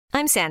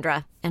I'm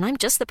Sandra, and I'm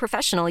just the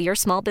professional your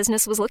small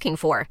business was looking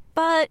for.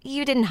 But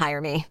you didn't hire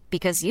me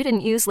because you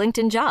didn't use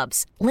LinkedIn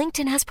Jobs.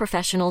 LinkedIn has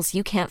professionals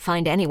you can't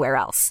find anywhere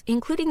else,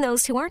 including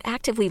those who aren't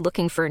actively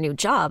looking for a new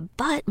job,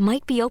 but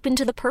might be open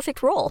to the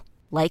perfect role,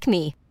 like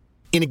me.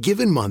 In a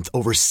given month,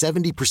 over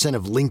 70%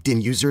 of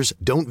LinkedIn users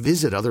don't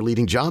visit other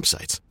leading job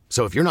sites.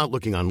 So if you're not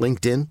looking on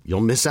LinkedIn,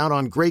 you'll miss out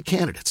on great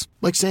candidates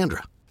like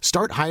Sandra.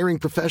 Start hiring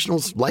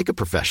professionals like a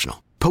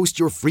professional. Post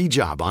your free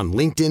job on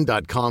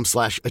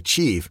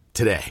linkedin.com/achieve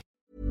today.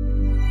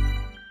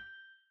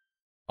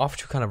 Off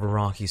to kind of a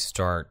rocky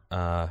start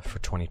for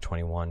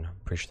 2021. I'm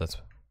pretty sure that's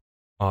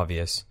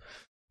obvious.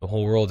 The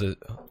whole world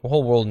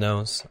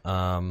knows.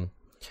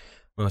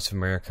 Most of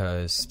America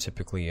is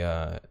typically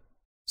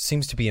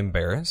seems to be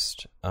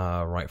embarrassed,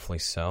 rightfully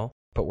so.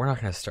 But we're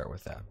not going to start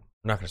with that.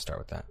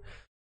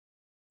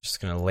 Just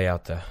going to lay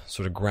out the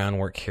sort of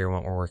groundwork here,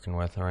 what we're working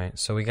with. All right.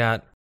 So I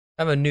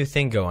have a new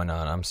thing going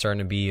on. I'm starting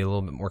to be a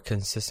little bit more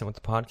consistent with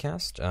the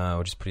podcast,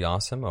 which is pretty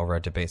awesome, over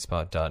at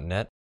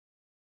debatespot.net.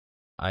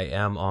 I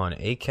am on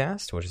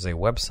Acast, which is a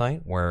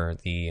website where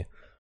you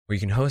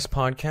can host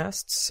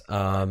podcasts,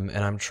 and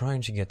I'm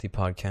trying to get the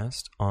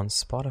podcast on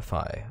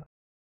Spotify.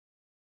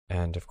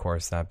 And of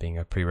course, that being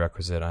a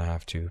prerequisite, I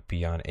have to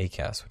be on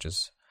Acast, which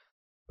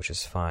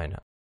is fine.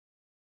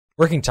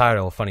 Working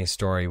title, funny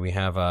story. We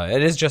have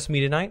it is just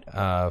me tonight,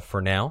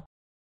 for now.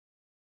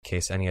 In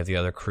case any of the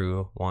other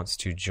crew wants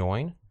to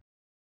join,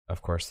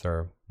 of course,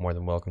 they're more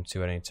than welcome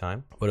to at any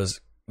time. But it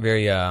was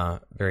very,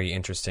 very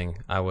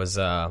interesting. I was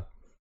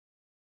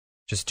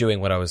just doing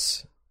what I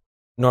was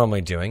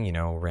normally doing,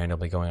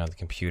 randomly going on the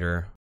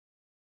computer.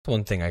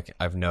 One thing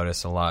I've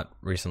noticed a lot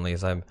recently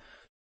is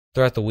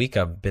throughout the week,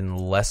 I've been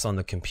less on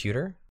the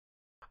computer.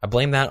 I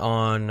blame that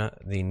on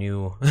the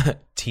new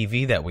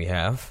TV that we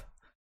have.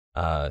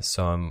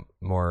 So I'm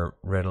more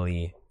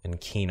readily and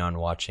keen on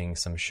watching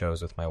some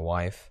shows with my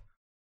wife.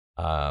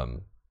 So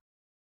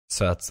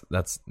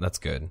that's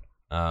good.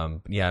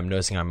 Yeah, I'm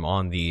noticing I'm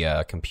on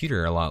the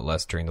computer a lot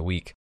less during the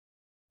week.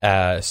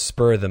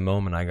 Spur of the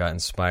moment, I got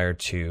inspired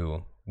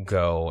to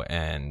go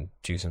and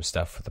do some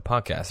stuff for the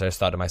podcast. I just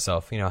thought to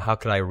myself, how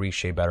could I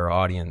reach a better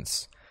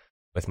audience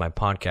with my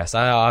podcast?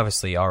 I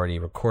obviously already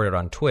recorded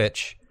on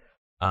Twitch,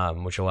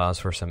 which allows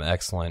for some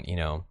excellent,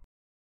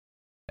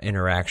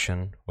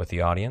 interaction with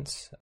the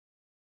audience,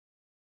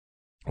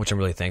 which I'm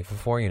really thankful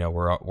for.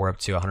 We're up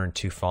to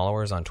 102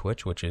 followers on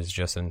Twitch, which is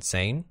just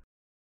insane.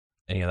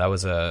 And that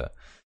was I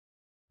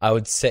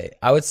would say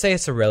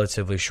it's a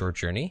relatively short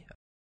journey.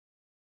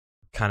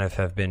 Kind of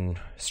have been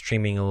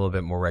streaming a little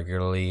bit more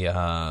regularly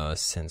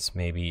since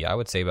maybe I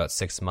would say about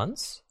 6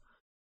 months.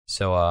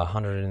 So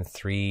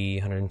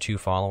 102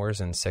 followers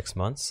in 6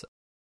 months.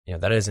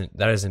 That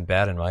isn't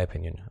bad in my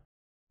opinion.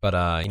 But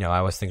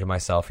I was thinking to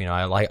myself,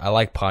 I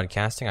like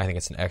podcasting. I think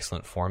it's an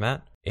excellent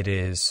format. It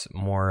is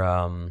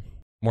more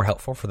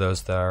helpful for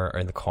those that are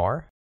in the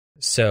car.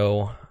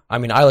 So, I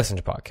listen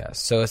to podcasts.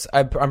 So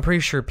I'm pretty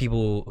sure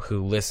people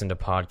who listen to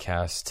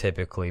podcasts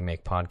typically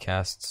make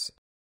podcasts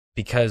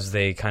because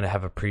they kind of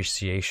have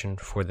appreciation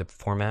for the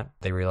format.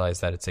 They realize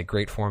that it's a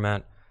great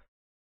format.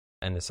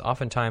 And it's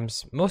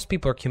oftentimes, most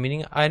people are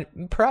commuting.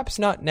 Perhaps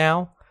not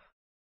now.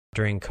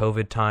 During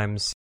COVID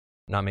times,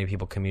 not many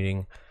people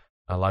commuting.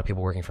 A lot of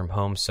people working from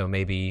home. So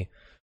maybe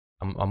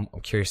I'm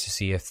curious to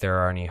see if there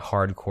are any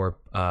hardcore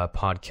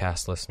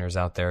podcast listeners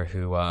out there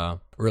who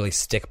really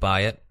stick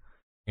by it.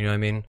 You know what I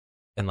mean?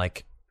 And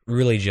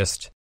really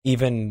just,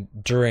 even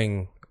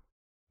during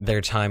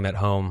their time at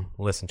home,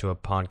 listen to a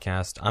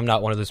podcast. I'm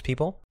not one of those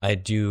people. I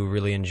do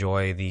really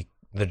enjoy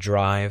the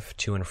drive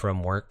to and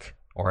from work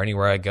or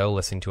anywhere I go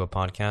listening to a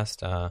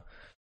podcast.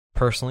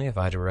 Personally, if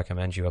I had to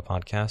recommend you a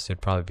podcast, it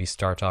would probably be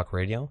Star Talk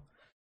Radio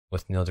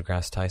with Neil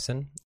deGrasse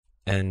Tyson.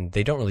 And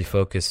they don't really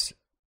focus.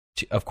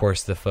 Of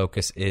course, the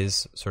focus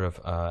is sort of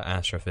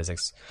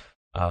astrophysics,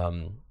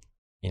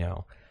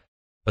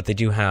 but they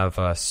do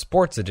have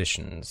sports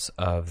editions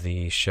of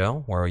the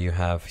show where you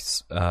have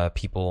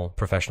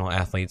professional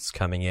athletes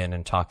coming in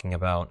and talking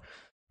about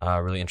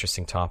really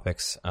interesting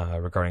topics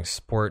regarding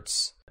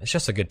sports. It's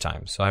just a good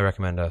time. So I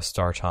recommend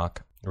Star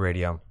Talk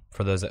Radio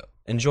for those that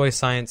enjoy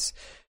science,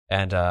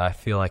 and I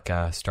feel like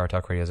Star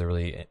Talk Radio is a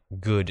really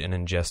good and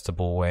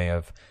ingestible way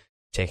of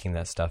taking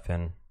that stuff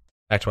in.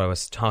 Back to what I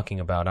was talking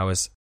about, I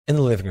was in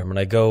the living room and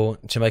I go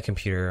to my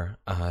computer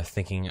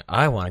thinking,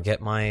 I want to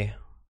get my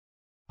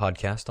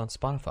podcast on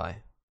Spotify.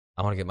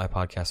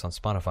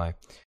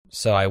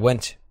 So I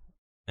went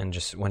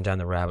down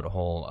the rabbit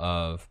hole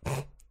of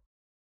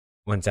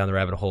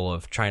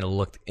trying to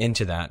look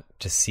into that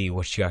to see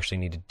what you actually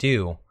need to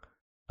do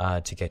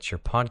to get your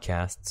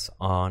podcasts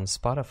on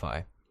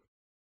Spotify.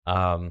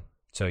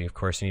 So of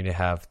course you need to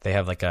have, they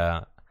have like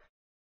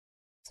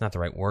it's not the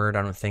right word,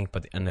 I don't think,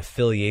 but an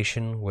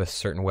affiliation with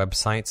certain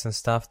websites and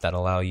stuff that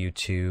allow you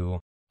to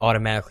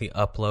automatically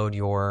upload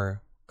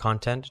your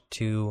content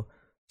to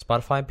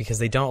Spotify, because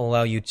they don't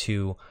allow you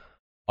to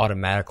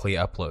automatically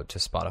upload to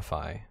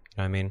Spotify. You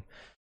know what I mean?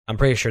 I'm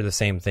pretty sure the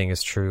same thing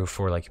is true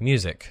for like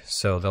music.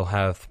 So they'll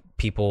have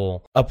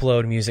people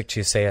upload music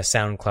to, say, a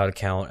SoundCloud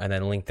account and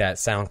then link that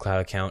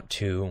SoundCloud account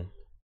to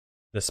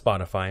the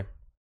Spotify.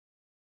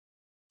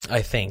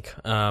 I think.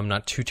 I'm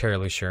not too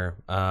terribly sure.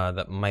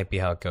 That might be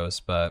how it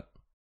goes, but,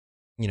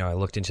 I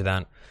looked into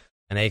that.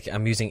 And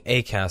I'm using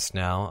Acast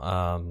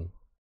now,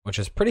 which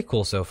is pretty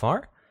cool so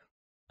far.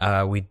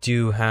 We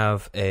do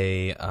have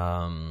I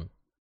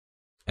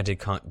did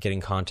get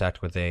in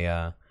contact with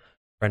a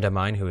friend of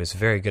mine who is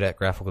very good at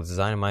graphical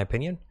design, in my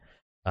opinion.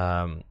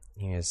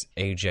 He is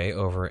AJ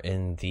over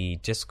in the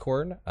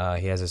Discord.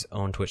 He has his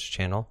own Twitch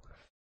channel.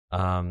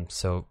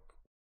 So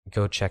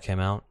go check him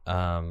out.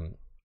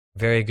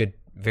 Very good,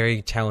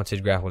 very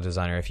talented graphical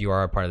designer. If you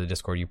are a part of the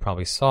Discord, you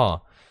probably saw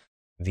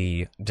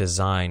the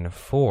design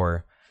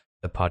for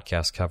the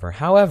podcast cover.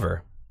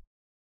 However,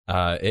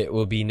 it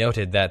will be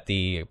noted that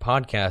the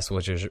podcast,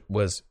 which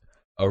was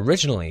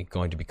originally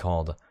going to be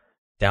called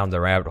Down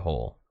the Rabbit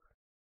Hole,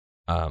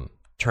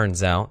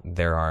 turns out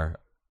there are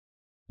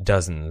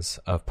dozens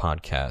of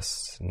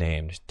podcasts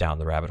named Down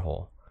the Rabbit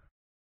Hole.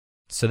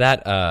 So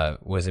that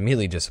was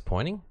immediately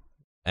disappointing.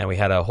 And we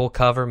had a whole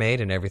cover made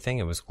and everything.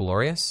 It was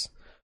glorious.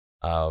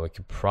 We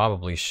could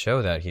probably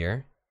show that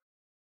here.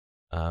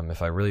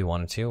 If I really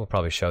wanted to, we'll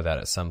probably show that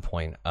at some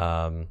point.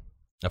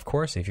 Of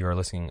course, if you are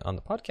listening on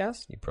the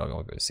podcast, you probably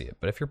won't be able to see it.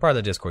 But if you're part of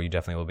the Discord, you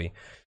definitely will be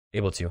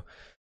able to.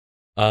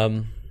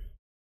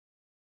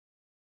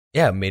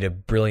 Made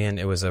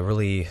it was a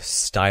really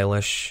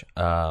stylish,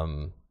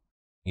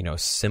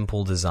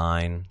 simple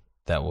design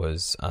that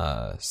was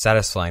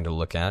satisfying to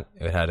look at.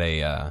 It had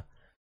a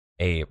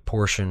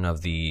portion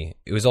of it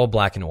was all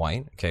black and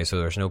white. Okay, so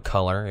there's no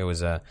color.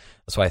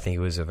 That's why I think it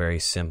was a very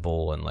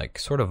simple and like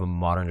sort of a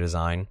modern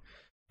design,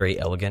 very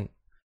elegant.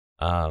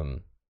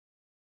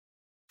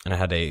 And it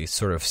had a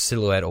sort of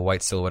silhouette, a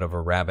white silhouette of a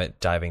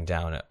rabbit diving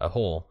down a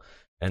hole.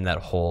 And in that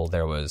hole,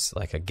 there was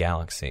like a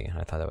galaxy. And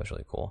I thought that was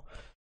really cool.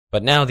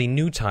 But now the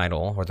new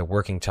title, or the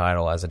working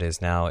title as it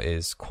is now,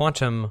 is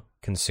Quantum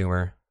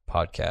Consumer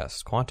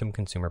Podcast. Quantum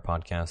Consumer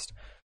Podcast.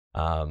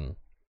 Will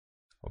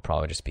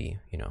probably just be,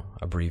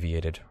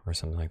 abbreviated or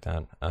something like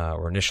that.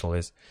 Or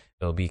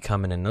it'll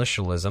become an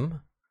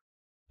initialism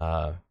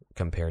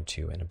compared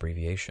to an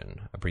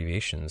abbreviation.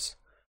 Abbreviations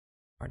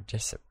are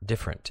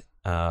different.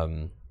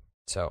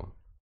 So,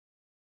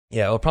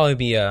 yeah, that'll probably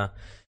be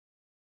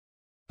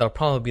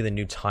the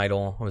new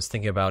title. I was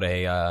thinking about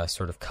a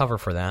sort of cover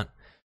for that,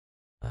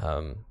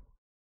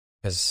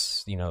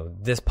 because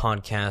this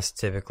podcast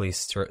typically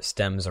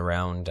stems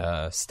around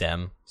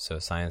STEM, so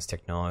science,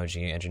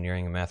 technology,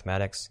 engineering, and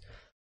mathematics.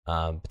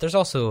 But there's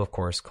also, of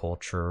course,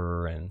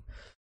 culture and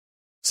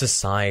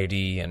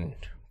society and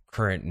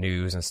current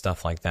news and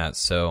stuff like that.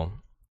 So,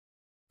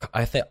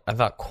 I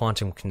thought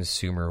Quantum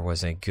Consumer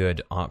was a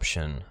good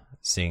option,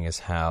 seeing as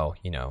how,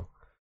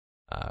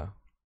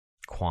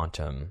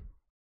 quantum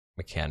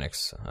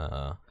mechanics,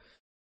 I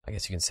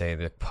guess you can say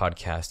the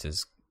podcast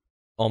is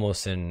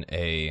almost in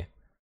a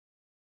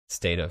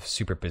state of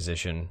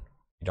superposition.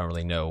 You don't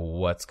really know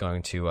what's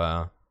going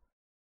to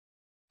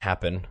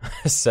happen.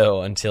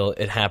 So until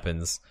it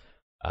happens,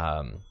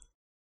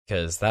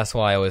 because that's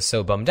why I was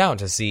so bummed out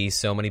to see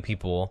so many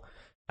people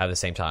at the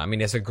same time. I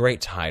mean, it's a great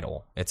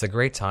title.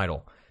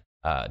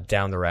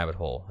 Down the Rabbit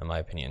Hole, in my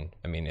opinion.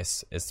 I mean,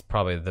 it's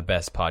probably the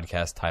best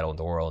podcast title in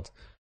the world,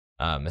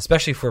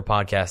 especially for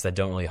podcasts that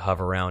don't really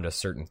hover around a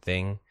certain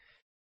thing.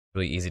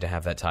 Really easy to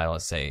have that title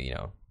and say,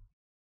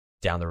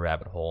 Down the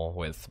Rabbit Hole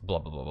with blah,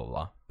 blah, blah, blah,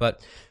 blah. But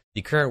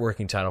the current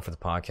working title for the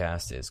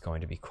podcast is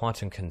going to be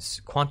Quantum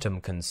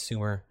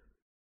Consumer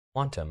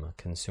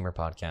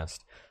Podcast.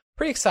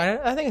 Pretty excited.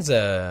 I think it's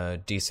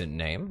a decent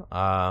name.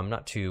 I'm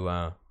not too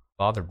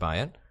bothered by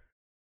it.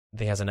 I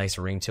think it has a nice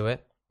ring to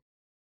it.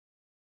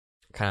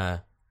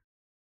 Kind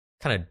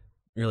of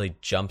really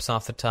jumps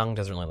off the tongue,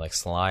 doesn't really like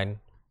slide,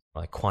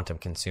 like Quantum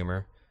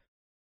Consumer.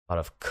 A lot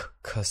of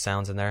k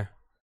sounds in there.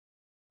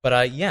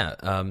 But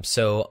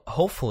so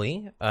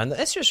hopefully, and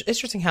it's just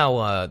interesting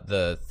how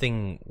the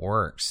thing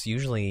works.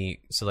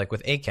 Usually, so like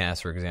with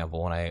Acast, for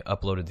example, when I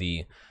uploaded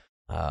the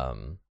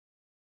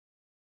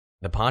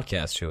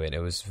podcast to it, it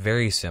was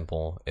very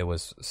simple. It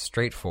was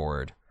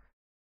straightforward.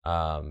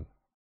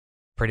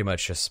 Pretty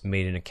much just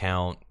made an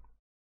account,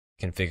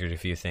 configured a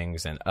few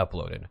things, and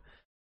uploaded.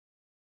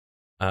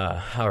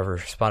 However,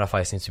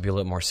 Spotify seems to be a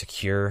little more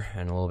secure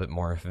and a little bit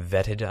more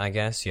vetted, I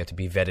guess. You have to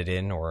be vetted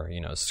in or,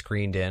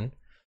 screened in.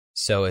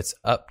 So it's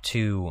up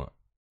to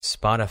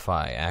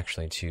Spotify,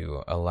 actually,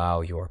 to allow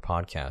your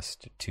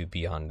podcast to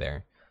be on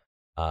there.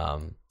 I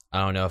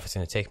don't know if it's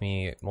going to take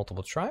me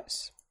multiple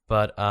tries,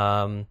 but,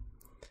 we'll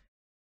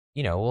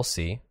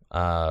see.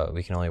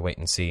 We can only wait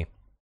and see.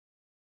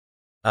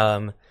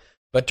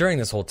 But during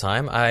this whole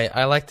time,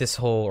 I like this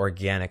whole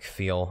organic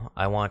feel.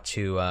 I want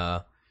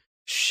to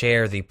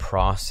share the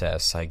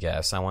process, I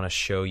guess. I want to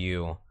show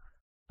you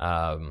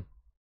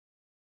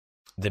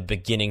the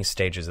beginning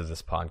stages of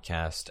this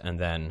podcast, and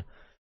then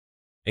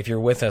if you're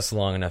with us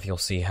long enough, you'll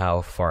see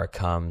how far it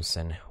comes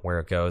and where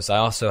it goes. I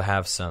also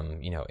have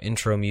some,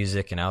 intro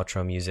music and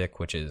outro music,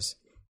 which is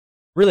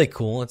really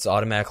cool. It's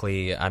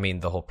automatically, I mean,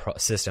 the whole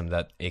system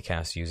that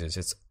Acast uses,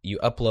 it's you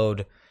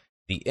upload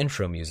the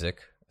intro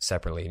music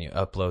separately and you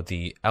upload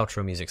the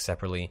outro music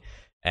separately,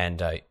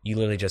 and you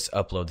literally just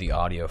upload the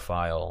audio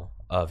file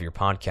of your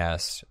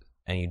podcast,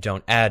 and you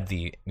don't add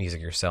the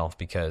music yourself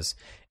because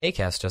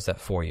Acast does that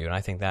for you, and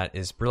I think that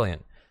is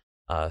brilliant.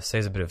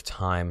 Saves a bit of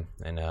time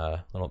and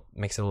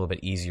makes it a little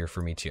bit easier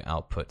for me to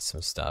output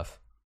some stuff.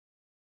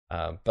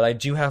 But I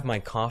do have my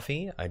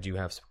coffee. I do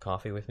have some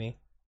coffee with me.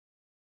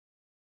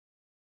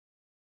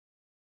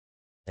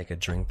 Take a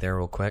drink there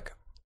real quick.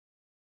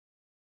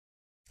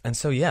 And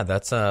so yeah,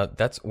 this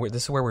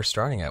is where we're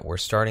starting at. We're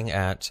starting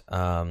at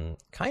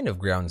kind of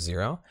ground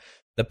zero.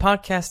 The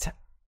podcast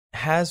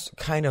has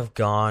kind of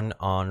gone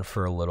on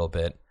for a little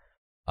bit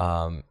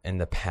in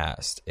the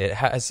past.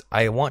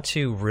 I want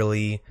to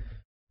really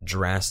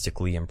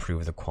drastically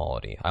improve the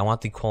quality. I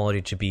want the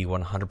quality to be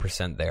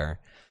 100% there.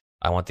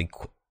 I want the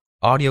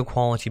audio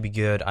quality to be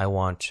good. I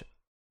want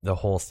the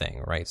whole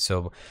thing, right?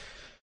 So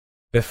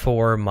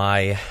before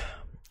my,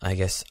 I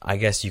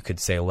guess you could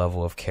say,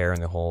 level of care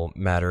in the whole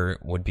matter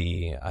would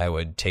be, I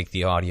would take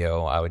the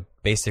audio, I would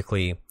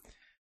basically,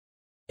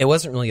 it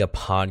wasn't really a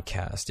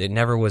podcast. It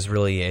never was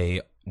really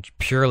a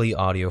purely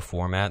audio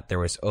format. There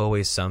was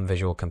always some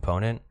visual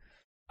component.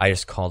 I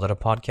just called it a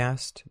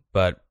podcast,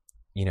 but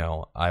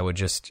I would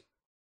just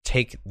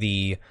take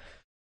the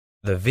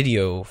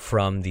video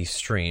from the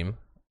stream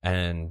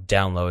and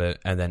download it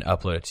and then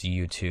upload it to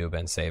YouTube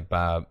and say,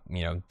 Bob,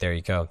 there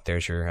you go.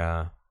 There's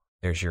your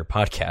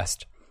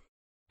podcast.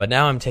 But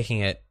now I'm taking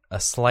it a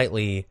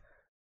slightly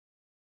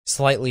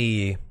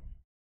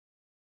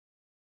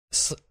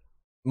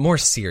more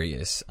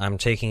serious. I'm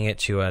taking it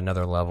to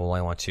another level.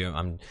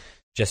 I'm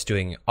just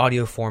doing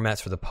audio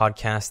formats for the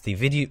podcast.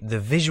 The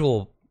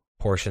visual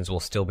portions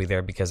will still be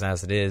there because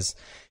as it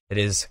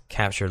is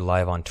captured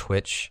live on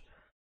Twitch.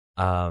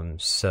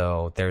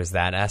 So there's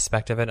that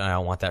aspect of it, and I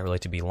don't want that really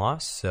to be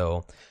lost.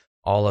 So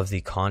all of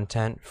the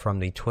content from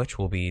the Twitch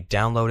will be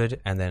downloaded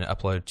and then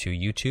uploaded to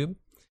YouTube.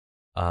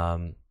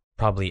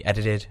 Probably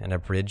edited and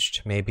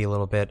abridged maybe a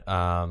little bit.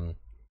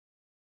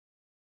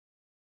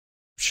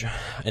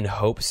 In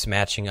hopes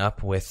matching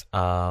up with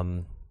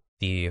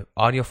the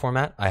audio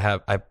format.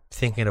 I'm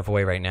thinking of a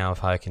way right now of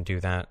how I can do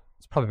that.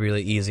 It's probably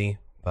really easy,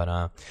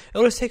 but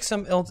it'll just take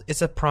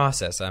it's a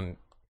process. I'm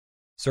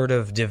sort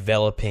of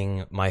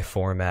developing my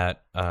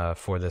format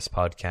for this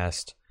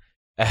podcast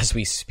as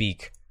we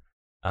speak.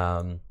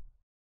 But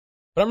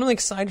I'm really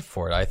excited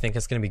for it. I think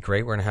it's going to be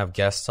great. We're going to have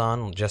guests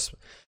on, just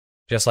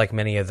like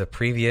many of the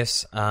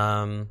previous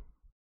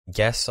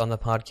guests on the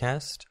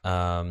podcast.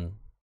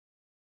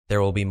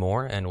 There will be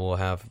more, and we'll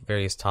have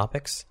various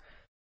topics.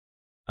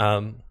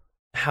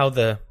 How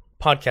the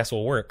podcast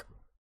will work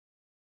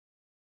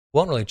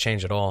won't really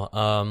change at all.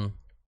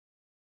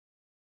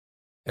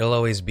 It'll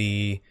always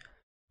be,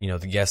 the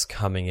guests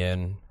coming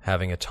in,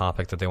 having a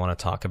topic that they want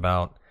to talk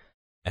about,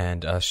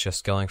 and us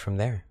just going from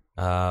there.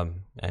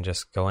 And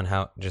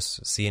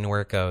just seeing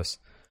where it goes.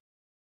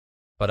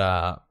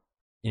 But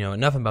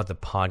enough about the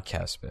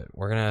podcast bit.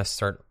 We're gonna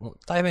start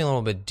diving a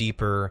little bit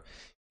deeper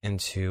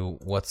into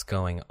what's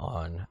going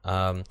on.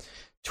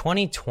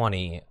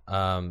 2020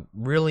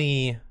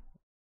 really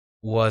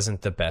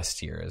wasn't the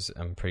best year, as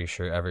I'm pretty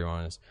sure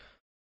everyone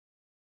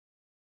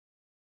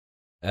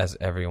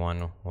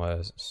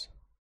was.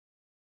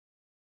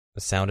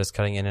 The sound is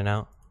cutting in and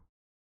out.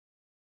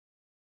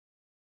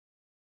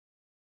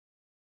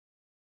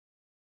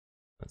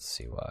 Let's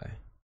see why.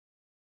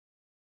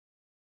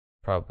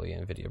 Probably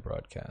NVIDIA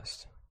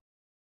broadcast.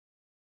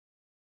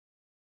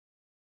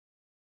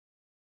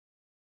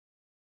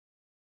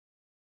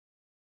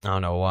 I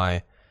don't know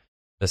why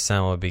the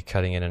sound would be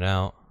cutting in and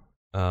out.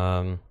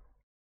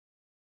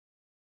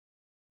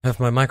 If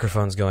my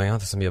microphone's going out,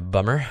 this is going to be a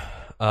bummer.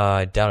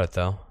 I doubt it,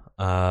 though.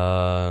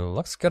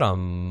 Looks good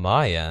on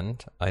my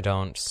end. I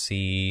don't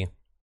see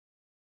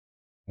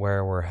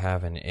where we're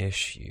having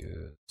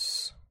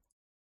issues.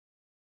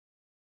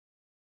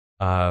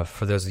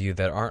 For those of you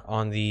that aren't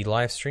on the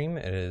live stream,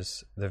 it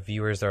is the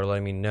viewers that are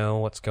letting me know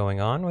what's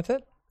going on with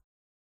it,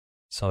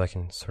 so I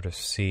can sort of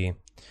see.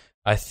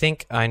 I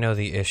think I know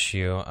the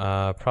issue.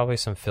 Probably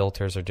some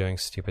filters are doing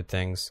stupid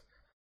things.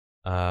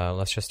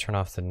 Let's just turn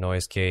off the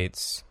noise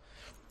gates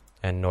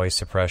and noise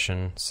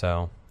suppression.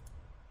 So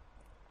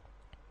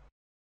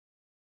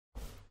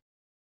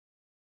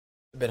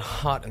a bit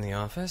hot in the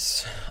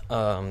office.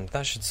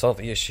 That should solve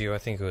the issue. I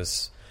think it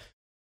was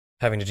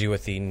having to do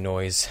with the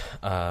noise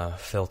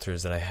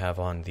filters that I have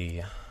on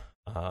the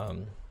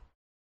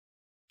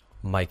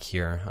mic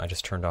here. I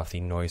just turned off the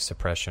noise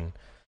suppression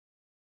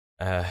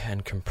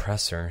and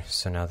compressor,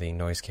 so now the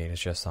noise gate is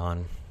just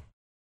on.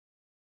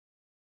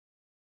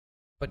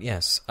 But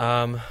yes,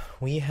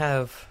 we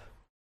have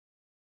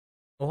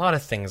a lot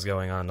of things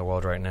going on in the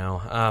world right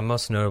now.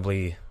 Most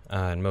notably,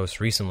 and most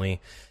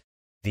recently,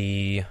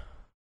 the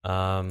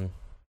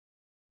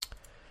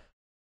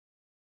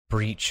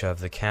breach of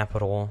the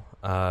Capitol.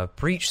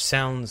 Breach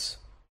sounds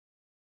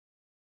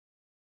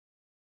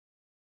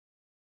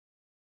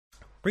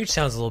a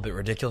little bit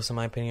ridiculous in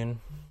my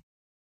opinion.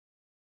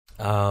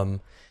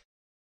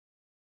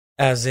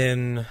 As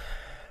in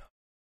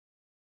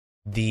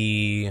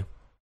a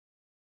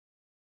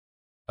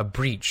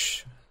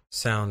breach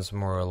sounds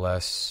more or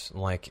less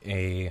like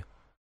I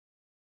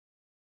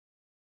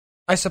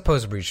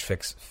suppose a breach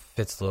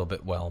fits a little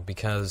bit well,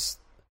 because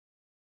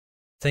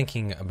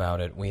thinking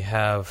about it, we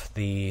have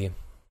them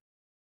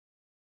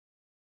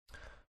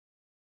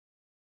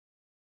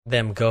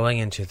going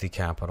into the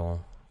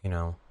Capitol,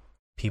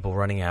 people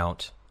running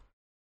out.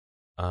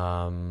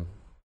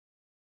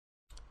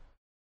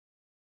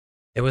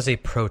 It was a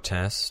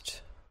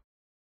protest.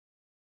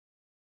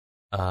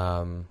 It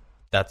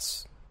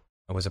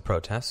was a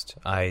protest.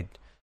 I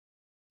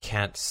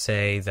can't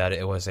say that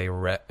it was a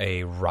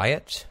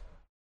riot.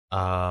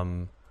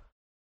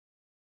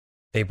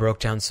 They broke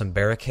down some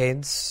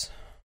barricades.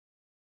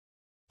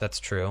 That's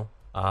true.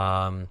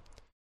 I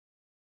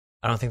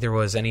don't think there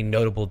was any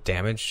notable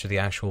damage to the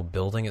actual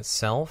building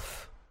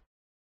itself.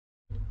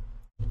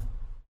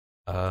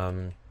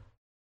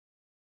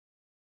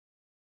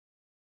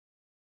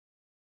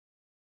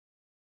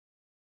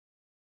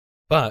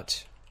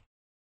 But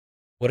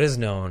what is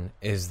known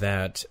is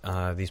that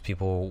these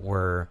people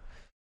were,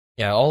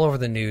 all over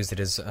the news. It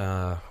is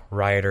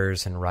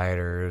rioters and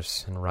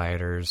rioters and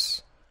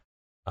rioters.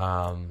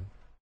 But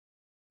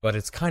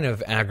it's kind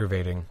of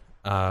aggravating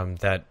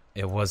that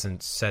it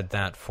wasn't said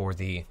that for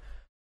the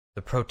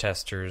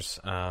protesters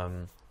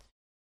that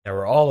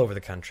were all over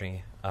the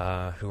country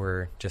who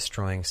were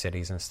destroying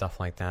cities and stuff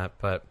like that.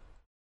 But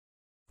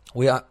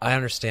I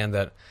understand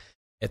that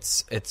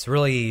it's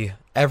really,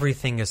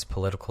 everything is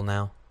political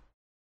now.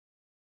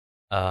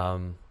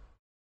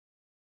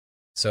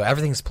 So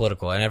everything's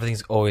political, and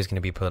everything's always going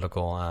to be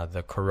political.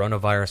 The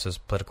coronavirus is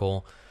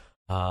political.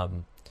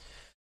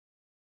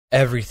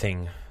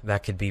 Everything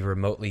that could be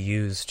remotely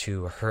used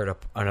to hurt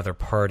another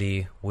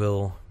party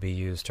will be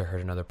used to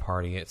hurt another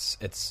party. It's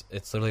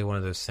literally one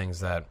of those things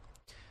that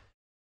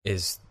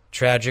is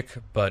tragic,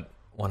 but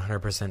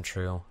 100%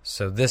 true.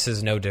 So this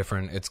is no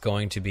different. It's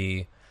going to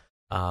be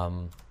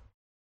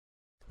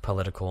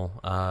political.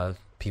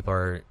 People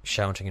are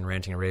shouting and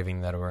ranting and raving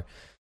that were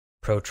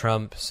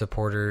pro-Trump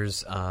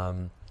supporters,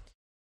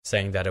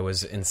 saying that it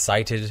was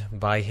incited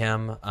by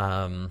him,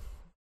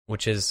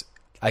 which is,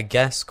 I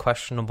guess,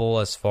 questionable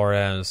as far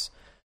as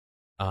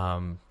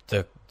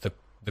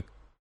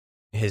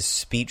his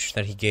speech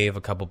that he gave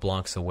a couple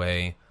blocks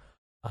away,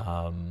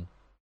 and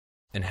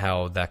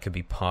how that could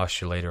be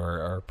postulated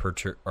or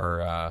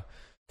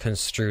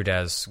construed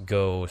as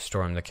 "go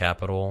storm the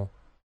Capitol,"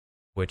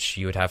 which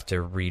you would have to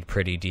read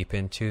pretty deep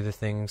into the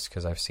things,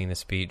 because I've seen the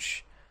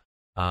speech.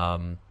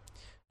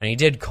 And he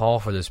did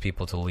call for those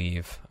people to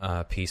leave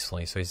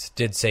peacefully. So he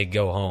did say,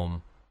 "Go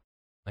home,"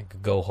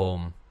 like go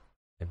home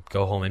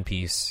in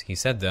peace. He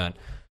said that.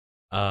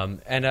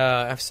 And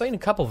I've seen a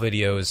couple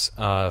videos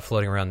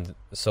floating around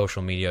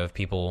social media of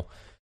people,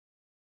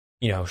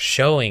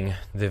 showing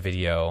the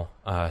video,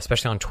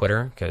 especially on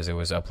Twitter, because it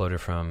was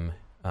uploaded from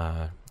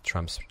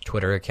Trump's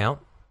Twitter account,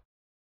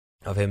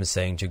 of him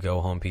saying to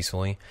go home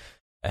peacefully,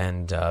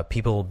 and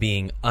people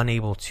being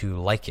unable to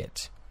like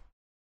it.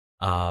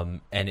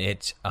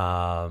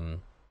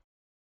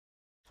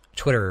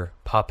 Twitter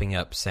popping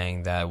up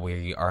saying that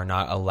we are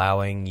not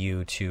allowing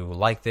you to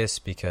like this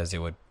because it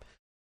would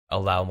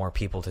allow more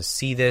people to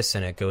see this,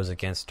 and it goes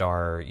against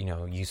our,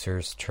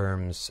 users'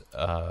 terms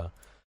of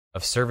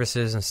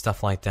services and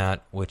stuff like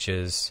that, which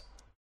is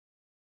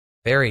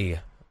very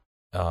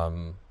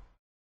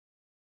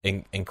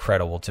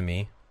incredible to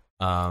me.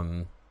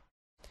 I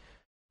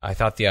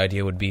thought the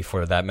idea would be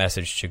for that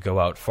message to go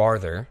out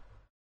farther,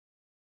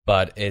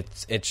 but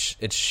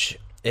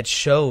it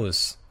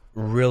shows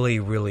really,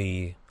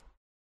 really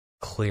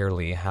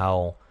clearly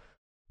how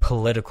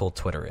political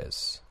Twitter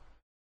is.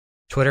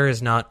 Twitter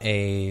is not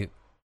a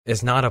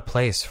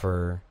place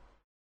for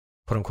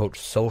quote unquote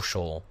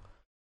social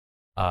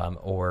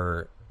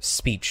or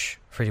speech,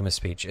 freedom of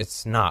speech.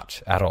 It's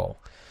not at all.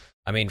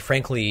 I mean,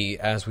 frankly,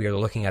 as we are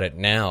looking at it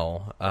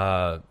now,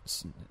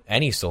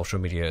 any social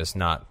media is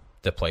not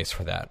the place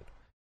for that.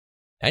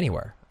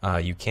 Anywhere.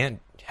 You can't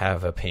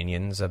have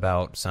opinions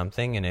about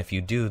something, and if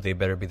you do, they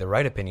better be the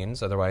right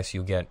opinions, otherwise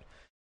you get,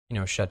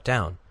 shut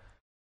down.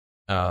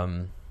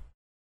 I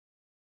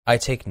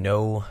take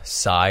no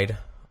side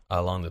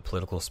along the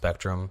political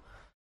spectrum,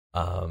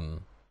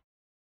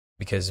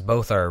 because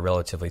both are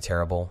relatively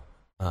terrible.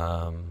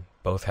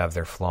 Both have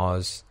their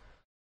flaws,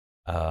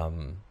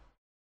 and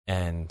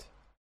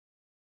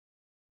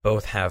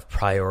both have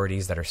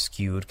priorities that are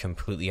skewed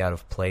completely out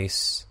of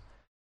place,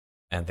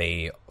 and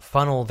they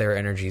funnel their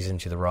energies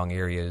into the wrong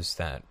areas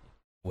that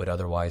would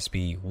otherwise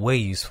be way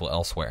useful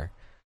elsewhere.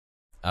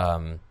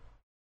 And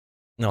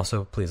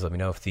also, please let me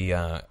know if the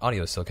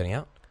audio is still cutting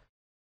out.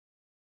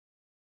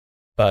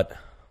 But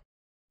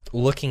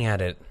looking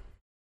at it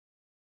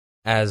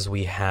as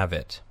we have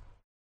it.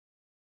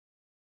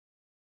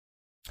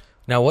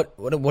 Now,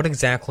 what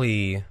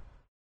exactly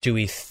do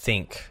we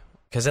think?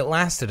 Because it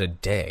lasted a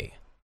day.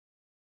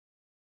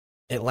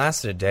 And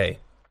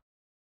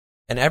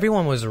And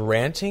everyone was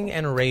ranting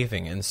and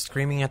raving and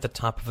screaming at the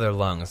top of their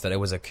lungs that it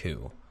was a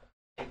coup.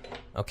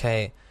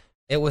 Okay?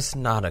 It was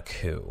not a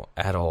coup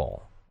at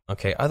all.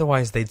 Okay?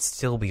 Otherwise, they'd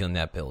still be in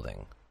that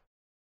building.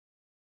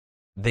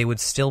 They would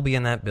still be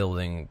in that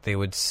building. They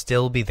would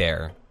still be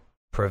there,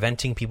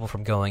 preventing people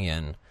from going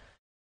in.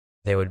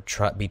 They would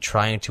be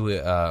trying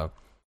to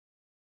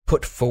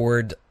put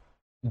forward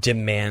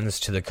demands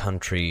to the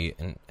country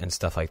and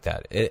stuff like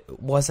that. It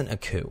wasn't a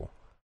coup.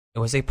 It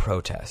was a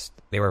protest.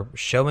 They were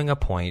showing a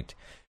point,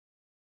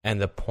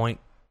 and the point,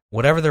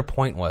 whatever their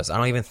point was, I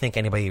don't even think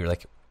anybody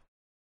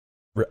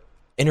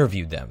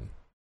interviewed them.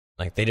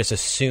 Like, they just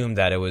assumed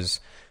that it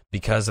was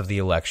because of the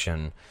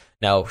election.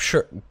 Now,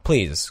 sure,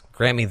 please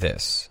grant me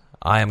this.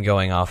 I am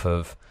going off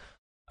of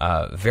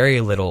very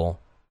little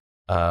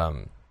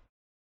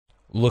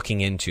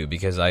looking into,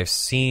 because I've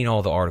seen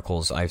all the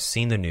articles, I've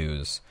seen the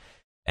news,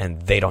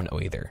 and they don't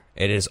know either.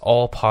 It is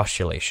all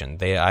postulation.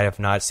 I have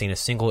not seen a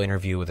single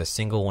interview with a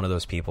single one of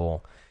those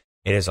people.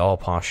 It is all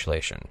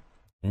postulation.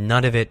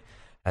 None of it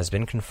has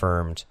been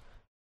confirmed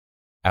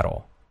at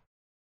all.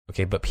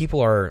 Okay, but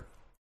people are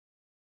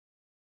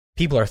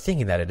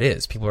thinking that it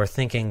is. People are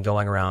thinking,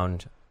 going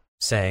around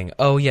saying,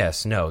 oh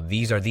yes, no,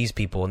 these are these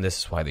people and this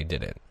is why they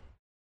did it.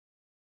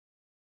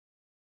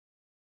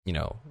 You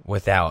know,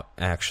 without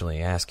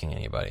actually asking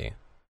anybody.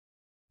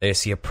 They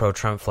see a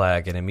pro-Trump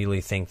flag and immediately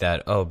think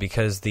that, oh,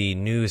 because the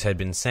news had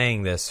been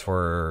saying this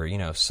for,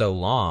 so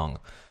long,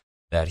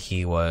 that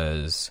he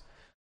was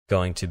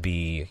going to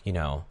be,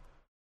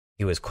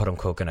 he was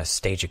quote-unquote going to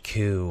stage a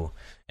coup,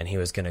 and he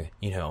was going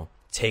to,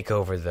 take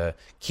over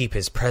keep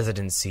his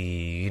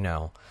presidency,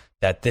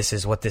 that this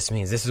is what this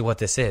means, this is what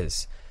this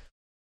is.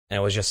 And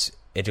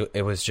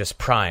it was just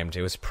primed.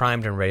 It was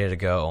primed and ready to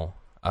go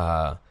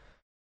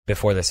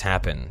before this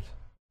happened.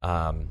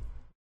 I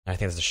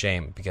think it's a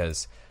shame,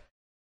 because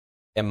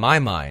in my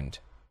mind,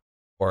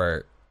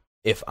 or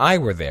if I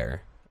were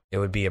there, it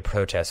would be a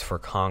protest for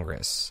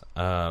Congress.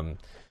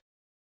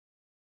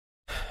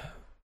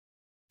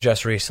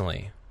 Just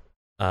recently,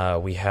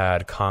 we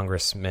had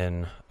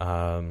Congressman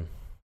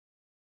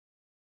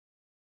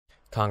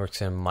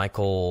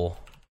Michael,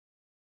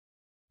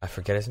 I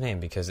forget his name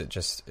because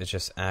it's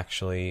just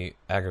actually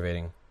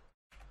aggravating.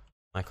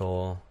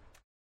 Michael.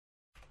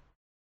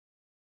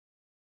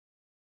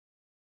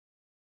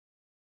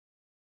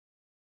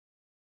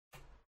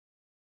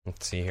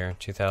 Let's see here.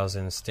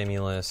 2000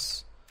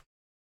 stimulus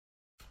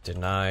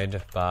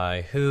denied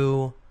by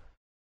who?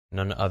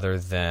 None other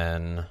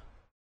than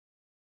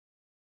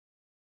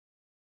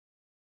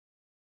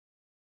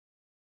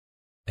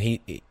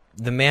the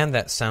man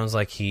that sounds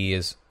like he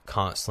is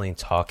constantly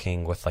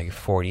talking with like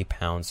 40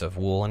 pounds of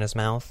wool in his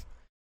mouth.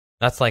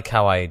 That's like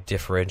how I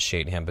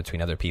differentiate him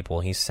between other people.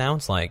 He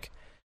sounds like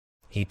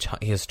he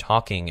is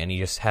talking and he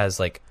just has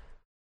like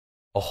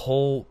a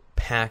whole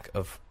pack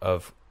of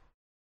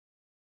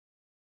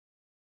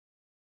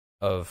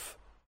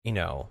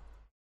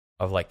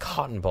like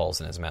cotton balls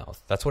in his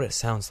mouth. That's what it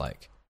sounds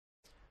like.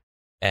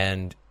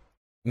 And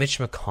Mitch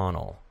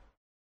McConnell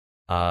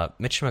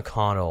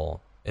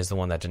is the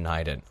one that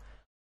denied it.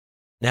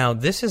 Now,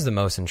 this is the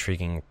most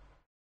intriguing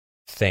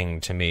thing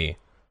to me.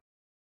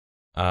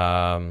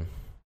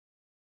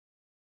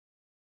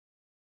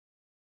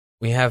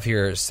 We have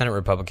here Senate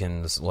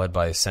Republicans, led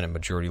by Senate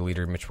Majority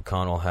Leader Mitch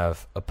McConnell,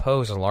 have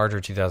opposed larger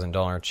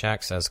 $2,000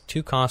 checks as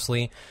too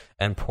costly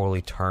and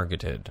poorly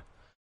targeted.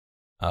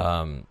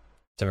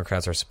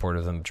 Democrats are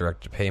supportive of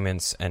direct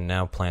payments and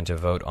now plan to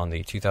vote on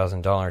the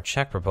 $2,000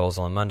 check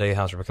proposal on Monday.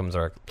 House Republicans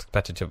are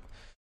expected to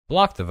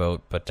block the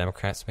vote, but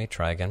Democrats may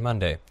try again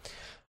Monday.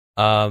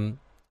 I'm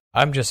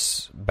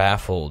just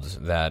baffled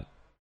that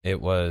it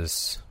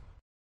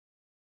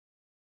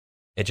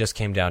just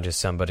came down to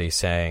somebody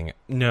saying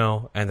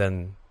no, and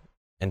then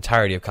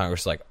entirety of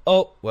Congress like,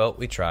 oh, well,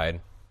 we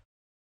tried.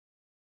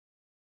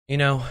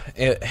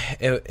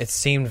 It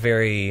seemed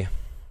very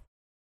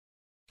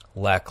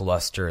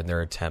lackluster in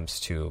their attempts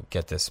to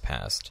get this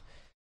passed.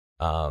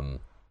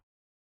 But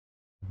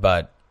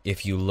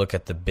if you look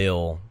at the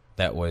bill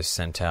that was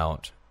sent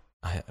out,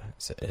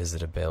 is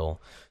it a bill?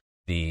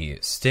 The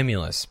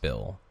stimulus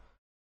bill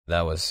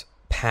that was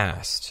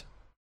passed,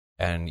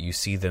 and you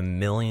see the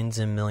millions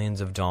and millions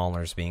of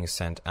dollars being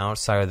sent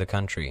outside of the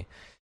country,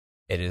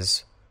 it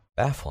is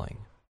baffling.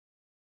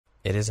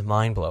 It is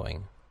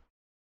mind-blowing.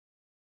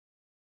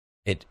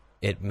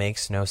 It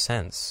makes no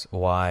sense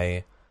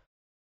why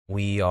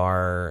we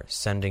are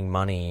sending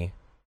money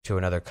to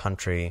another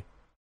country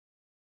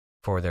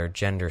for their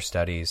gender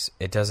studies.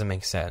 It doesn't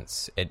make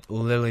sense. It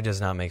literally does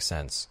not make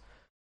sense.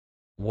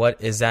 What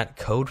is that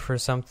code for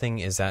something?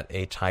 Is that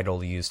a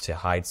title used to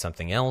hide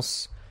something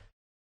else?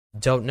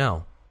 Don't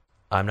know.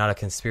 I'm not a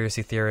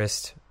conspiracy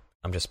theorist.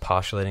 I'm just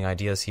postulating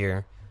ideas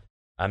here.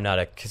 I'm not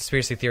a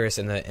conspiracy theorist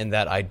in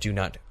that I do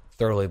not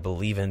thoroughly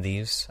believe in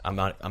these. I'm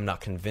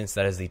not convinced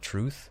that is the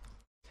truth.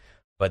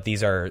 But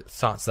these are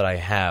thoughts that I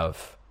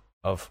have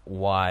of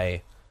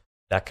why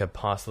that could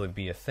possibly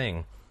be a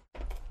thing.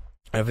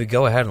 And if we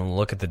go ahead and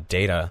look at the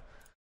data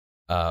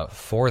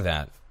for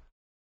that,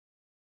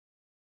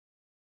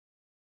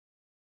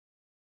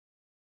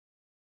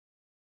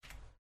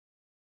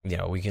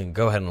 we can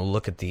go ahead and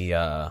look at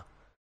the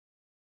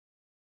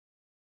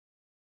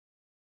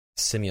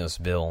stimulus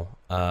bill.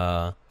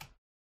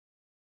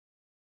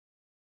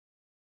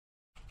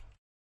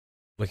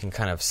 We can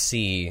kind of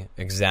see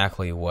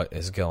exactly what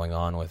is going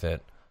on with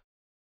it.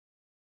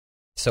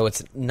 So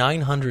it's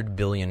 $900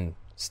 billion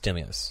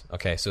stimulus.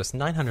 Okay, so it's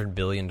 $900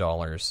 billion.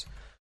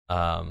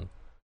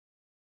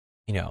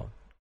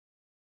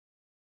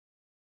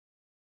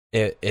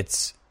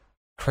 It's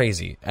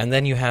crazy. And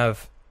then you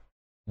have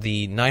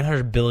the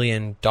 $900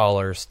 billion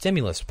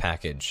stimulus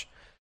package,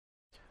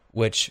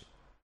 which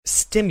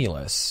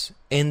stimulus,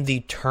 in the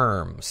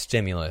term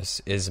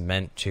stimulus, is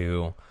meant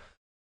to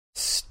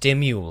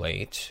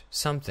stimulate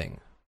something.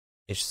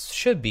 It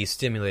should be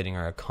stimulating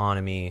our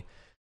economy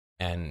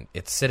and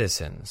its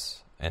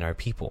citizens and our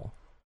people.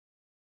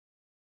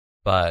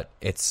 But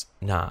it's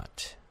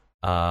not.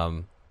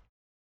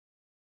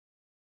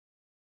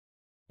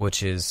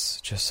 Which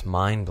is just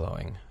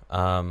mind-blowing.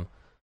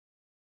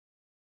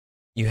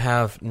 You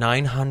have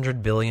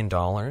 $900 billion,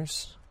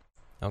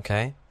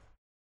 okay?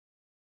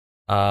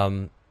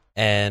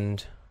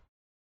 And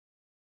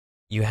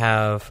you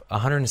have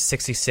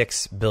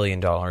 $166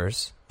 billion,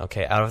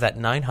 okay, out of that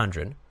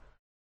 900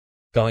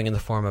 going in the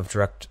form of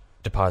direct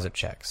deposit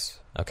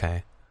checks,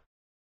 okay?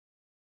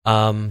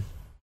 And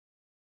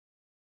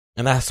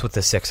that's with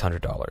the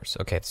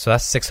 $600, okay? So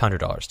that's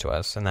 $600 to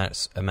us, and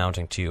that's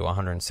amounting to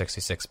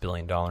 $166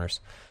 billion.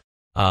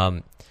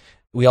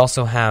 We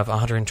also have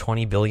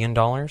 $120 billion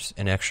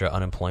in extra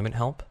unemployment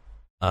help.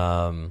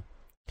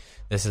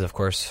 This is, of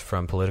course,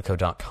 from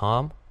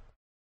Politico.com.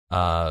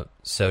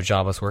 So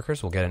jobless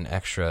workers will get an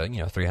extra,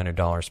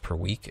 $300 per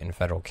week in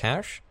federal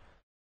cash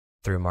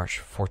through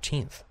March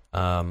 14th.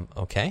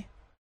 Okay,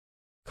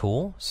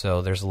 cool.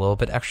 So there's a little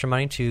bit extra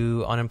money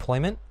to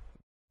unemployment,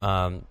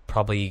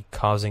 probably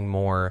causing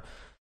more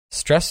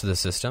stress to the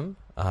system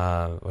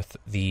with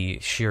the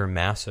sheer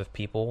mass of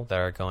people that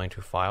are going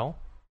to file.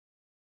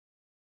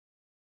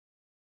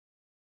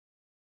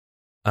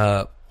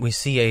 We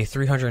see a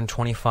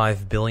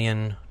 $325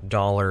 billion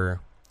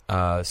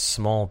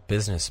small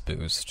business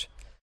boost.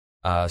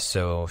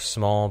 So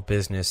small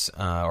business,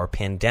 or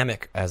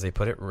pandemic, as they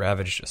put it,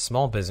 ravaged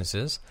small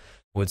businesses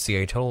would see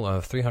a total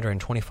of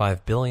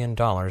 $325 billion,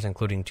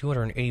 including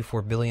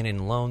 $284 billion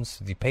in loans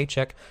through the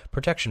Paycheck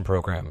Protection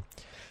Program,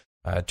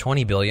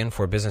 $20 billion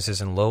for businesses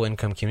in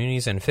low-income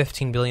communities, and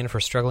 $15 billion for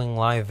struggling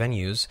live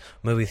venues,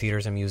 movie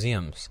theaters, and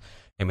museums,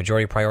 a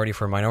majority priority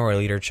for Minority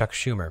Leader Chuck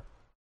Schumer.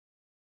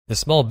 The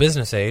small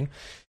business aid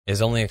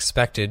is only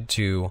expected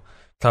to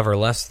cover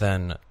less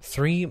than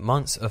 3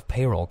 months of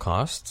payroll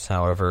costs.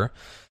 However,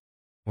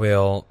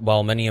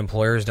 while many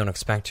employers don't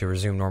expect to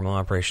resume normal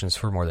operations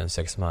for more than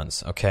 6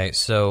 months. Okay,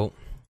 so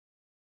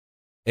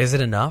is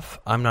it enough?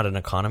 I'm not an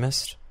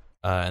economist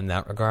in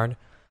that regard,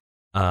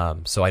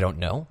 so I don't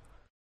know.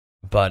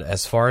 But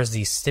as far as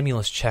the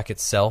stimulus check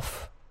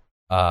itself,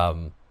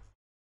 as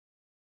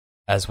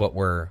what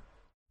we're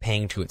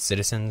paying to its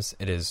citizens,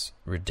 it is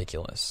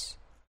ridiculous.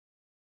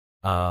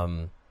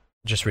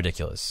 Just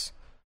ridiculous.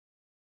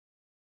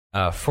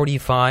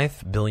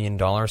 $45 billion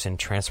in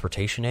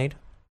transportation aid.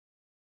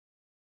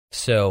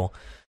 So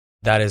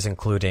that is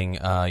including,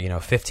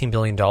 $15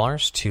 billion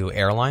to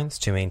airlines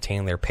to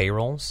maintain their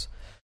payrolls,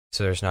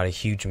 so there's not a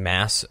huge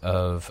mass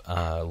of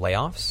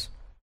layoffs.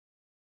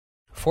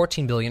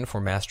 $14 billion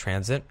for mass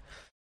transit,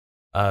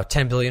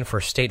 $10 billion for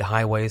state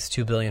highways,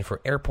 $2 billion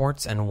for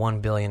airports, and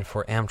 $1 billion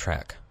for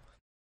Amtrak.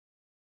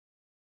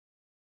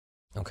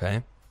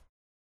 Okay.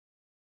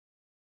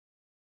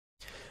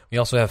 We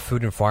also have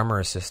food and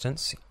farmer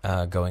assistance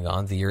going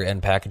on. The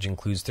year-end package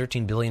includes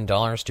 $13 billion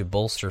to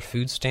bolster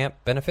food stamp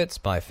benefits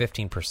by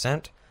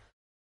 15%.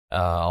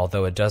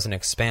 Although it doesn't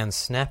expand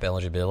SNAP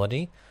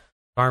eligibility,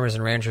 farmers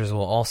and ranchers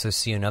will also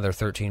see another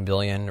 $13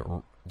 billion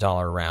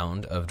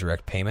round of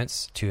direct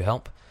payments to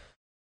help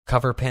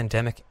cover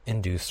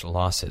pandemic-induced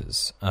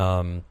losses.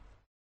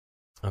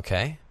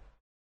 Okay.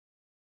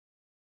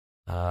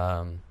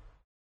 I've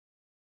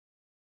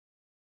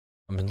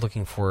been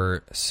looking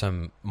for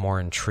some more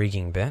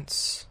intriguing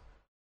bits.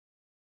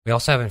 We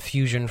also have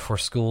infusion for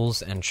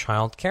schools and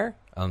childcare.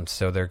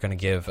 So they're going to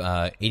give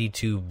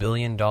 $82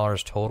 billion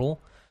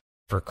total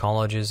for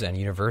colleges and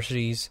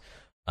universities.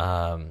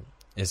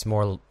 Is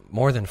more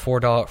than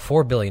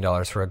 $4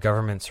 billion for a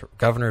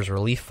governor's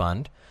relief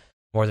fund,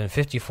 more than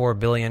 $54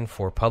 billion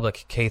for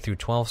public K through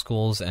 12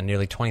 schools, and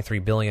nearly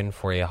 $23 billion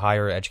for a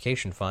higher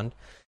education fund.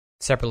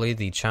 Separately,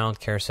 the child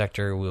care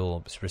sector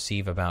will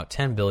receive about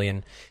 $10 billion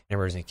in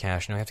emergency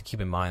cash. Now, you have to keep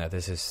in mind that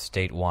this is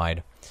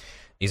statewide.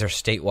 These are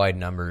statewide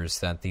numbers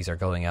that these are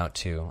going out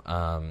to.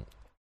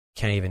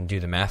 Can't even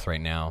do the math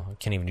right now.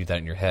 Can't even do that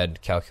in your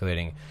head,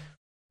 calculating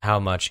how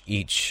much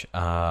each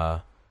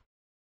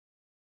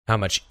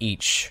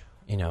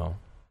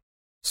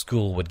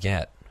school would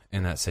get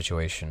in that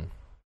situation.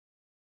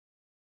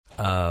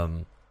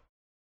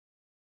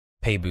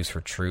 Pay boost for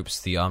troops.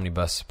 The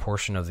omnibus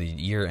portion of the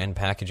year-end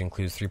package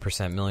includes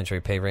 3% military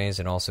pay raise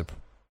and also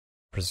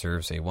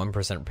preserves a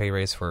 1% pay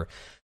raise for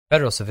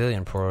federal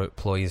civilian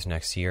employees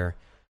next year.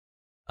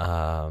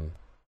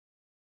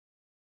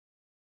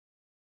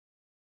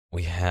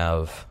 we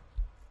have,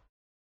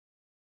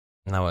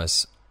 and that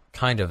was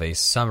kind of a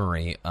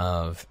summary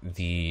of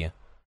the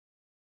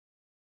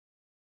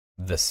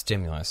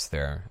stimulus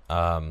there.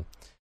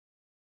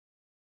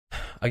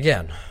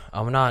 Again,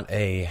 I'm not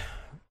a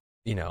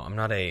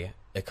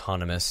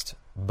economist,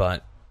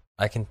 but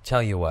I can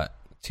tell you what,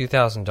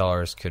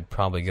 $2,000 could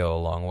probably go a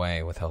long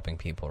way with helping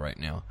people right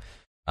now.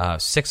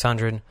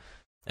 $600,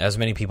 as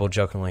many people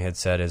jokingly had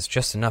said, is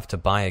just enough to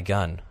buy a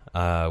gun,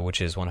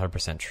 which is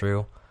 100%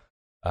 true.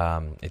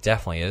 It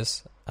definitely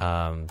is.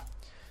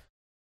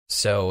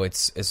 So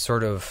it's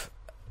sort of,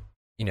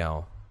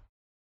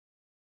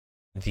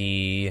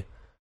 the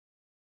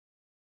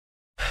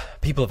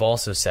people have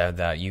also said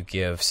that you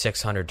give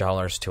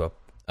 $600 to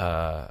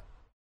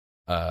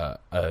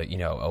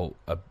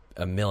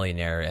a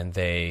millionaire, and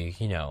they,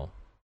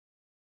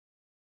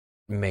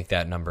 make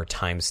that number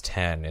times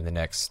 10 in the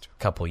next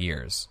couple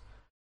years.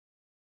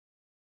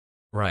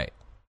 Right.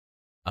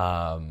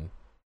 But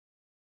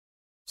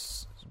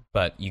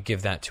you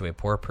give that to a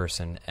poor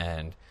person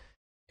and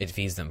it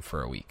feeds them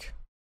for a week.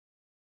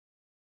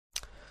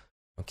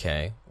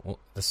 Okay, well,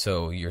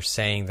 so you're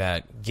saying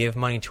that give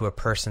money to a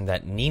person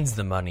that needs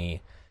the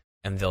money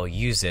and they'll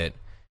use it.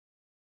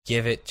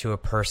 Give it to a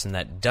person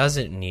that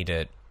doesn't need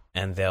it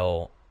and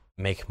they'll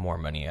make more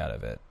money out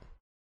of it.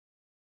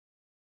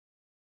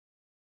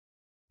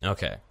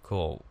 Okay,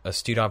 cool.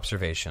 Astute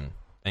observation.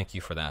 Thank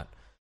you for that.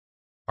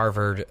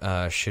 Harvard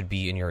should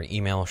be in your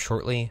email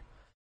shortly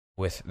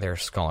with their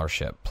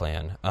scholarship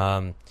plan.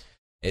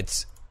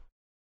 It's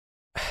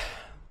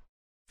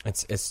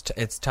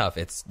tough.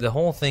 The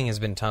whole thing has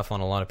been tough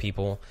on a lot of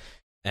people,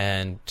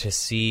 and to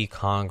see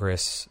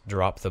Congress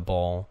drop the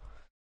ball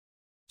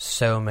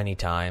so many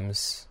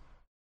times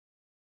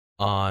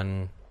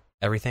on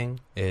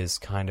everything is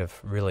kind of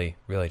really,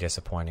 really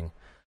disappointing.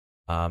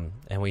 And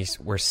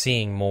we're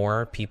seeing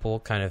more people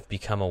kind of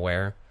become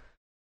aware.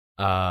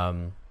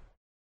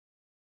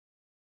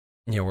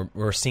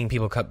 We're seeing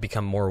people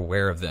become more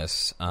aware of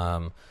this,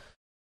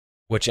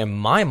 which in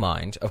my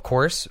mind, of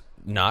course,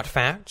 not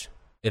fact.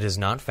 It is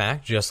not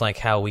fact, just like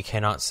how we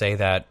cannot say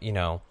that,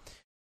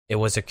 it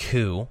was a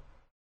coup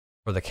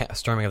for the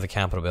storming of the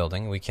Capitol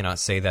building. We cannot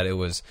say that it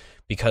was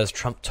because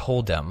Trump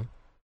told them,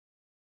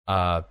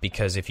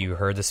 because if you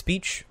heard the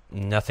speech,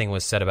 nothing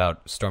was said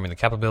about storming the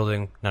Capitol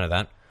building, none of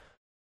that.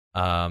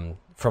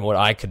 From what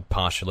I could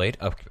postulate,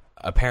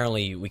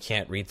 apparently we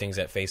can't read things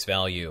at face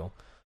value.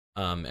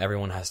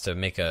 Everyone has to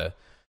make a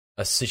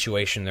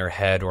situation in their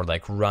head or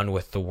like run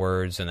with the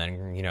words, and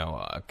then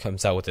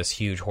comes out with this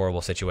huge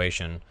horrible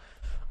situation.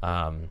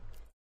 But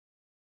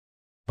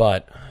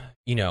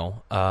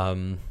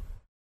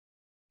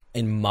in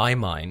my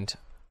mind,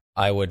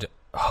 I would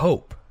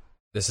hope,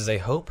 this is a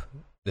hope,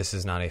 this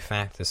is not a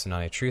fact, this is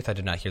not a truth, I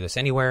did not hear this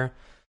anywhere.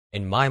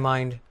 In my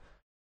mind,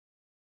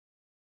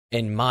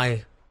 in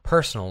my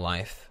personal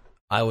life,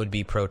 I would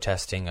be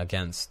protesting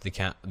against the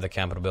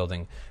Capitol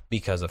building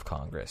because of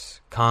Congress.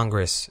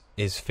 Congress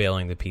is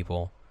failing the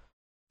people.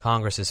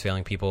 Congress is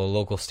failing people. A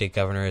local state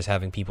governor is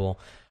having people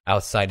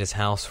outside his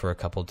house for a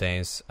couple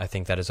days. I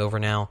think that is over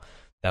now.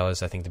 That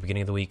was, I think, the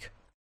beginning of the week.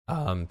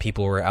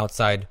 People were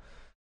outside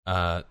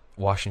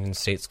Washington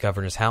State's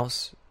governor's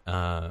house,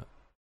 and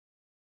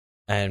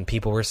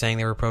people were saying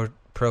they were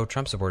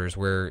pro-Trump supporters.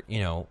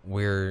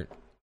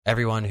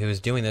 Everyone who is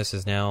doing this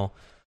is now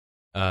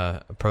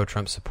a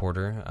pro-Trump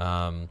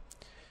supporter,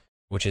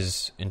 which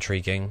is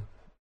intriguing.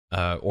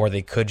 Or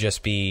they could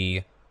just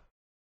be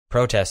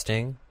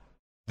protesting.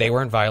 They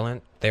weren't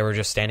violent. They were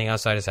just standing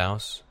outside his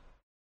house.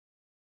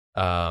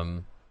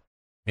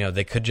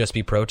 They could just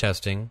be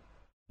protesting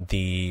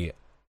the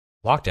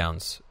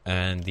lockdowns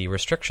and the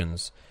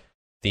restrictions,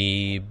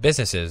 the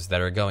businesses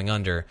that are going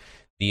under,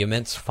 the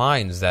immense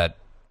fines that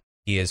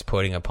he is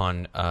putting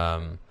upon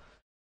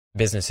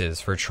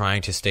businesses for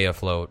trying to stay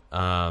afloat.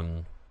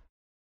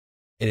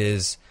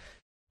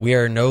 We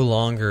are no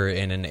longer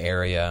in an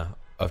area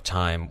of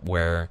time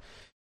where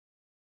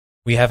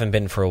we haven't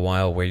been for a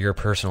while, where your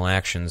personal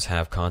actions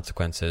have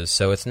consequences.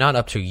 So it's not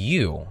up to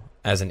you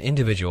as an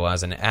individual,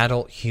 as an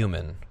adult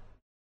human.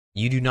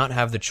 You do not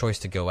have the choice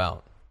to go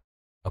out.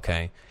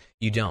 Okay?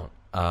 You don't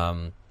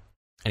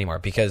anymore,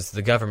 because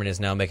the government is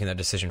now making that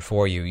decision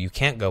for you. You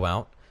can't go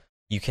out.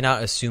 You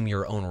cannot assume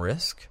your own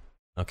risk.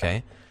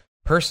 Okay?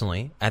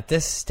 Personally, at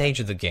this stage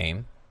of the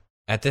game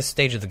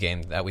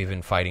that we've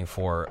been fighting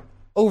for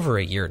over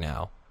a year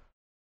now,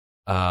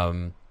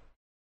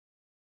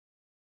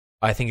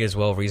 I think it is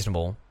well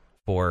reasonable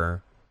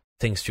for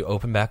things to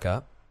open back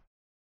up.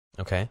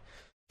 Okay?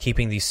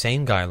 Keeping these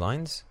same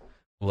guidelines,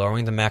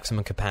 lowering the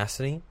maximum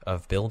capacity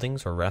of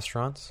buildings or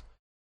restaurants,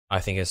 I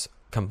think is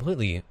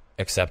completely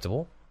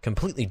acceptable,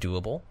 completely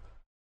doable,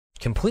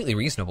 completely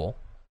reasonable.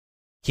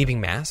 Keeping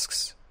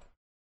masks,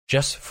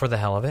 just for the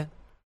hell of it,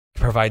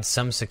 provide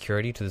some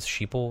security to the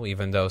sheeple,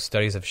 even though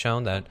studies have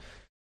shown that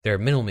they're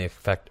minimally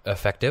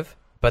effective.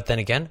 But then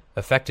again,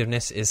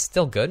 effectiveness is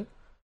still good,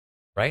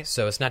 right?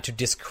 So it's not to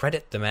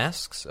discredit the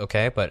masks,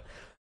 okay? But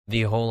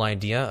the whole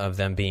idea of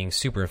them being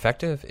super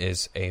effective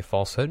is a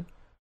falsehood.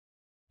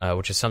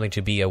 which is something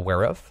to be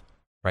aware of,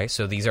 right?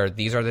 So these are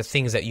the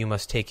things that you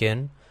must take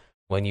in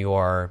when you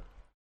are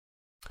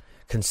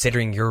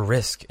considering your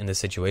risk in this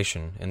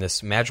situation, in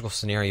this magical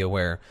scenario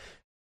where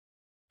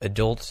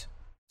adult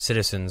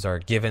citizens are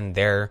given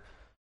their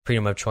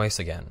freedom of choice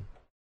again.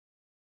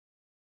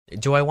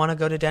 Do I want to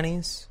go to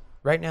Denny's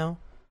right now?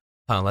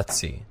 Let's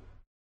see.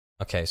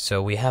 Okay,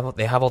 so they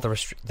have all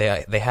the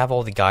they have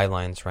all the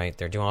guidelines, right?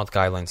 They're doing all the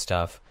guideline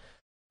stuff.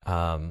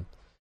 I'm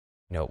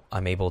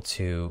able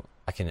to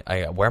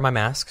I wear my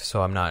mask,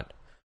 so I'm not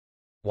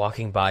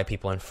walking by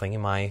people and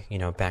flinging my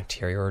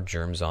bacteria or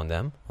germs on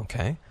them.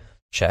 Okay,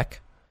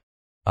 check.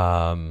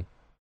 So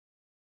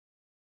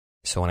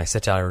when I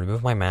sit down, I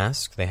remove my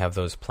mask. They have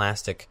those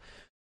plastic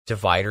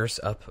dividers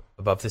up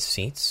above the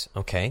seats.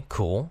 Okay,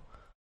 cool.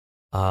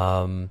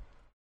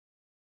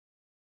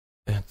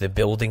 The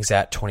building's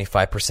at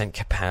 25%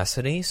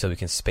 capacity, so we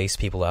can space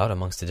people out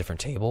amongst the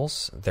different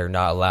tables. They're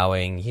not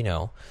allowing,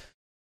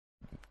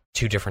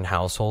 2 different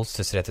households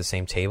to sit at the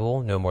same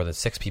table, no more than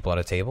 6 people at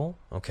a table.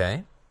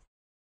 Okay.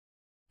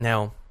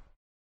 Now,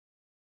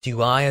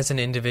 do I, as an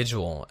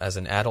individual, as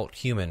an adult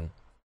human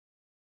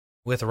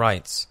with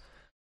rights,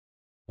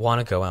 want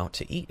to go out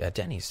to eat at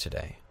Denny's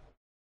today?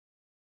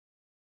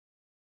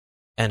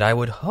 And I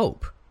would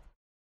hope,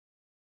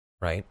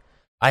 right?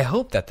 I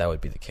hope that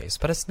would be the case,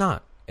 but it's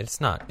not.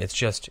 It's not. It's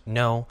just,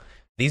 no,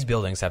 these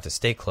buildings have to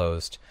stay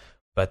closed,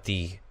 but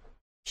the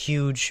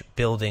huge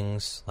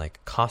buildings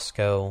like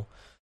Costco,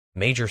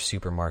 major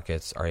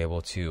supermarkets are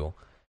able to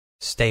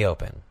stay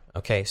open.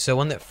 Okay, so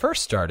when that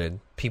first started,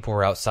 people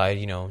were outside,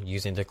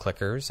 using the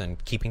clickers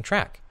and keeping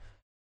track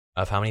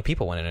of how many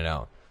people went in and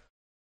out.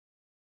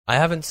 I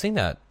haven't seen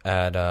that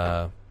at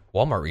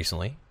Walmart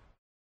recently.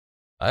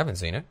 I haven't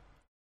seen it.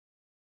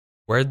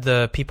 Where'd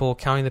the people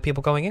counting the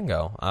people going in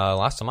go?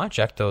 Last time I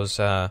checked,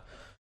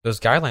 those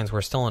guidelines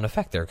were still in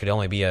effect. There could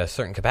only be a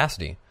certain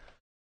capacity.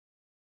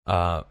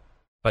 But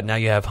now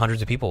you have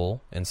hundreds of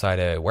people inside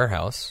a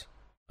warehouse,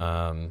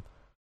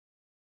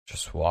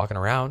 just walking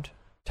around,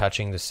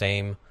 touching the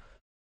same,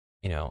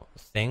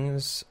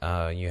 things.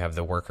 You have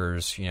the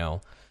workers,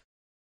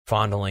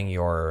 fondling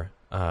your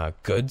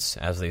goods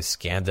as they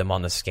scan them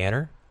on the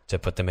scanner to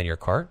put them in your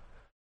cart.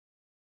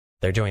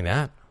 They're doing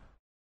that.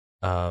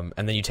 And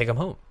then you take them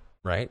home,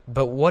 right?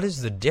 But what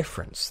is the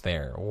difference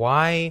there?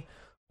 Why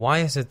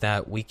is it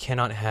that we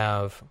cannot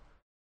have,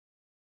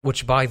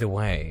 which, by the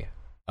way,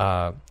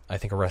 I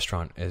think a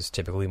restaurant is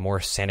typically more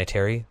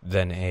sanitary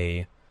than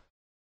a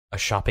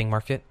shopping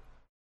market,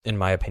 in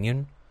my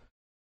opinion.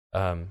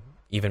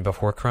 Even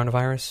before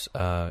coronavirus,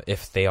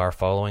 if they are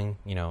following,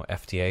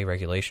 FDA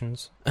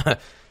regulations,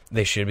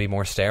 they should be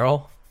more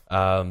sterile.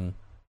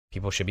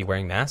 People should be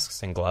wearing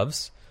masks and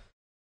gloves.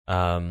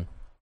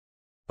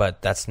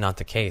 But that's not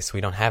the case. We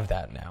don't have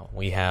that now.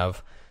 We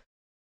have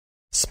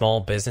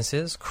small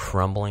businesses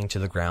crumbling to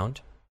the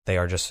ground. They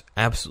are just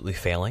absolutely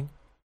failing.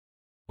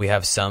 We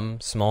have some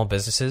small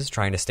businesses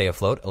trying to stay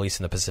afloat, at least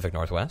in the Pacific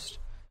Northwest.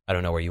 I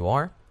don't know where you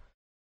are.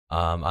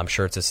 I'm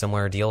sure it's a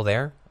similar deal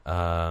there.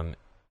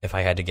 If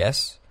I had to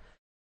guess,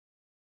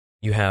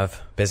 you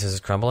have businesses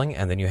crumbling,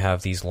 and then you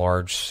have these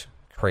large,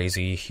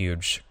 crazy,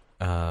 huge,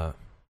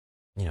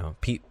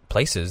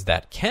 places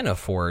that can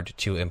afford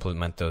to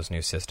implement those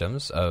new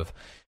systems of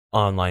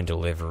online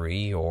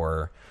delivery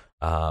or,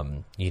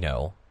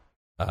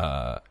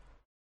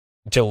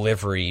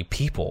 delivery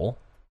people.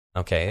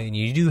 Okay, and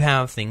you do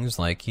have things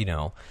like,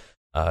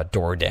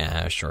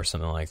 DoorDash or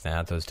something like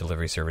that, those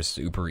delivery services,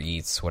 Uber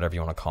Eats, whatever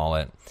you want to call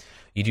it.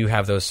 You do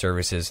have those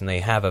services, and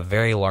they have a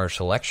very large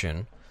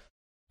selection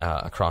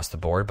across the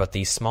board, but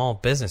these small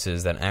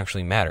businesses that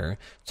actually matter,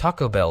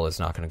 Taco Bell is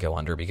not going to go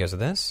under because of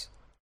this.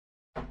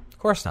 Of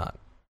course not.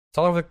 It's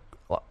all over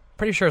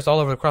pretty sure it's all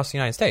over across the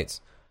United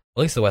States,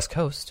 at least the West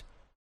Coast.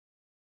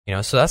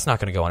 So that's not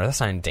going to go under. That's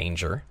not in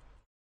danger,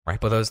 right?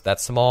 But that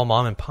small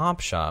mom and pop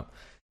shop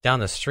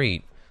down the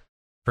street,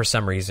 for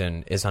some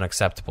reason, is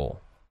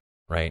unacceptable,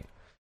 right?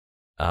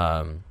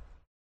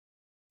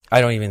 I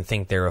don't even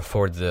think they're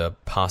afforded the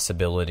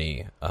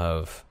possibility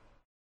of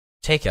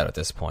takeout at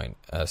this point.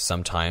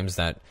 Sometimes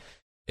that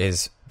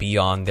is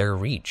beyond their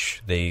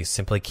reach. They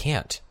simply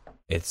can't.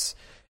 It's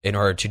in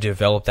order to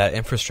develop that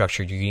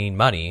infrastructure, you need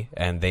money,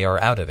 and they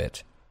are out of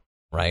it,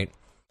 right?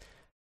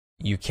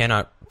 You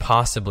cannot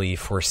possibly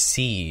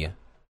foresee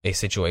a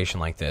situation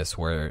like this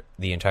where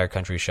the entire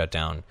country is shut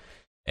down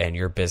and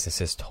your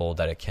business is told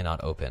that it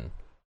cannot open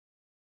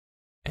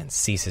and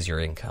ceases your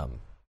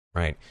income,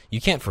 right? You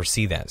can't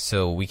foresee that,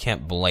 so we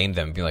can't blame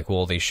them and be like,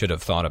 well, they should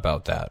have thought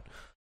about that.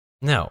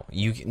 No,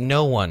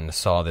 no one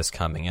saw this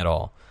coming at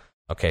all.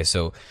 Okay,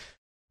 so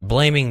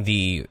blaming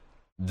the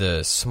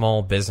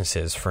small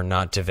businesses for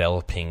not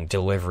developing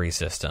delivery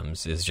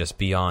systems is just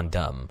beyond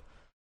dumb.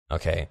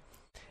 Okay,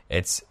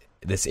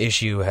 this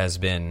issue has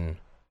been,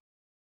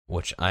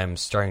 which I'm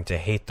starting to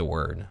hate the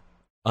word,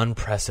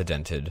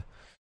 unprecedented,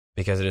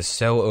 because it is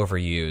so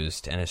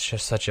overused, and it's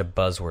just such a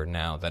buzzword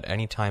now that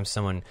anytime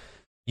someone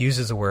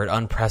uses the word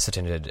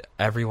unprecedented,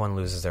 everyone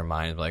loses their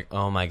mind. Like,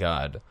 oh my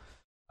god,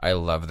 I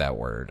love that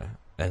word.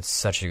 It's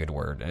such a good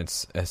word.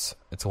 It's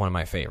one of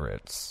my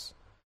favorites.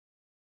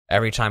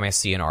 Every time I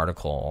see an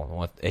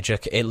article,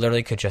 it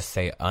literally could just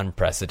say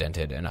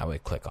unprecedented, and I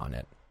would click on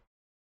it.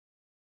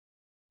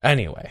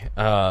 Anyway,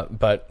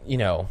 but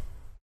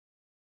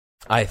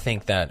I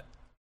think that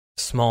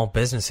small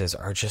businesses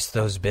are just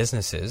those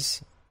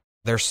businesses.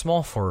 They're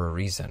small for a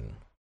reason.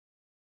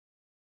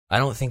 I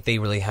don't think they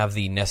really have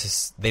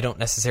they don't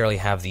necessarily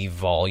have the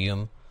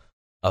volume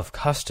of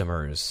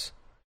customers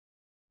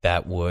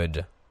that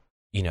would,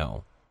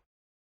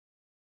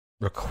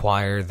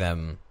 require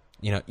them,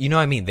 you know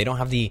what I mean? They don't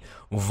have the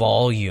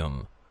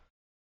volume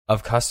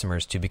of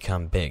customers to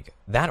become big.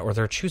 That or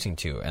they're choosing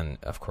to, and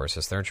of course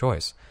it's their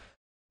choice.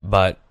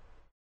 But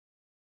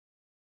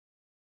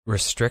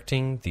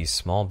restricting these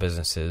small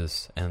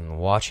businesses and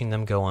watching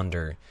them go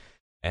under,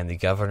 and the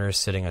governors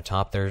sitting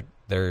atop their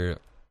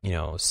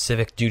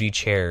civic duty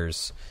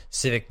chairs,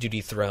 civic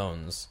duty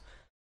thrones,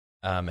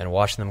 and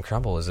watching them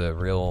crumble is a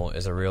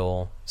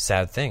real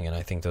sad thing. And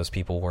I think those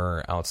people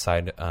were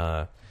outside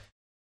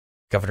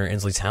Governor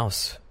Inslee's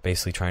house,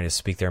 basically trying to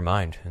speak their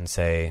mind and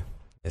say,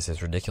 this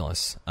is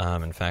ridiculous.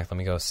 In fact, let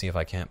me go see if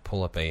I can't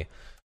pull up a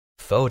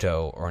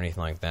photo or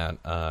anything like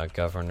that.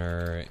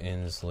 Governor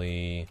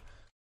Inslee,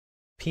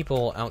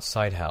 people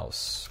outside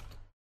house.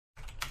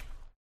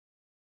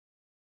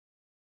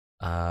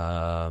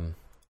 Yeah,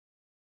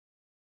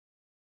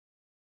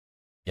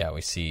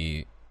 we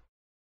see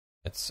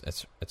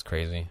it's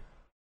crazy.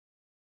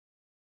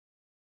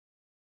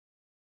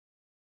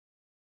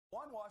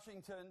 One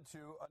Washington to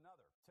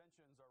another.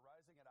 Tensions are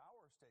rising at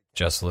our state.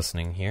 Just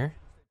listening here.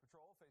 State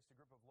Patrol faced a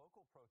group of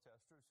local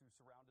protesters who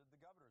surrounded the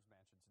governor's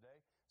mansion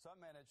today. Some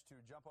managed to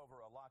jump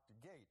over a locked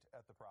gate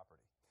at the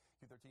property.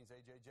 Q13's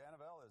AJ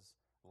Janavel is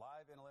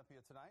live in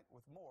Olympia tonight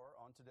with more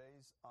on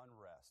today's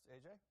unrest.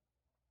 AJ?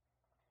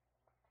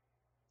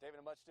 David,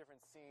 a much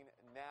different scene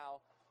now.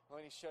 I'm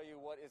going to show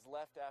you what is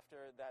left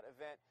after that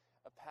event.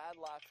 A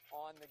padlock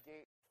on the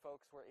gate.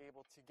 Folks were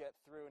able to get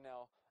through.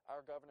 Now,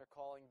 our governor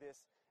calling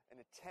this an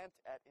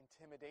attempt at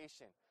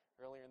intimidation.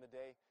 Earlier in the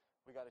day,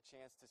 we got a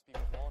chance to speak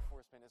with law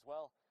enforcement as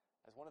well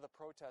as one of the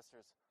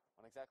protesters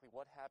on exactly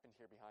what happened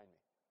here behind me.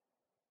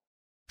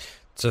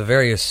 It's a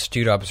very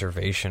astute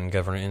observation,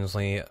 Governor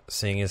Inslee,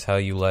 seeing as how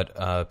you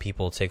let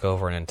people take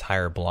over an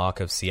entire block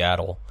of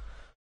Seattle.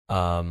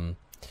 I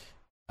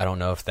don't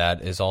know if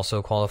that is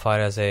also qualified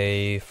as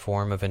a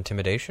form of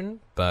intimidation,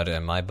 but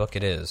in my book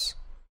it is.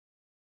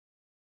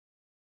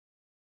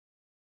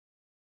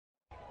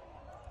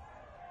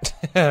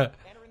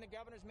 Entering the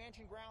governor's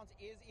mansion grounds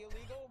is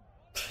illegal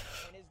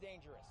and is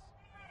dangerous.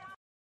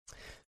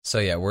 So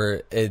yeah,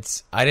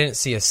 I didn't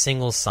see a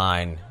single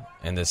sign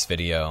in this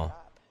video.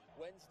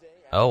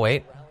 Oh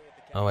wait.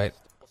 I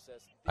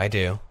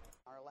do.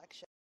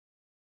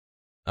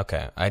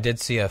 Okay, I did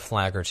see a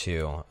flag or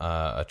two,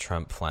 a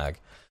Trump flag.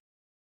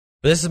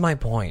 But this is my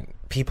point.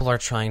 People are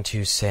trying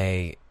to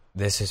say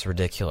this is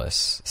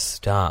ridiculous.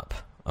 Stop.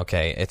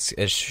 Okay,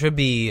 it should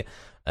be,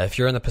 if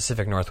you're in the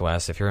Pacific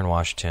Northwest, if you're in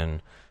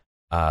Washington,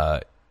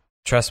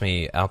 trust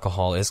me,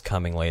 alcohol is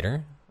coming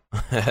later.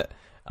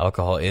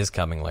 Alcohol is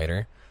coming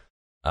later.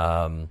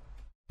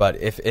 But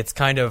if it's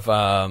kind of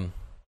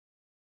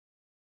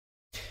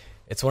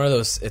it's one of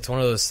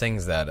those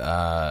things that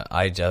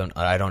I don't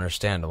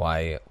understand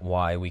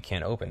why we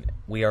can't open.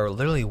 We are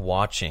literally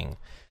watching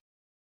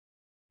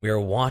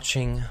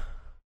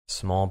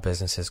small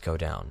businesses go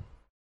down.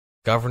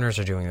 Governors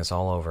are doing this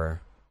all over,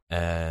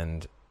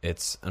 and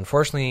it's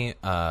unfortunately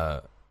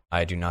I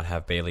do not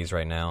have Bailey's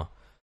right now.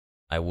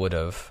 I would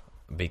have,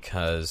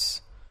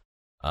 because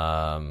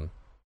I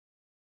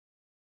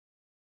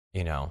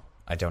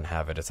don't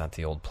have it. It's at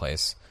the old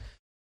place.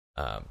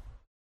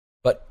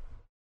 But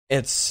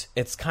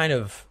it's kind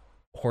of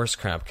horse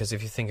crap, because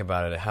if you think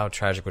about it, how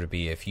tragic would it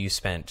be if you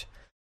spent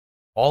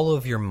all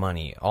of your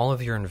money, all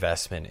of your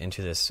investment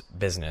into this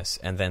business,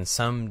 and then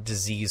some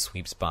disease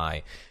sweeps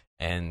by,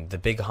 and the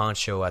big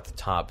honcho at the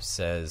top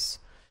says,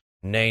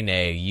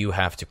 nay, you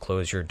have to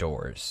close your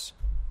doors.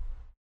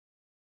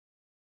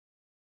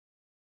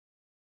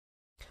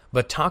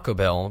 But Taco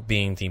Bell,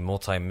 being the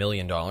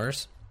multi-million-dollar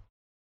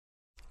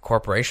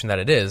corporation that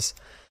it is,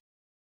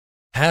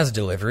 has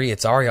delivery.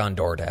 It's already on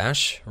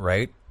DoorDash,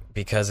 right?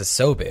 Because it's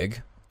so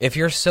big. If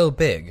you're so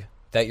big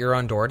that you're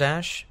on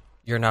DoorDash,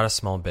 you're not a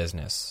small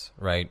business,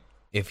 right?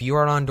 If you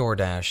are on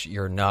DoorDash,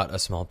 you're not a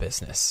small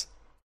business.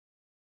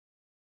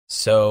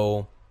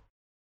 So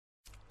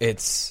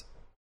it's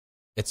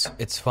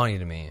funny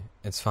to me.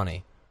 It's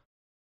funny.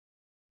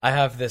 I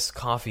have this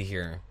coffee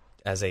here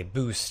as a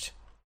boost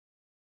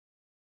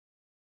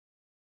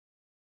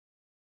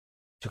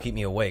to keep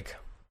me awake.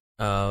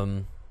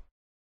 You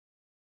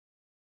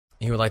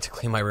would like to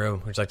clean my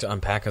room? Would you like to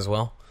unpack as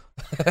well?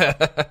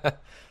 And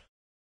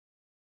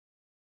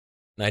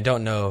I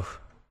don't know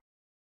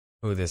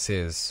who this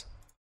is,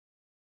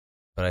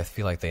 but I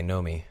feel like they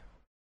know me.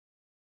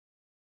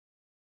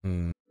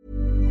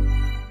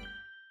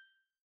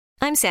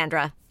 I'm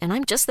Sandra, and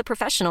I'm just the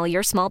professional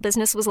your small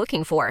business was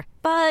looking for.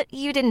 But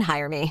you didn't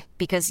hire me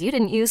because you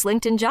didn't use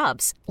LinkedIn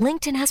Jobs.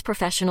 LinkedIn has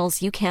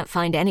professionals you can't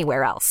find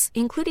anywhere else,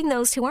 including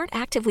those who aren't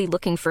actively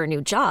looking for a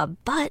new job,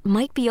 but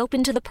might be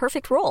open to the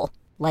perfect role,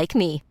 like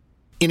me.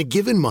 In a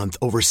given month,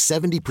 over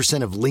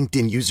 70% of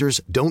LinkedIn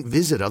users don't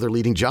visit other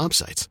leading job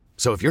sites.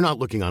 So if you're not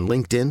looking on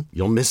LinkedIn,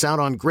 you'll miss out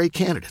on great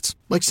candidates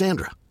like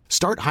Sandra.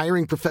 Start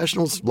hiring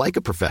professionals like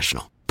a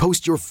professional.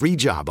 Post your free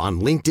job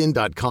on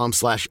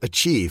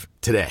linkedin.com/achieve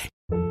today.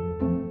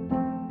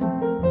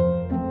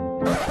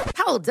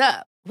 Hold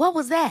up. What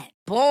was that?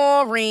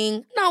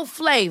 Boring. No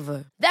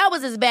flavor. That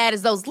was as bad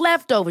as those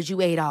leftovers you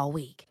ate all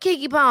week.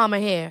 Keke Palmer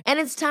here, and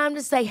it's time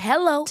to say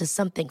hello to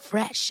something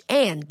fresh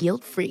and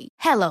guilt-free.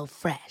 Hello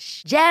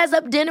Fresh. Jazz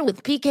up dinner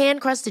with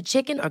pecan-crusted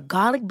chicken or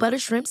garlic butter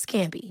shrimp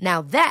scampi.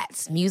 Now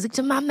that's music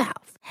to my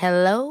mouth.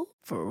 Hello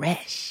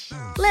Fresh.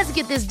 Let's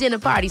get this dinner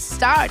party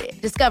started.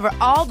 Discover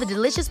all the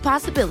delicious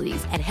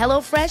possibilities at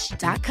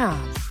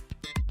hellofresh.com.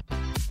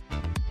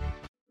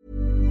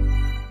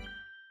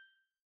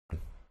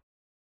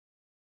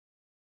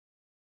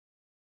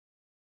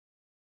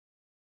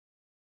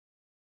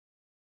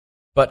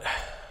 But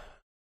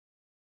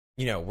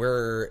you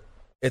know,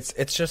 it's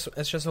just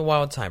a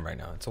wild time right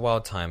now. It's a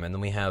wild time, and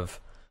then we have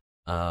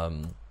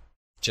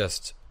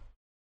just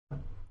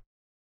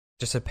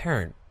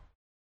apparent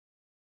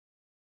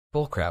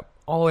bullcrap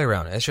all the way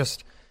around. It's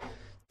just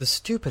the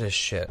stupidest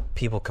shit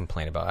people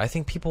complain about. I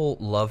think people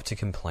love to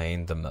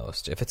complain the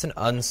most. If it's an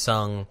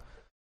unsung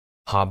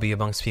hobby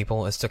amongst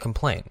people, is to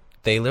complain.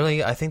 They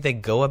literally, I think they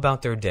go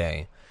about their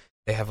day,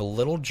 they have a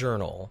little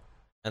journal,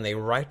 and they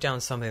write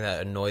down something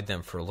that annoyed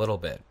them for a little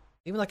bit,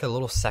 even like a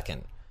little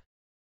second,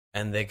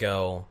 and they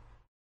go,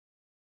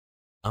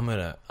 I'm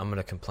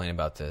gonna complain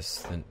about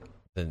this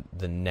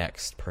the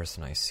next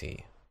person I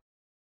see.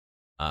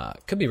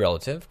 Could be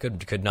relative,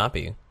 could not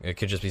be. It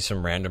could just be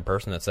some random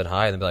person that said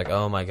hi and be like,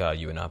 "Oh my god,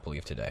 you would not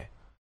believe today."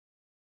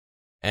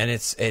 And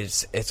it's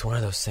one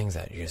of those things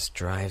that just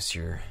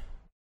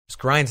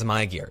grinds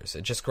my gears.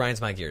 It just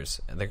grinds my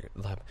gears.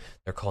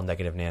 They're called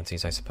negative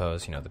Nancy's, I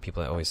suppose. You know, the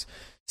people that always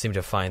seem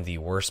to find the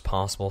worst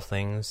possible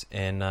things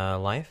in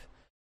life.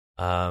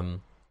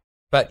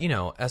 But you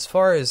know, as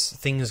far as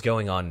things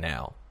going on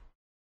now,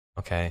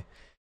 okay,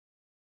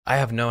 I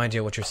have no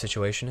idea what your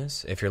situation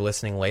is. If you're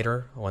listening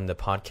later when the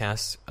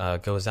podcast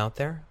goes out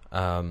there,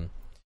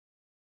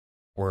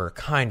 we're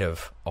kind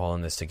of all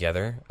in this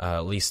together.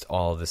 At least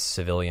all the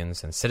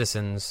civilians and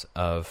citizens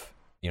of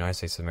the United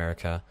States of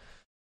America.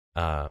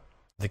 The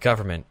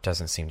government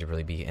doesn't seem to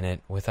really be in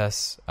it with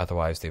us.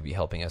 Otherwise, they'd be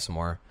helping us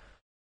more,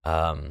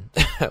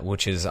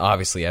 which is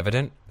obviously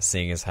evident,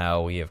 seeing as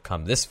how we have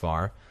come this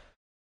far.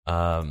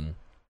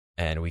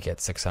 And we get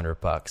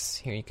 $600.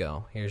 Here you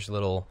go. Here's your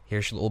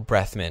little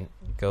breath mint.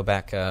 Go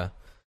back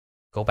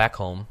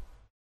home.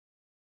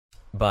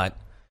 But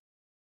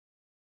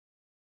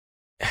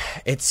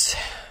it's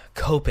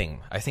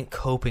coping. I think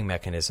coping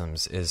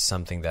mechanisms is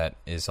something that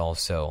is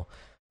also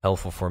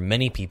helpful for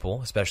many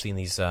people, especially in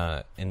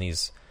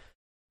these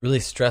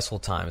really stressful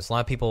times. A lot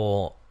of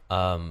people,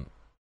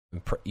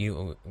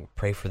 you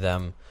pray for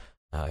them.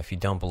 If you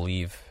don't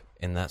believe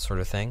in that sort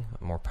of thing,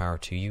 more power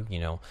to you. You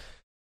know,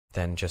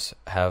 then just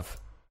have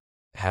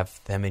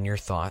them in your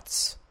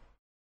thoughts,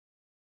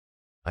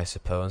 I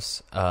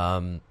suppose.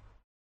 But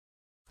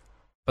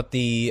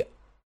the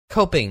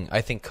coping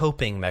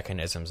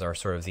mechanisms are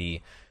sort of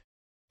the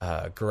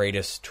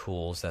greatest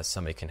tools that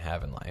somebody can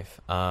have in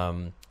life.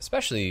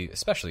 Especially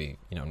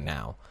you know,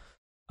 now.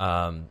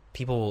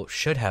 People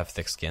should have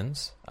thick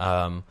skins.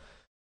 I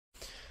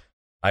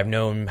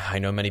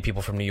know many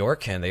people from New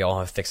York, and they all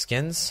have thick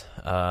skins.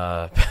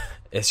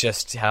 It's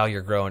just how you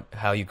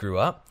grew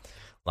up.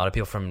 A lot of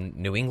people from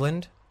New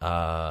England,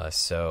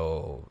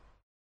 so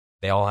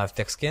they all have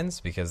thick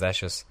skins because that's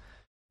just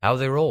how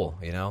they roll,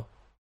 you know?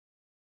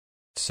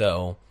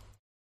 So,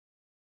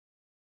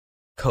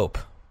 cope,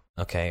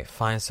 okay?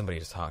 Find somebody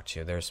to talk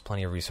to. There's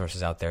plenty of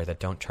resources out there that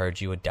don't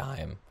charge you a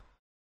dime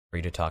for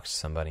you to talk to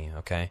somebody,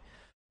 okay?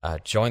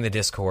 Join the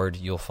Discord.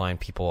 You'll find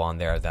people on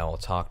there that will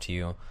talk to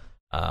you.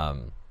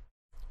 I'm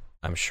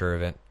sure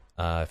of it.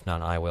 If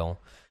not, I will.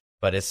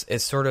 But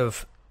it's sort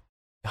of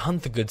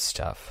hunt the good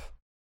stuff.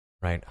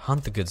 Right?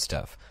 Hunt the good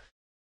stuff.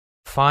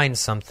 Find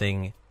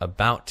something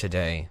about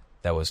today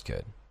that was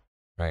good.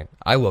 Right?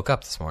 I woke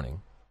up this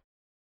morning.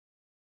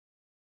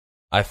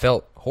 I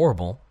felt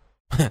horrible.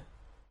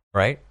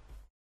 Right?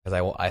 Because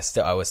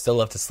I was still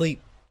left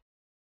asleep.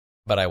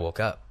 But I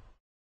woke up.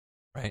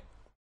 Right?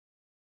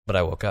 But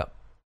I woke up.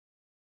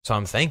 So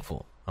I'm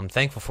thankful. I'm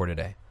thankful for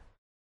today.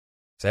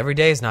 Because every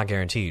day is not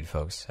guaranteed,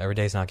 folks. Every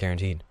day is not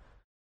guaranteed.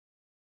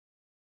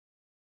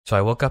 So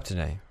I woke up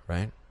today,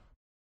 right?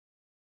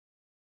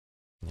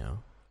 You know,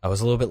 I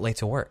was a little bit late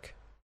to work,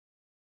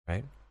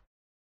 right?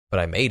 But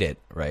I made it,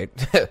 right?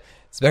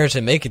 It's better to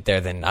make it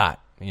there than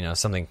not. You know,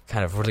 something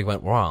kind of really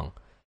went wrong.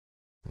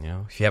 You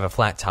know, if you have a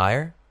flat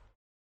tire,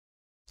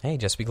 hey,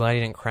 just be glad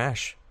you didn't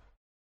crash,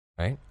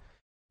 right?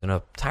 When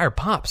a tire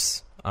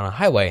pops on a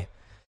highway,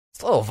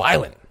 it's a little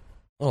violent.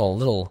 A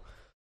little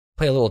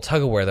play a little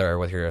tug of war there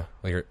with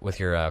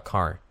your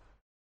car.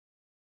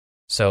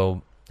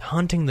 So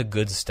hunting the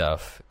good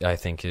stuff, I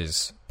think,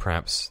 is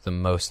perhaps the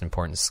most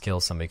important skill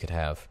somebody could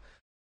have.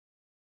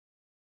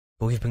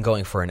 But we've been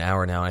going for an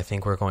hour now, and I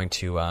think we're going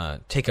to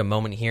take a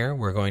moment here.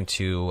 We're going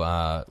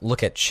to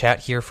look at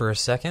chat here for a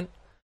second,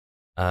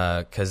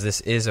 because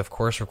this is, of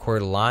course,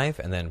 recorded live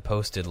and then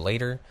posted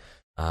later.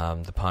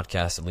 The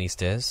podcast, at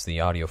least, is. The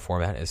audio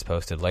format is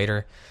posted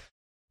later.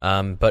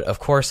 But, of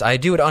course, I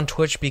do it on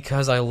Twitch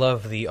because I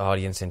love the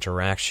audience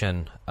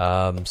interaction.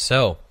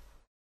 So,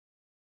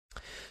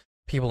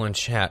 people in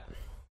chat,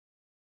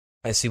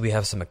 I see we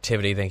have some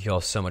activity. Thank you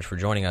all so much for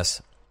joining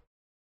us.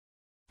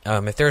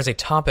 If there is a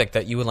topic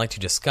that you would like to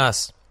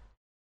discuss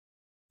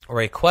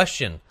or a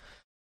question,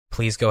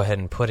 please go ahead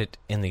and put it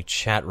in the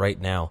chat right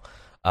now.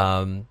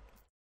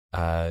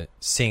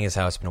 Seeing as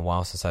how it's been a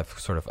while since I've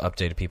sort of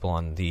updated people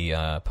on the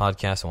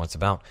podcast and what it's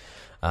about,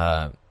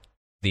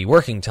 the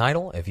working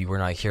title, if you were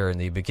not here in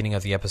the beginning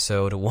of the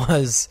episode,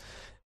 was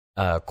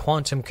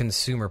Quantum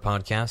Consumer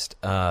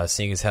Podcast.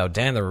 Seeing as how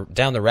Down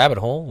the Rabbit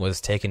Hole was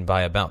taken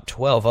by about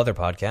 12 other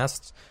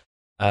podcasts,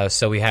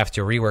 so we have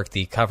to rework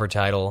the cover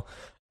title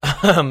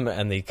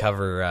and the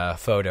cover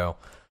photo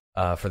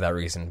for that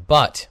reason.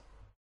 But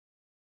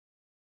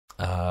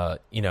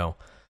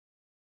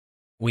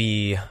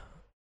we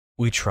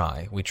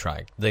try.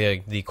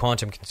 The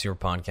Quantum Consumer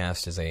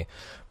Podcast is a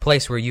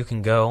place where you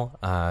can go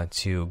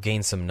to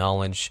gain some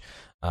knowledge,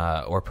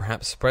 or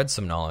perhaps spread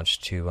some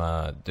knowledge to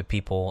the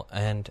people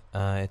and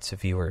its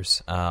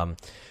viewers,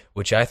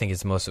 which I think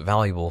is the most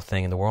valuable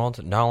thing in the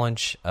world.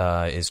 Knowledge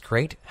is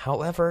great,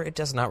 however, it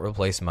does not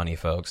replace money,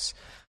 folks.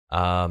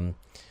 I'm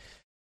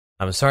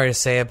sorry to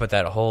say it, but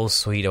that whole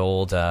sweet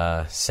old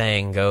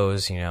saying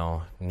goes,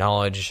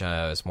 knowledge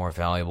is more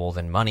valuable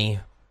than money.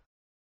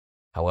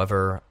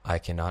 However, I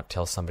cannot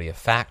tell somebody a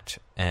fact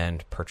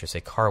and purchase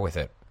a car with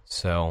it.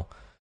 So,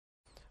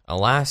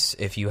 alas,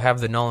 if you have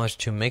the knowledge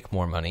to make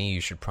more money,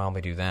 you should probably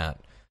do that.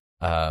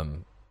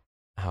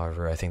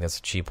 However, I think that's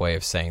a cheap way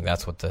of saying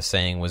that's what the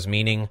saying was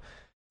meaning.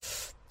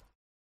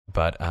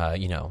 But,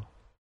 you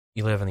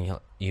live in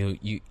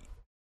the...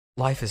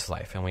 life is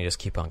life, and we just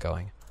keep on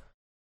going.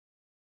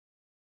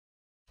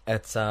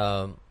 It's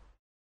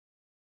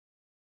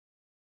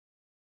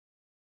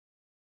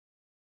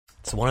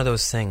one of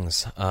those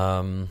things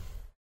that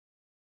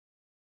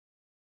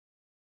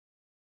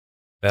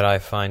I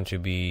find to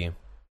be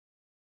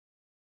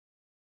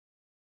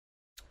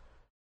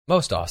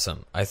most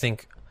awesome. I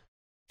think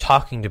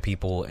talking to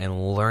people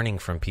and learning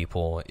from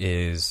people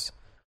is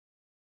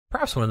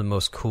perhaps one of the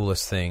most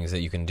coolest things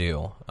that you can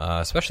do,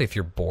 especially if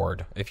you're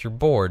bored. If you're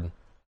bored,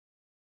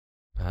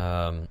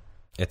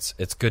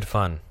 it's good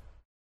fun.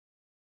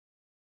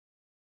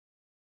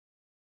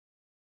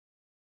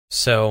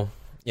 So,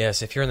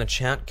 yes, if you're in the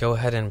chat, go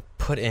ahead and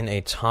put in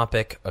a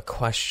topic, a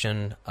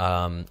question.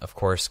 Of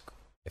course,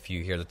 if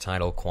you hear the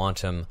title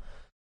Quantum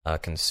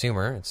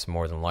Consumer, it's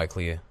more than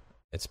likely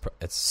it's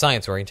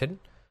science-oriented.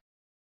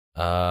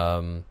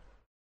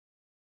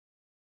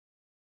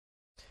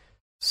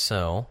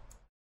 So,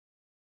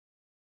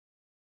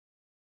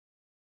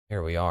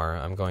 here we are.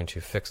 I'm going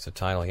to fix the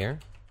title here.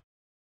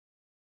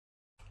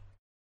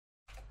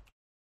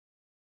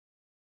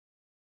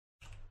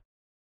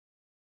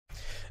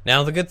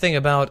 Now, the good thing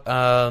about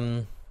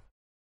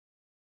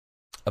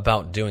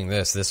doing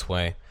this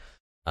way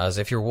is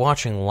if you're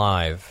watching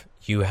live,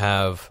 you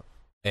have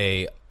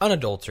a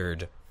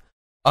unadulterated,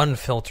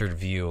 unfiltered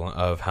view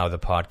of how the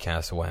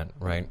podcast went,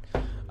 right?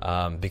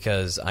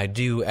 Because I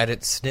do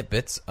edit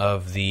snippets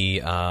of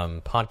the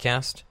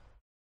podcast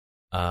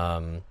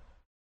in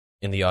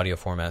the audio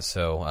format,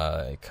 so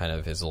it kind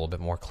of is a little bit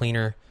more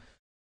cleaner,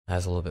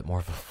 has a little bit more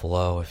of a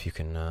flow, if you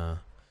can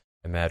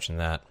imagine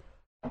that.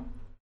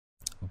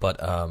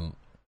 But I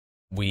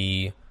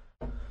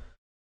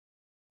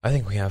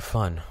think we have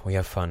fun.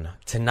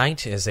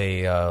 Tonight is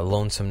a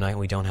lonesome night.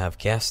 We don't have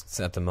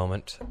guests at the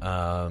moment.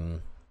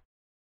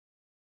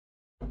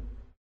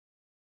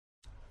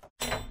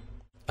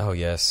 Oh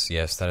yes,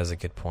 that is a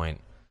good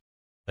point.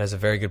 That is a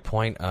very good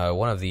point.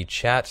 One of the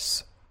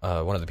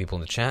people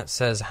in the chat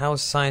says how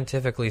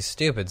scientifically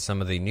stupid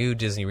some of the new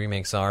Disney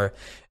remakes are,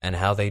 and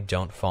how they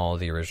don't follow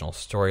the original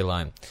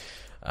storyline.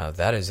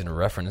 That is in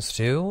reference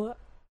to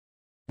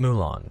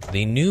Mulan.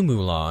 The new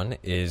Mulan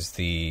is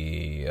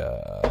the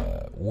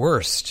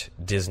worst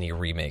Disney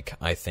remake,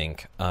 I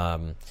think.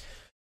 It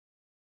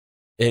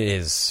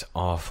is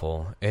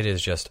awful. It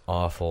is just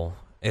awful.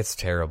 It's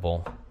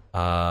terrible.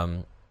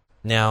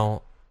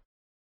 Now,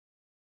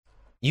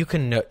 you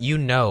can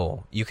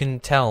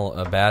tell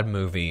a bad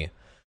movie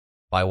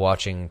by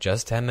watching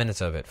just 10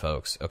 minutes of it,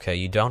 folks. Okay,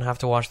 you don't have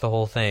to watch the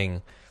whole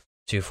thing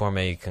to form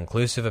a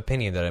conclusive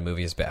opinion that a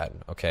movie is bad.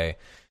 Okay.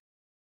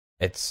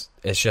 It's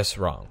just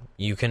wrong.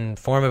 You can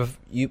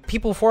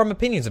people form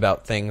opinions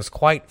about things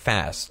quite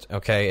fast.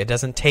 Okay, it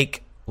doesn't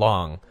take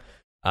long,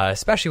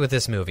 especially with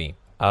this movie.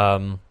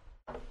 Now,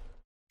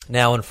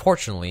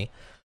 unfortunately,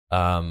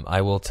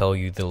 I will tell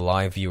you, the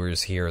live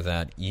viewers here,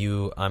 that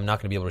I'm not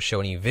going to be able to show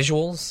any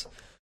visuals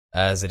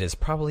as it is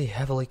probably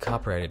heavily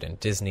copyrighted, and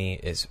Disney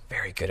is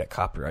very good at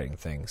copywriting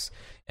things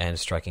and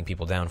striking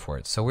people down for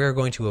it. So we're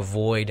going to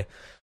avoid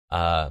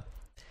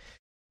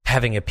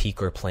having a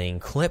peek or playing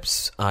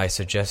clips. I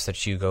suggest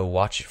that you go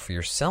watch it for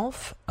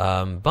yourself,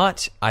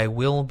 but I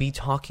will be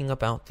talking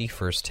about the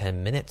first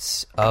 10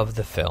 minutes of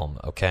the film,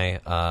 okay?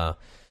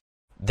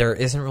 There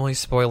isn't really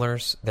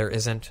spoilers. There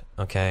isn't,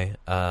 okay?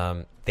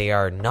 They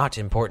are not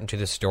important to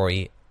the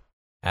story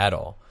at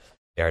all.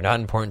 They are not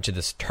important to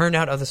this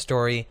turnout of the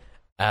story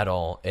at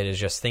all. It is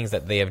just things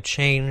that they have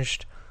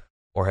changed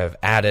or have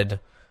added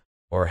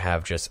or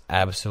have just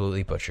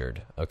absolutely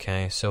butchered,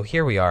 okay? So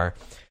here we are,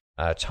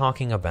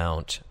 talking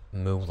about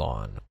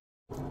Mulan.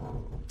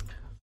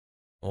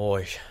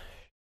 Oh,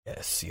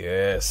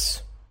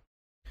 yes.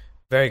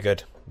 Very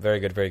good.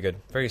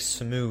 Very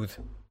smooth.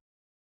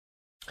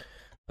 I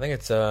think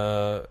it's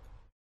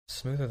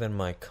smoother than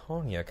my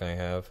cognac I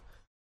have.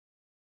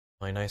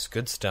 My nice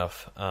good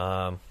stuff.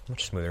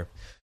 Much smoother.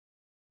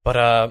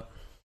 But,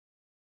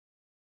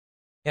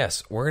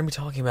 yes, we're going to be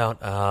talking about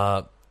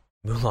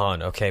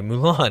Mulan. Okay,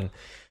 Mulan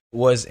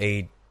was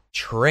a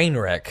train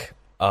wreck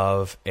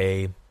of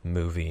a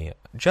movie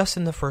just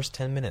in the first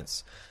 10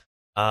 minutes.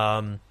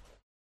 So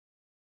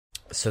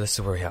this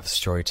is where we have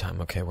story time.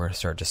 Okay, we're going to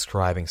start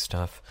describing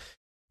stuff,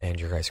 and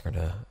you guys are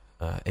going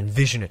to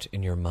envision it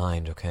in your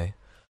mind, okay?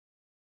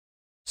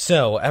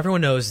 So,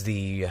 everyone knows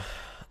the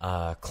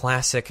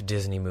classic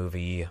Disney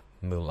movie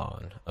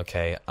Mulan,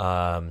 okay?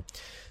 I'm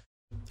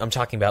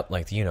talking about,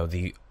 like,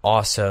 the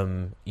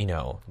awesome,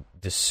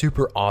 the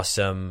super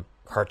awesome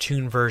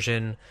cartoon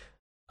version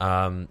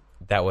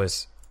that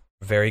was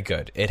very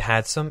good. It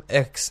had some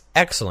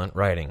excellent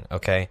writing,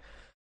 okay?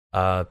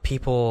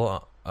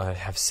 People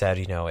have said,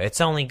 it's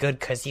only good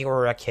because you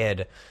were a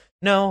kid.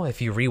 No,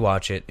 if you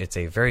rewatch it, it's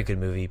a very good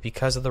movie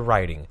because of the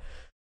writing.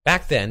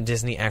 Back then,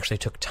 Disney actually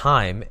took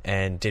time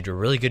and did a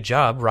really good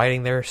job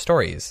writing their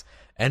stories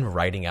and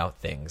writing out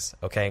things,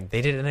 okay?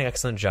 They did an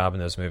excellent job in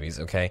those movies,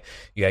 okay?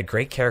 You had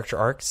great character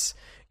arcs.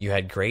 You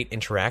had great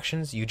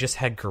interactions. You just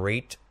had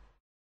great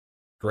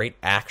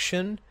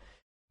action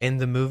in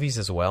the movies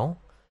as well.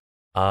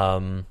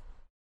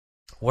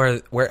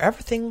 Where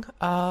everything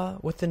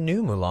with the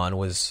new Mulan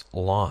was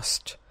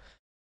lost,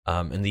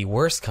 in the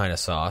worst kind of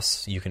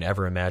sauce you can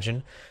ever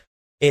imagine.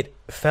 It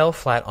fell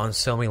flat on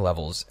so many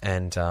levels,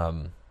 and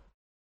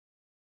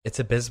it's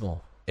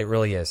abysmal. It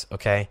really is,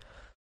 okay?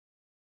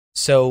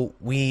 So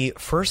we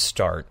first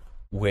start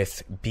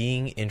with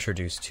being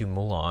introduced to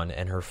Mulan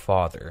and her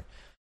father,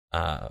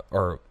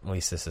 or at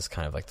least this is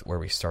kind of like where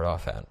we start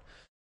off at.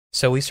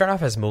 So we start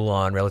off as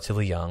Mulan,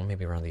 relatively young,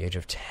 maybe around the age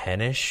of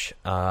 10-ish,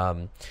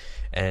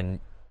 and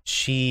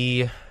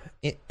she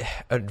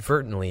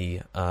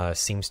inadvertently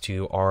seems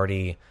to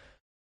already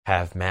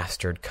have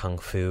mastered kung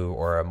fu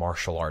or a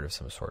martial art of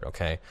some sort,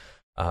 okay?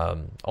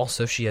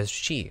 Also, she has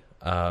chi,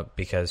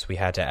 because we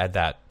had to add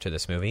that to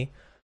this movie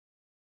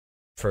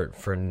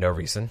for no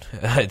reason,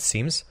 it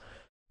seems.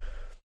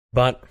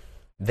 But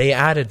they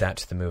added that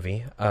to the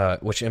movie,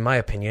 which in my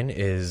opinion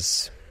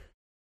is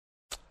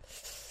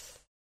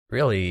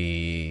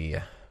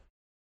really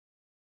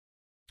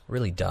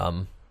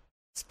dumb.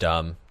 It's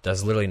dumb.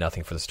 Does literally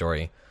nothing for the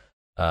story.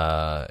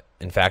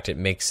 In fact, it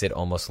makes it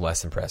almost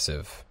less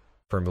impressive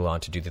for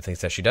Mulan to do the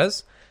things that she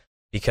does,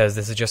 because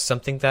this is just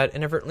something that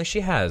inadvertently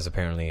she has,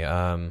 apparently,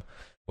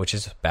 which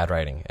is bad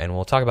writing. And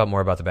we'll talk about more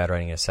about the bad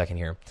writing in a second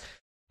here.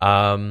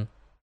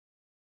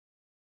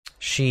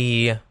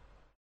 She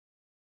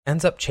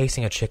ends up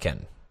chasing a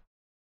chicken,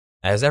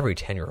 as every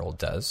 10-year-old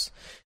does.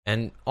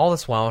 And all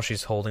this while,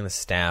 she's holding the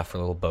staff, her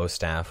little bow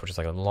staff, which is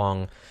like a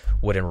long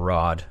wooden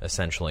rod,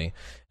 essentially.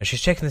 And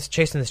she's chasing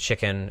this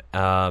chicken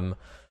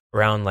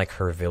around like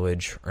her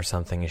village or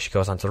something. And she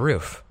goes onto the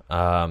roof,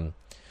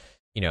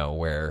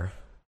 where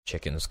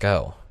chickens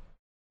go.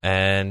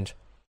 And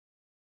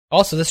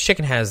also, this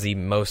chicken has the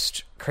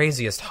most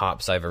craziest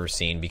hops I've ever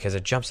seen, because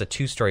it jumps a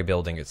 2-story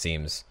building, it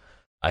seems,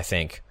 I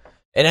think.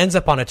 It ends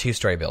up on a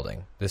 2-story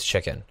building, this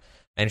chicken.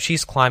 And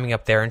she's climbing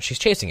up there and she's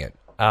chasing it.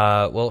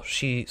 Well,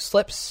 she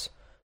slips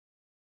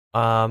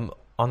on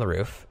the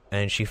roof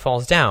and she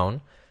falls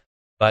down,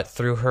 but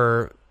through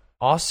her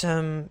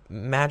awesome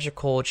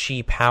magical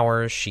chi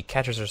powers, she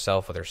catches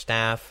herself with her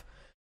staff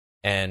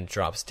and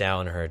drops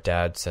down. Her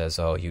dad says,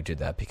 "Oh, you did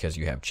that because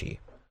you have chi."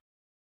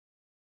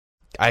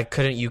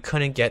 You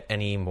couldn't get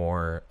any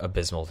more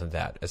abysmal than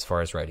that as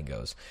far as writing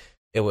goes.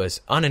 It was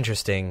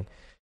uninteresting.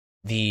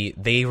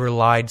 They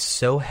relied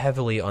so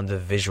heavily on the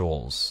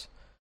visuals,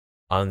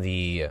 on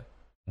the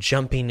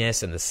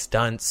jumpiness and the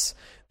stunts,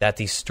 that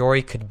the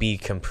story could be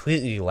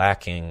completely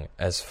lacking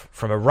as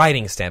from a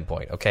writing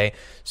standpoint, okay?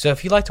 So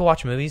if you like to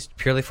watch movies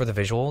purely for the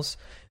visuals,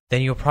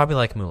 then you'll probably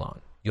like Mulan.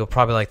 You'll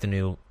probably like the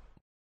new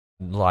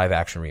live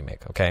action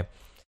remake, okay?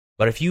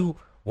 But if you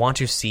want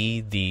to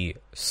see the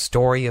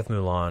story of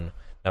Mulan,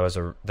 that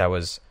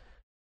was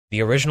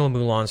the original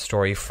Mulan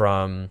story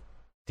from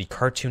the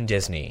cartoon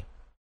Disney,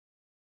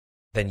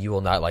 then you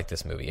will not like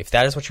this movie. If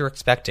that is what you're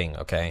expecting,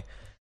 okay,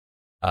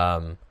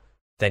 then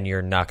then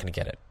you're not going to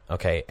get it.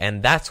 Okay,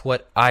 and that's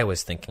what I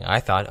was thinking. I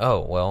thought, oh,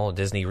 well,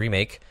 Disney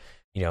remake,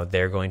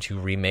 they're going to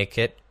remake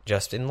it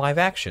just in live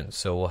action.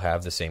 So we'll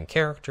have the same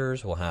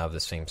characters, we'll have the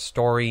same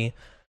story,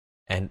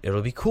 and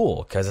it'll be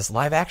cool because it's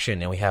live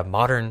action and we have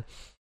modern,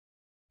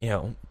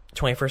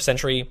 21st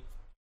century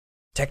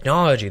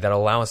technology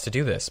that'll allow us to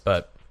do this,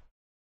 but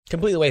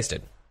completely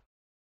wasted.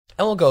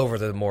 And we'll go over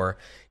the more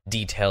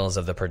details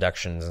of the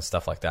productions and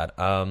stuff like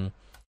that.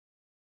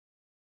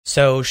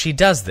 So she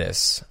does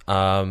this,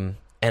 and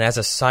as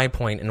a side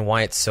point and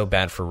why it's so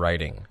bad for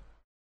writing,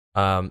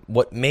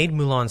 what made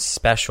Mulan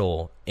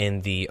special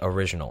in the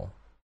original,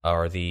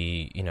 or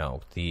the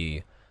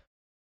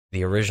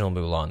original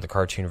Mulan, the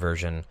cartoon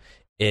version,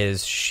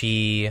 is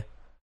she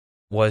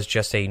was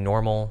just a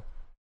normal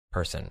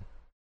person.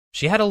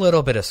 She had a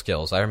little bit of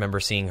skills. I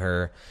remember seeing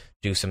her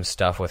do some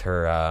stuff with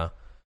her,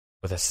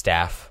 with a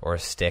staff or a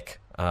stick,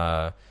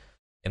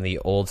 in the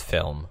old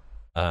film.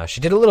 She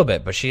did a little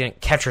bit, but she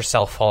didn't catch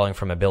herself falling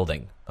from a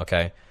building,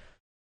 okay?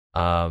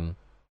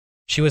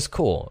 She was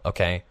cool,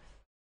 okay?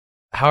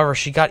 However,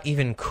 she got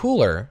even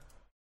cooler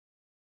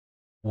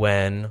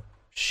when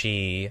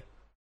she,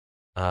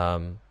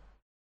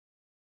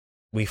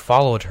 we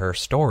followed her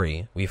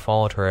story. We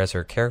followed her as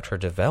her character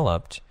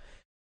developed,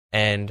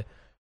 and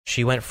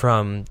she went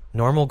from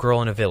normal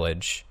girl in a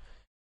village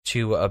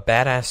to a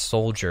badass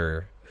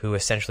soldier who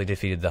essentially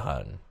defeated the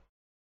Hun.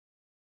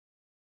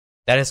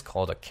 That is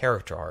called a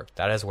character arc.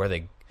 That is where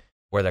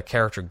the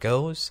character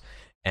goes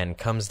and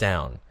comes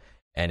down,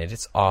 and it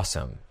is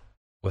awesome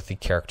with the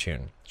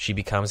cartoon. She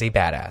becomes a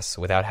badass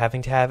without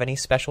having to have any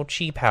special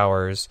chi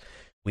powers.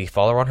 We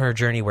follow her on her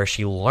journey where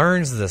she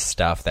learns the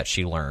stuff that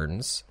she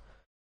learns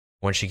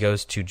when she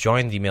goes to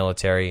join the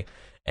military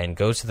and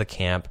goes to the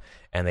camp,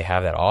 and they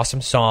have that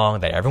awesome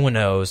song that everyone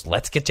knows,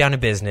 Let's Get Down to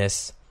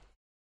Business.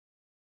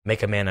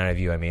 Make a Man Out of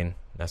You, I mean.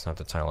 That's not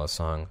the title of the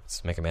song.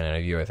 It's Make a Man Out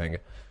of You, I think.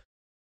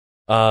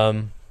 They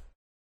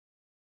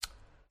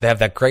have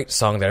that great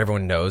song that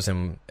everyone knows,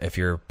 and if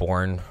you're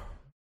born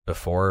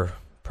before,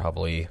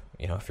 probably,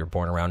 if you're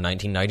born around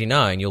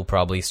 1999, you'll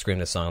probably scream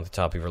the song at the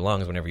top of your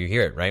lungs whenever you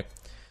hear it, right?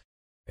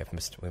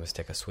 We must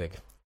take a swig.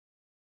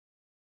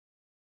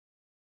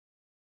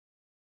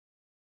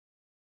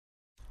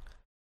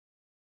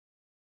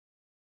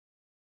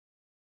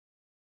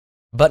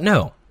 But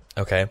no,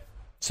 okay?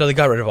 So they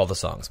got rid of all the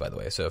songs, by the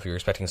way. So if you're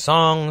expecting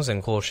songs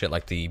and cool shit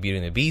like the Beauty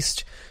and the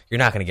Beast, you're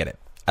not going to get it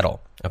at all.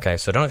 Okay,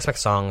 so don't expect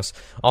songs.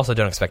 Also,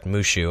 don't expect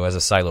Mushu as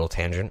a side little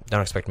tangent.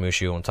 Don't expect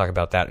Mushu. We'll talk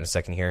about that in a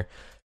second here,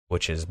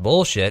 which is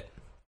bullshit.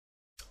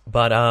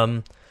 But,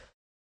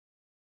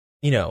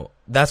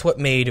 that's what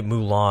made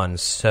Mulan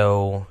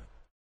so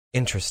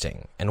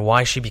interesting, and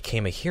why she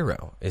became a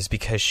hero is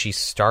because she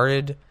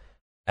started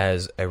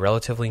as a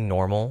relatively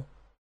normal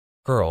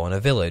girl in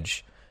a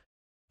village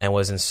and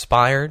was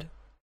inspired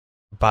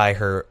by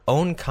her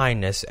own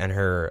kindness and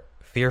her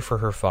fear for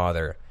her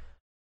father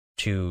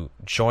to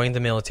join the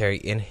military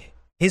in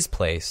his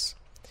place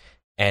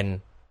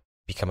and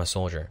become a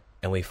soldier.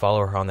 And we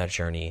follow her on that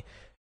journey,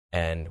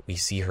 and we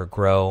see her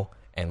grow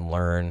and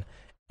learn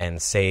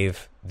and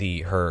save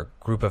her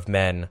group of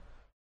men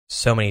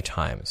so many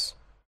times.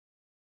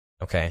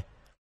 Okay?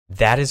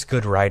 That is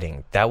good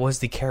writing. That was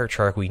the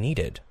character arc we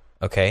needed.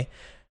 Okay?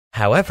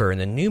 However, in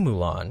the new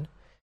Mulan,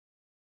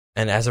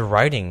 and as a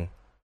writing,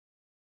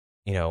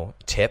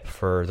 tip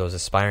for those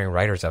aspiring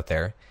writers out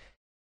there,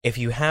 if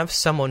you have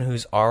someone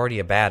who's already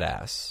a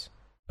badass,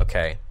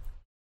 okay,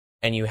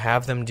 and you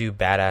have them do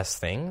badass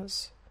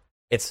things,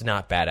 it's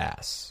not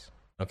badass,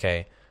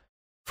 okay?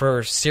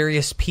 For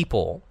serious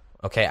people,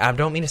 okay, I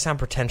don't mean to sound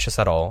pretentious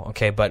at all,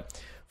 okay,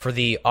 but for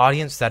the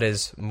audience that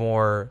is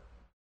more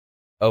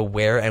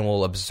aware and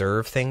will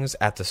observe things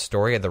at the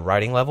story, at the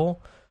writing level,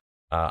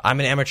 I'm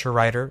an amateur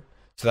writer,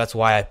 so that's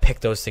why I pick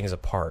those things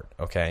apart,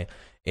 okay?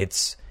 It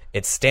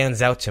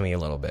stands out to me a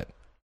little bit.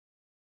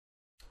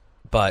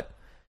 But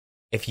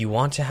if you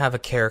want to have a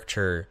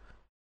character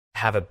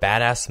have a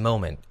badass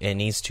moment, it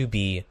needs to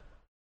be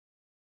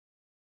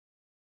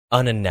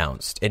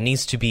unannounced. It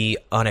needs to be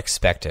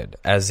unexpected,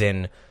 as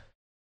in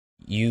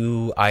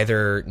you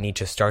either need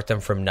to start them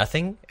from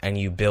nothing and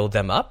you build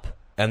them up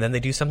and then they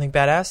do something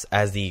badass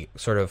as the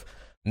sort of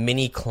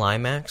mini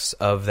climax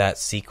of that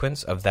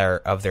sequence of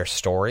their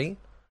story,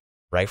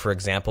 right? For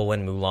example,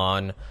 when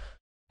Mulan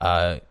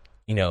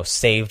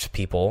saved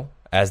people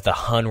as the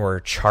Hun were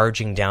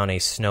charging down a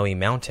snowy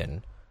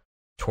mountain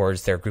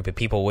towards their group of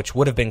people, which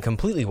would have been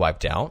completely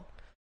wiped out,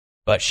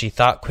 but she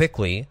thought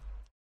quickly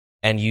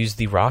and used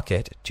the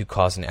rocket to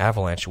cause an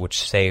avalanche,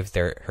 which saved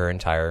her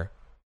entire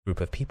group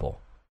of people.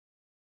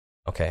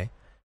 Okay?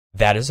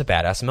 That is a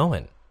badass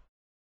moment.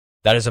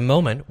 That is a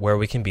moment where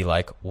we can be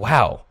like,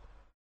 wow,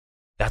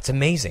 that's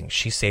amazing.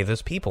 She saved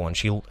those people,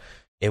 and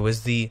it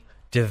was the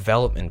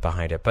development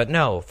behind it. But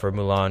no, for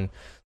Mulan,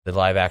 the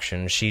live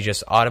action, she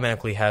just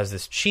automatically has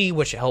this chi,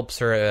 which helps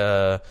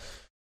her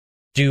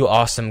do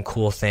awesome,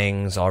 cool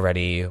things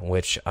already,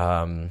 which,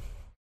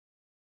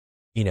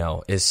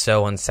 is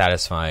so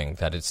unsatisfying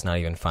that it's not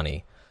even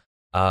funny.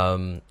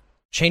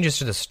 changes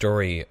to the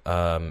story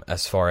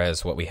as far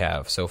as what we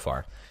have so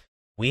far.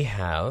 We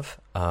have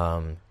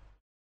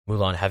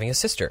Mulan having a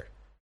sister.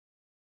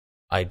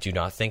 I do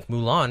not think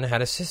Mulan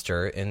had a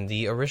sister in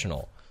the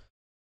original.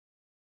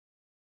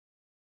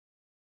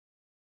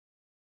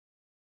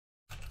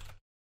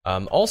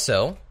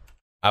 Also,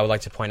 I would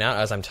like to point out,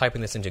 as I'm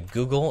typing this into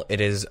Google,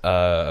 it is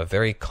a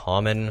very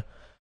common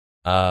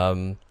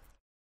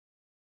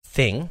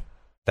thing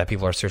that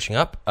people are searching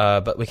up,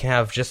 but we can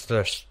have just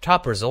the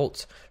top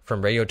results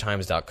from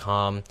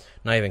radiotimes.com.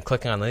 Not even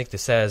clicking on the link that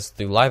says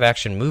the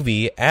live-action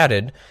movie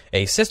added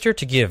a sister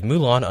to give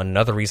Mulan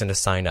another reason to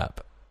sign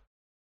up.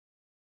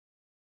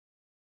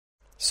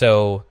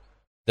 So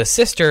the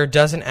sister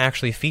doesn't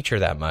actually feature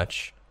that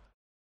much.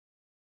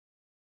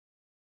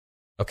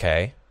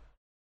 Okay.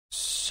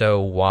 So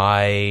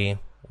why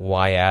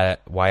add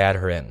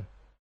her in?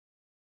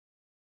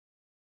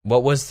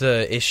 What was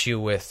the issue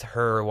with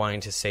her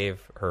wanting to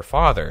save her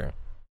father?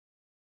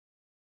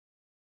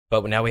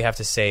 But now we have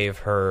to save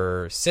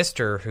her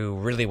sister, who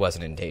really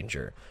wasn't in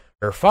danger.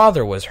 Her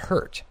father was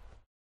hurt.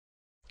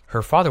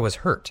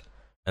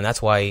 And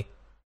that's why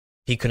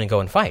he couldn't go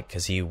and fight,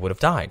 because he would have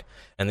died.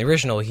 And the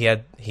original,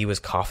 he was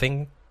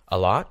coughing a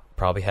lot,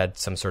 probably had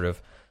some sort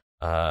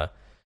of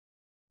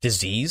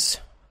disease,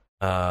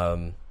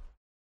 and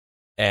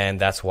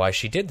that's why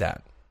she did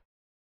that.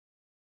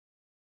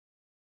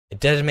 It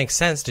doesn't make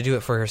sense to do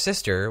it for her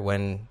sister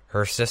when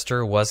her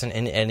sister wasn't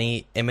in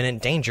any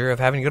imminent danger of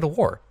having to go to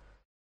war.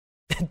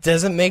 It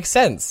doesn't make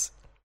sense.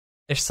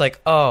 It's just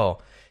like, oh,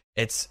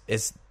 it's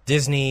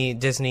Disney,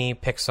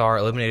 Pixar,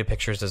 Illuminated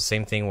Pictures does the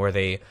same thing where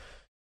they,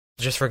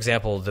 just for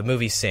example, the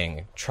movie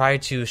Sing,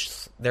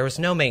 there was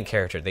no main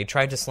character. They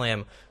tried to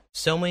slam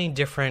so many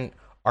different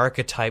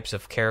archetypes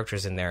of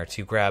characters in there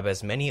to grab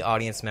as many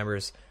audience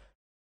members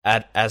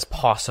as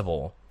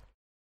possible.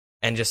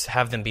 And just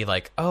have them be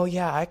like, oh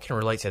yeah, I can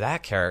relate to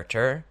that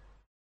character.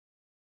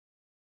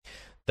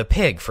 The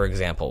pig, for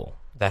example,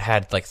 that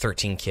had like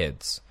 13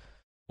 kids,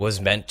 was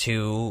meant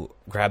to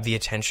grab the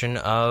attention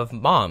of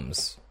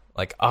moms.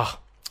 Like,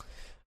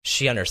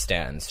 she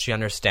understands. She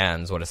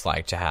understands what it's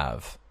like to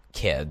have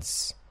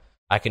kids.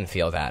 I can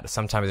feel that.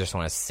 Sometimes I just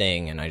want to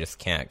sing and I just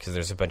can't because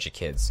there's a bunch of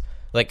kids.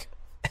 Like,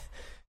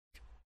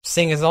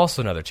 Sing is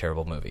also another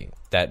terrible movie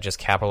that just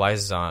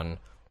capitalizes on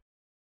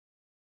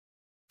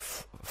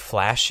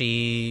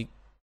flashy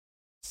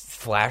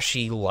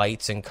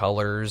lights and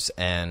colors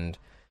and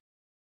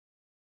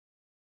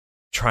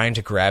trying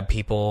to grab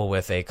people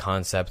with a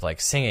concept like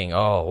singing.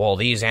 Oh, well,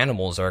 these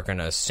animals are going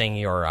to sing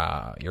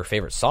your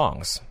favorite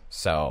songs.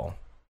 So,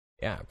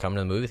 yeah, come to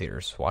the movie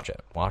theaters. Watch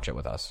it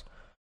with us.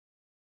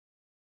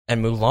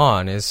 And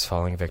Mulan is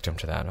falling victim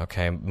to that,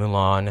 okay?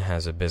 Mulan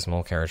has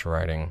abysmal character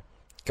writing,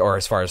 or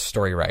as far as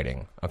story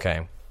writing,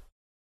 okay?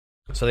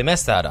 So they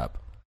messed that up.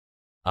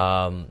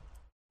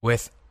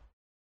 With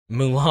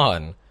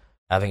Mulan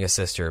having a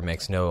sister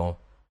makes no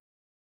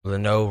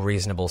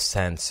reasonable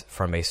sense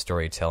from a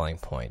storytelling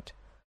point.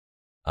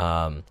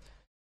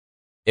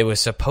 It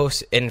was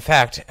supposed, in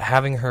fact,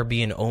 having her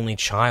be an only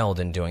child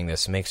in doing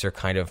this makes her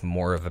kind of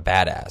more of a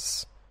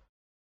badass.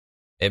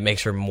 It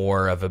makes her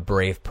more of a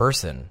brave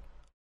person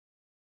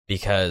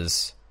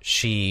because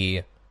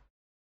she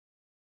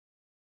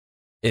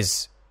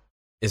is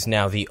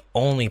now the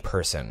only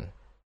person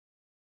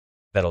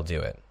that'll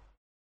do it.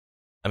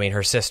 I mean,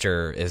 her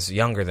sister is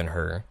younger than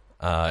her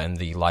in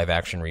the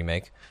live-action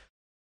remake.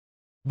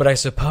 But I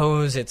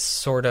suppose it's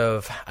sort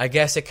of... I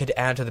guess it could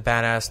add to the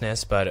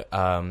badassness, but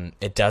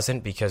it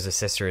doesn't because the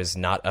sister is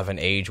not of an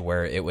age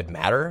where it would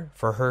matter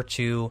for her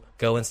to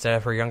go instead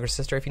of her younger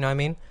sister, if you know what I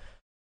mean.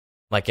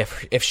 Like,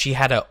 if she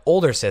had an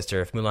older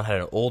sister, if Mulan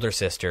had an older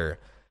sister,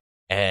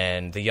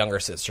 and the younger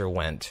sister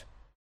went,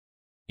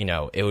 you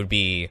know, it would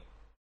be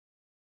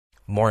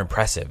more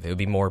impressive. It would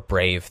be more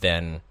brave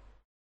than...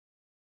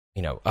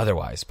 you know,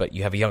 otherwise. But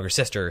you have a younger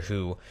sister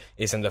who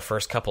is in the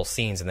first couple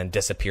scenes and then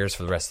disappears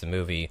for the rest of the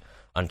movie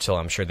until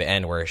I'm sure the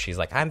end where she's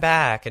like, I'm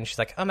back, and she's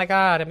like, oh my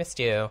god, I missed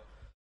you.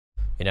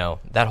 You know,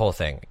 that whole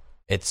thing.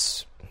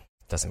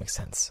 Doesn't make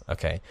sense,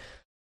 okay?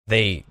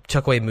 They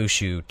took away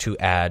Mushu to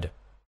add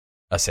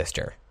a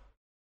sister.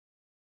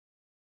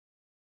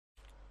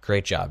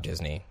 Great job,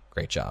 Disney.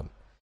 Great job.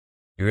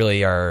 You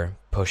really are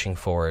pushing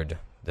forward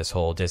this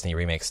whole Disney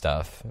remake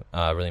stuff,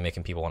 really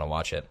making people want to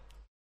watch it.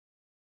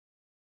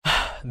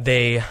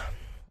 They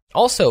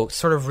also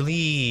sort of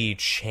really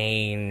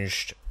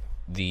changed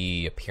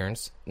the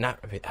appearance. I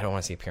don't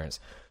want to say appearance,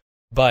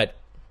 but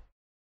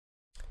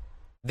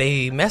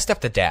they messed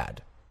up the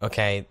dad.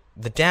 Okay,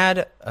 the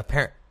dad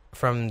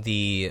from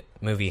the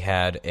movie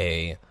had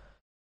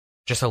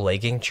just a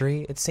leg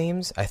injury. It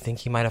seems. I think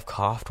he might have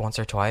coughed once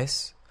or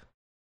twice,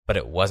 but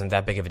it wasn't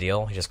that big of a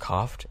deal. He just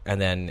coughed,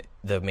 and then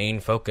the main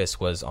focus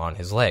was on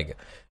his leg.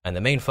 And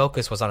the main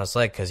focus was on his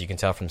leg because you can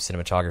tell from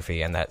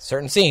cinematography and that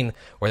certain scene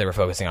where they were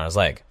focusing on his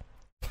leg.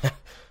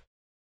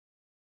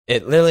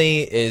 It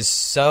literally is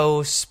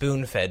so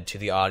spoon-fed to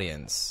the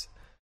audience.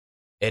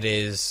 It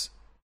is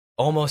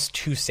almost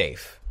too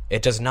safe.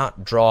 It does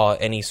not draw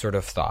any sort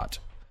of thought.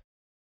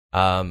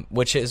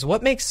 Which is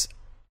what makes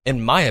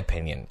in my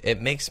opinion,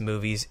 it makes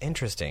movies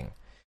interesting.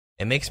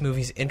 It makes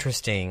movies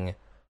interesting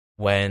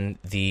when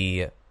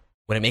it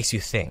makes you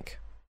think,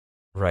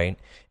 right?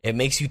 It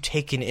makes you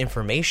take in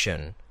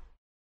information,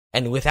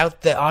 and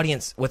without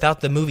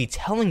the movie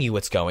telling you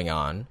what's going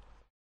on,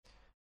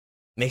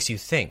 makes you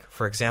think.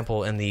 For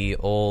example, in the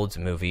old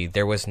movie,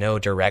 there was no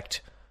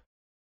direct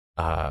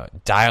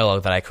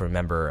dialogue that I can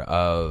remember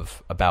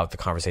about the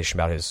conversation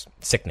about his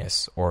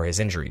sickness or his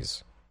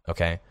injuries,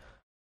 okay?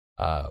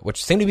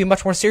 Which seemed to be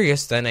much more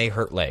serious than a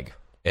hurt leg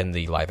in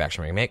the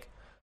live-action remake.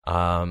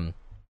 But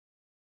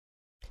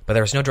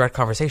there was no direct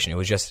conversation. It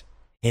was just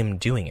him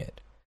doing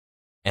it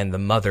and the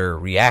mother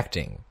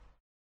reacting,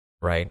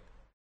 right?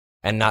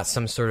 And not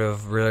some sort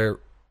of really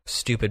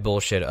stupid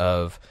bullshit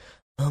of,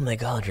 oh my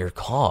god, your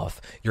cough,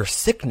 your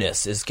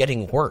sickness is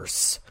getting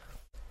worse.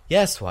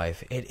 Yes,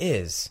 wife, it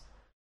is.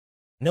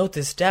 Note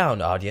this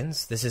down,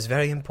 audience. This is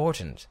very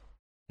important.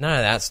 None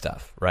of that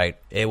stuff, right?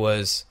 It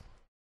was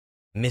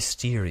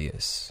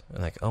mysterious.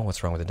 Like, oh,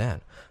 what's wrong with the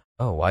dad?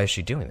 Oh, why is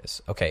she doing this?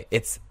 Okay,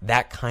 it's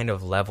that kind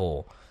of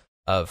level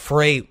of,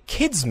 for a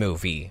kids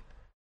movie,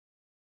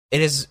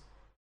 it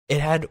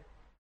had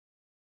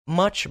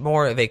much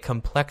more of a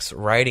complex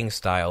writing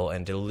style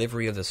and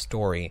delivery of the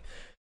story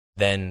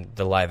than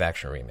the live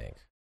action remake.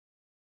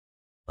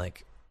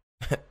 Like,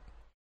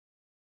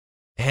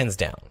 hands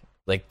down.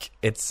 Like,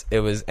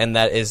 and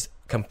that is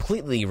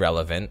completely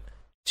relevant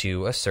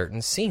to a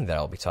certain scene that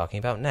I'll be talking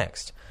about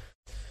next.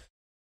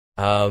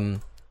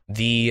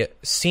 The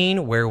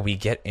scene where we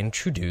get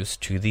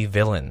introduced to the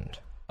villain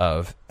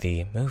of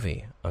the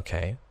movie,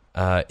 okay?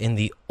 In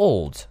the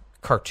old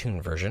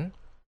cartoon version,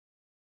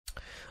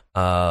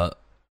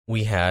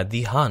 we had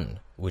the Hun,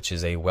 which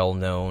is a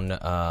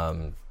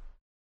well-known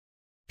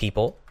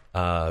people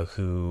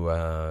who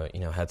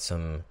had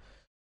some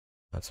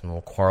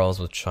little quarrels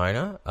with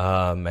China,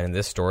 and in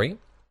this story,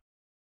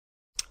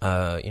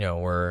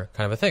 we're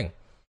kind of a thing.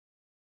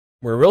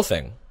 We're a real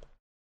thing.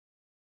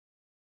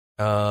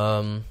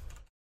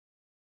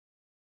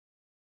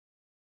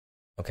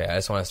 Okay, I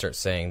just want to start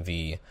saying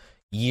the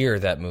year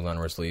that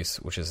Mulan was released,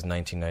 which is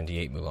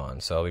 1998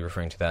 Mulan. So I'll be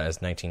referring to that as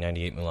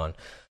 1998 Mulan.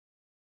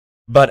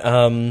 But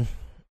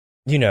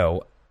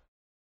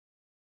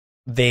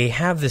they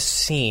have this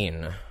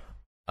scene.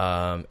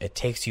 It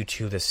takes you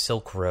to the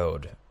Silk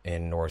Road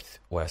in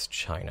northwest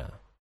China,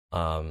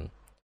 and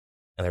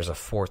there's a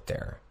fort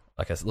there,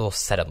 like a little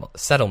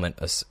settlement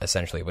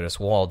essentially, but it's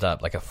walled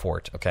up like a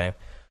fort. Okay,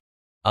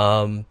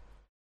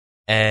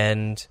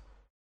 and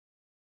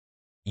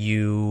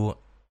you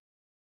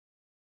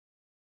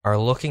are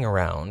looking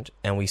around,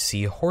 and we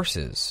see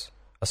horses,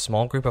 a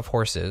small group of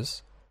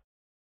horses,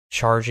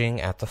 charging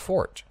at the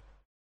fort.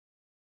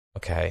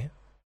 Okay,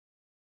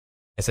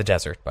 it's a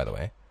desert, by the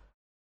way,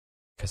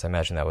 because I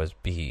imagine that would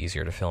be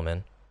easier to film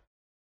in.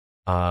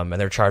 And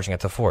they're charging at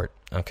the fort.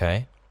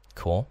 Okay,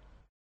 cool.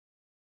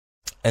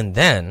 And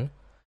then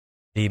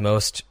the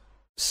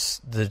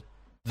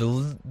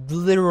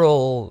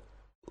literal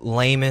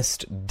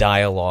lamest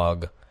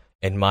dialogue,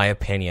 in my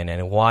opinion,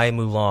 and why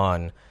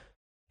Mulan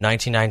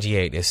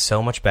 1998 is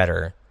so much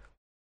better,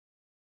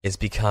 is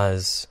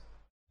because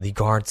the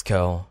guards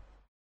go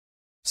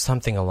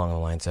something along the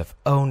lines of,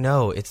 "Oh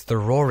no, it's the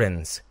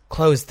Rorans.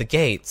 Close the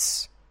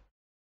gates."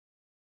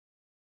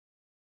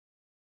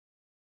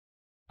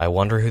 I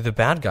wonder who the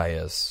bad guy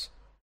is.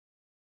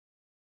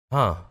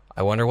 Huh.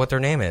 I wonder what their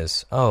name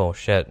is. Oh,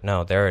 shit.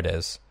 No, there it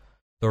is.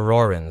 The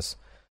Rorans.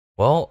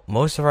 Well,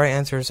 most of our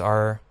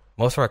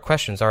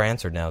questions are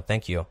answered now.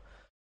 Thank you.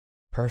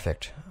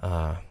 Perfect.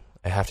 I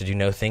have to do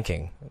no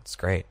thinking. It's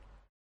great.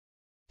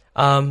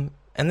 And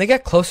they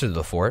get closer to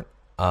the fort.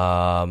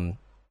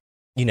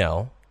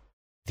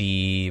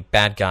 The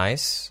bad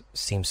guys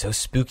seem so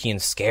spooky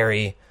and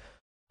scary.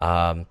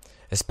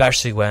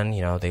 Especially when,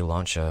 they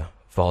launch a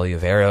volley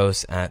of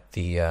arrows at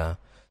the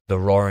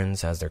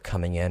Rorans as they're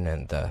coming in,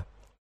 and the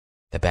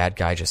bad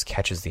guy just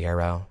catches the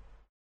arrow.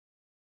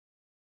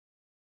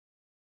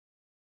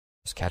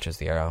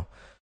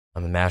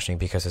 I'm imagining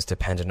because it's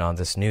dependent on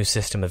this new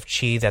system of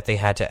chi that they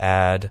had to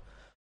add,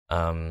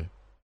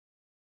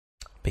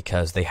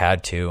 because they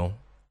had to,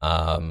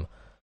 and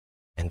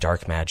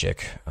dark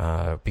magic,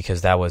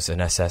 because that was a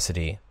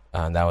necessity,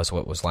 and that was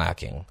what was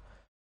lacking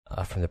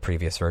from the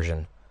previous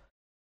version.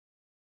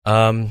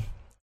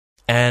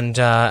 And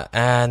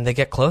they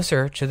get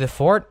closer to the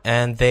fort,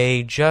 and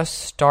they just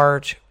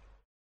start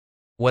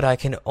what I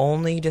can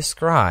only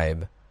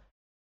describe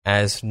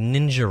as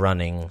ninja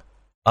running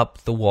up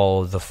the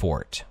wall of the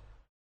fort.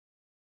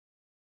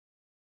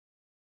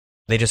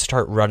 They just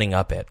start running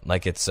up it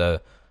like it's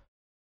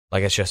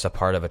just a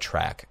part of a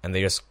track, and they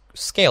just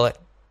scale it.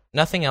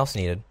 Nothing else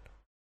needed.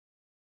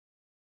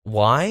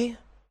 Why?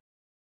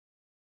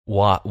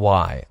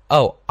 Why?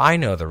 Oh, I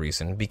know the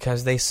reason.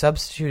 Because they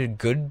substituted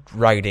good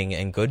writing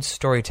and good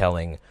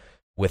storytelling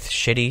with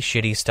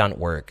shitty stunt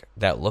work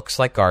that looks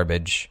like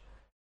garbage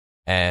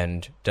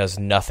and does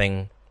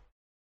nothing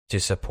to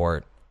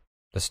support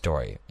the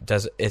story.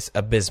 It's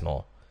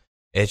abysmal.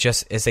 It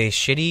just is a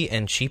shitty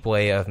and cheap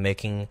way of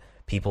making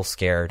people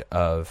scared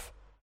of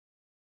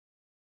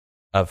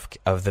of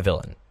the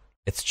villain.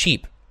 It's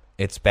cheap.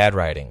 It's bad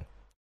writing,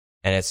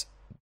 and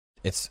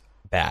it's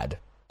bad.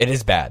 It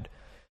is bad.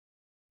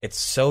 It's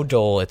so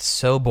dull. It's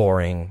so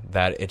boring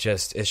that it's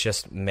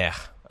just meh.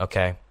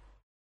 Okay.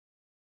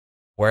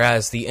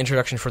 Whereas the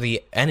introduction for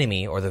the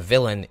enemy or the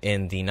villain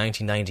in the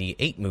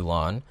 1998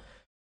 Mulan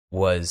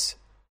was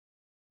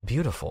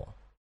beautiful.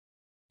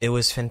 It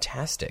was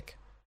fantastic.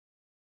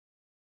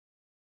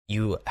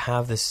 You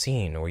have this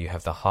scene where you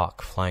have the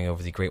hawk flying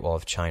over the Great Wall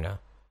of China.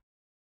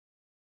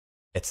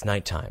 It's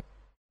nighttime,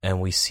 and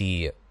we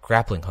see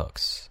grappling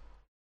hooks.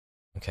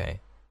 Okay,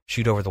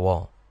 shoot over the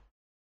wall.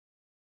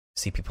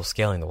 See people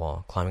scaling the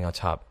wall, climbing on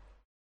top,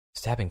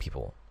 stabbing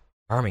people,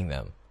 harming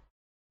them,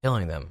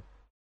 killing them.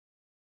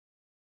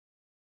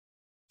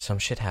 Some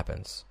shit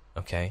happens,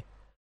 okay?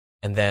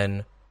 And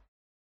then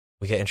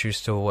we get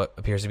introduced to what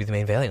appears to be the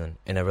main villain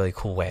in a really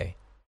cool way,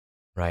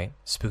 right?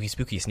 Spooky,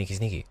 spooky, sneaky,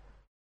 sneaky.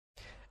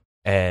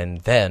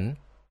 And then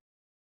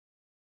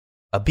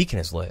a beacon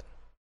is lit,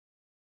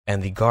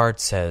 and the guard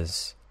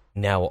says,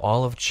 "Now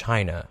all of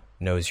China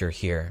knows you're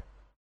here."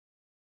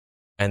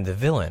 And the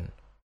villain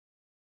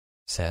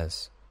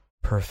says,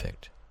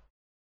 "Perfect."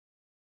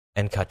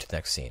 And cut to the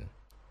next scene.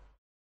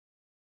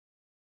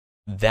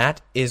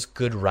 That is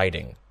good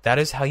writing. That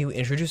is how you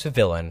introduce a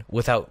villain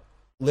without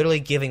literally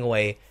giving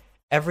away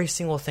every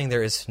single thing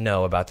there is to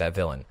know about that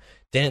villain.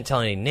 Didn't tell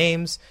any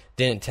names,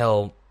 didn't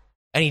tell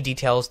any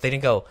details. They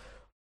didn't go,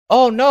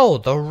 "Oh no,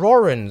 the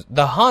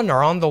Hun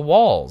are on the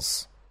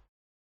walls.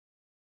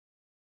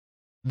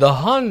 The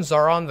Huns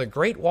are on the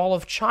Great Wall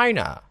of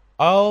China.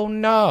 Oh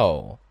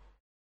no.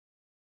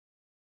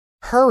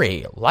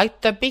 Hurry,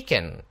 light the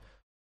beacon.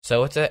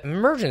 So it's an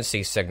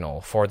emergency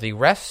signal for the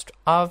rest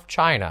of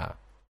China."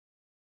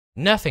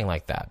 Nothing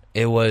like that.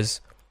 It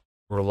was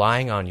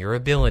relying on your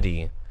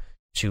ability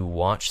to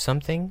watch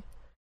something,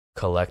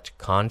 collect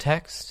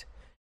context,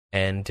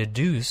 and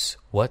deduce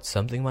what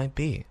something might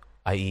be.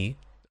 I.e.,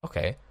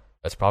 okay,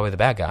 that's probably the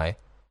bad guy.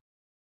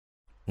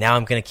 Now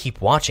I'm going to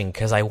keep watching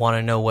because I want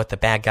to know what the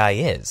bad guy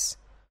is.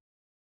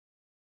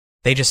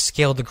 They just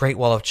scaled the Great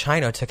Wall of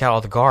China, took out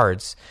all the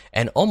guards,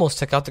 and almost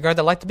took out the guard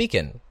that lighted the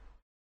beacon.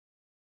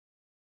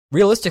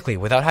 Realistically,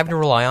 without having to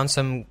rely on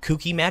some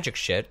kooky magic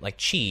shit like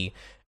Qi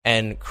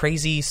and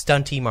crazy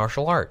stunty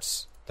martial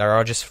arts that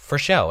are just for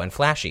show and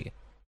flashy.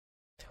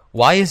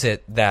 Why is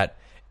it that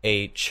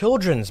a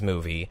children's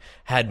movie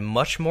had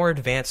much more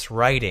advanced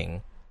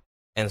writing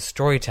and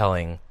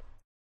storytelling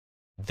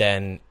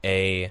than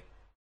a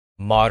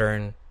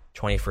modern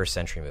 21st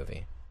century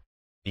movie?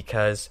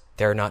 Because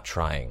they're not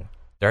trying.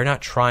 They're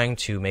not trying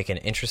to make an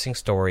interesting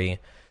story.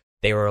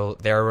 They're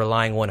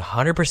relying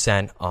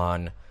 100%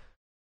 on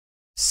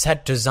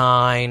set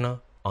design,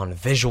 on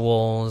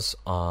visuals,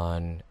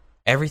 on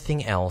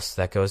everything else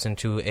that goes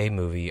into a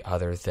movie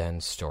other than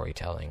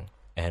storytelling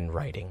and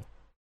writing.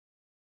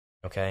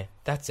 Okay?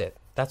 That's it.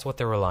 That's what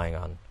they're relying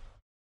on.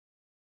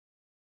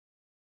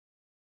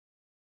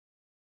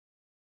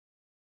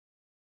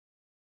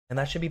 And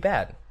that should be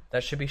bad.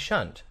 That should be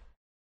shunned.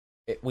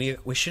 We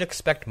should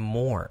expect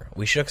more.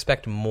 We should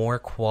expect more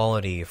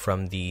quality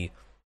from the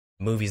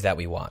movies that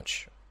we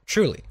watch.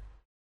 Truly.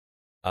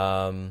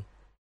 It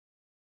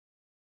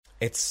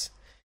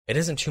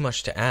isn't too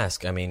much to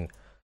ask. I mean,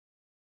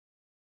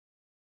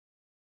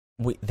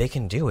 they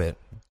can do it.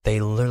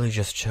 They literally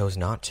just chose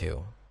not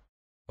to.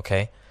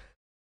 Okay?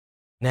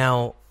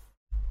 Now,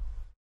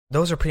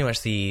 that's pretty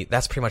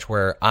much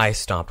where I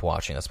stopped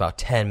watching. That's about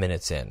 10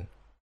 minutes in.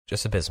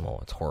 Just abysmal.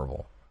 It's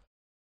horrible.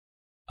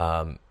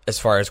 As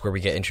far as where we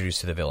get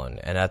introduced to the villain.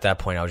 And at that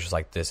point, I was just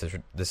like, this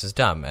is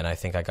dumb. And I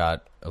think I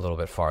got a little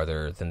bit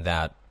farther than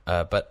that.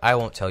 But I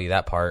won't tell you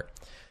that part.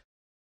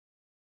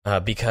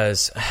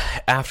 Because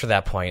after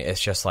that point,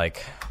 it's just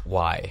like,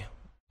 why?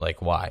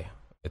 Like, why?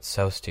 It's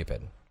so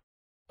stupid.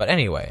 But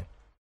anyway,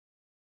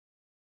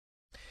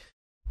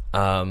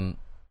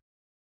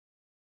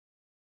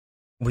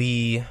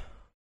 we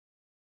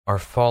are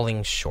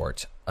falling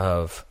short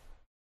of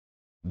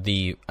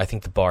I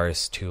think the bar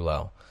is too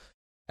low.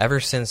 Ever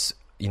since,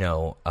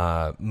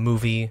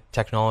 movie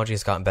technology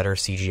has gotten better,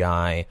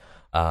 CGI,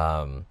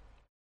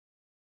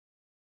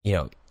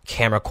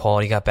 camera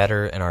quality got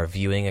better, and our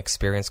viewing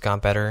experience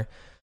got better,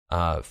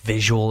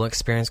 visual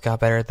experience got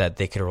better, that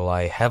they could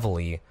rely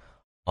heavily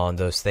on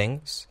those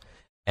things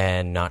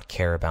and not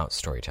care about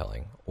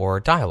storytelling or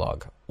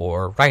dialogue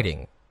or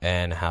writing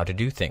and how to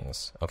do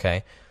things,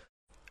 okay?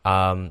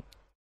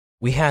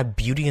 We had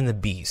Beauty and the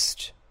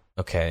Beast,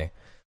 okay?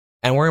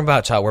 And we're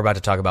about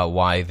to talk about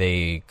why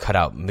they cut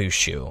out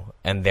Mushu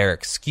and their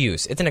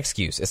excuse. It's an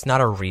excuse. It's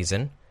not a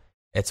reason.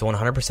 It's a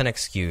 100%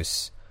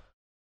 excuse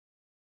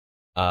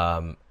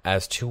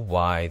as to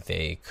why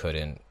they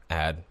couldn't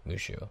add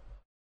Mushu.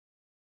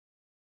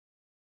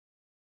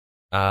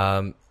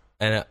 And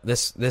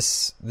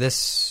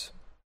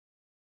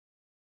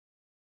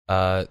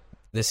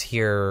this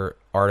here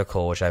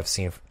article, which I've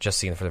just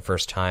seen for the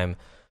first time,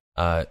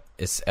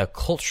 it's a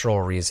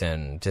cultural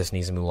reason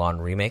Disney's Mulan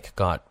remake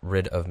got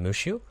rid of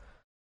Mushu.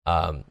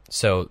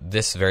 So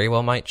this very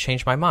well might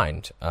change my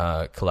mind.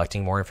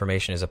 Collecting more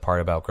information is a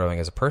part about growing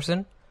as a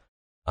person.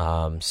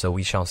 So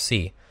we shall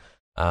see.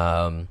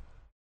 The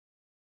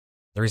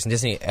reason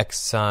Disney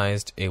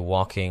excised a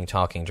walking,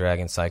 talking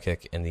dragon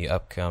psychic in the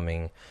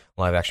upcoming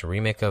live-action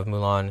remake of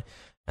Mulan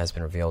has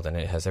been revealed, and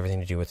it has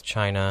everything to do with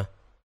China,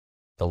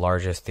 the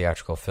largest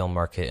theatrical film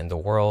market in the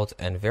world,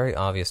 and very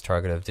obvious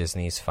target of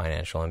Disney's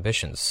financial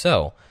ambitions.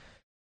 So,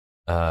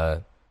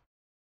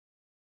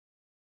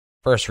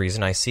 first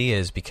reason I see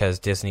is because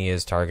Disney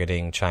is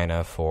targeting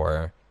China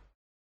for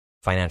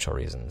financial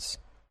reasons.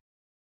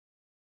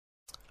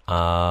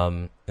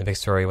 The big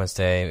story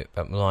Wednesday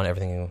about Mulan,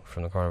 everything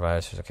from the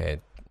coronavirus. Okay,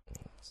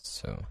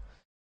 so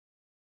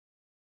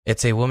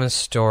it's a woman's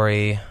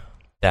story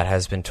that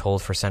has been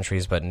told for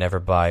centuries but never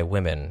by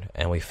women,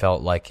 and we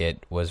felt like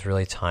it was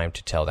really time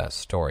to tell that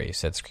story,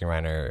 said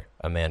screenwriter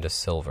Amanda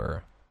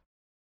Silver.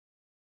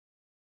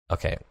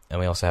 Okay, and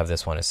we also have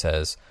this one. It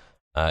says,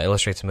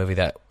 illustrates a movie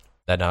that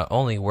not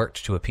only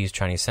worked to appease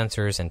Chinese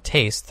censors and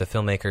taste, the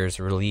filmmakers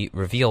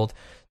revealed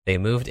they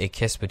removed a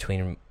kiss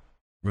between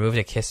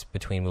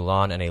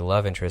Mulan and a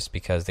love interest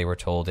because they were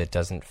told it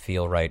doesn't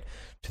feel right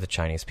to the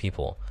Chinese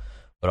people,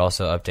 but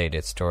also updated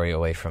its story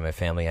away from a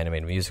family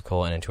animated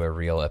musical and into a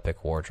real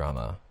epic war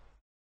drama.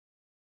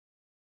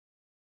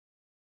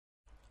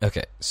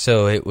 Okay,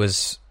 so it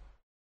was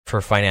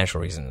for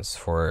financial reasons,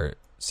 for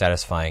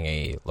satisfying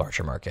a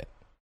larger market.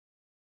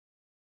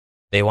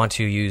 They want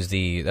to use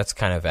that's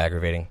kind of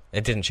aggravating.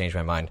 It didn't change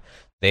my mind.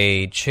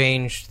 They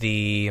used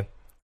the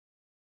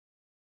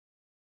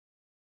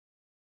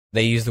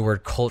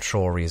word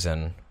cultural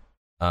reason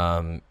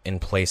in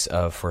place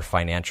of for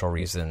financial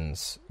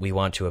reasons. We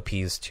want to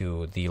appease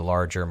to the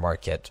larger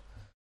market.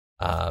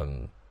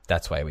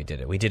 That's why we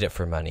did it. We did it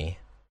for money.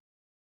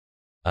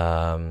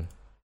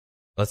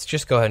 Let's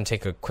just go ahead and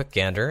take a quick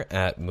gander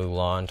at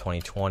Mulan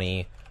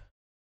 2020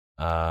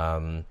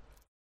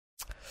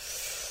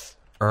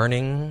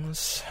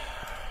 earnings.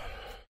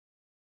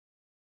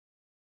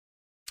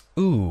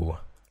 Ooh,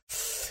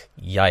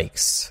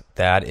 yikes!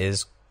 That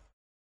is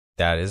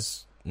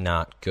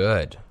not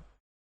good.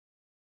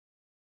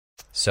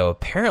 So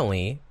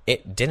apparently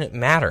it didn't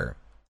matter.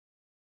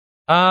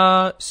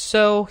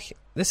 So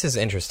this is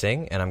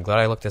interesting, and I'm glad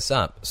I looked this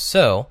up.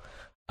 So,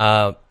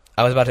 I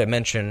was about to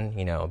mention,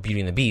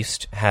 Beauty and the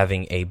Beast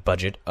having a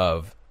budget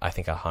of, I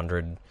think,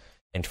 $140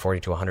 to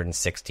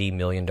 $160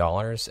 million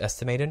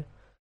estimated.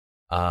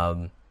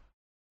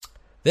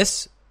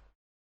 This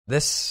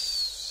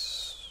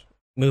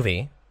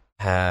movie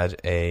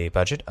had a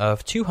budget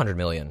of $200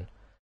 million.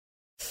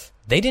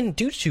 They didn't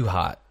do too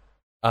hot.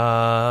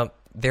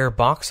 Their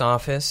box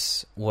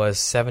office was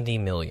 $70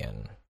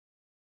 million.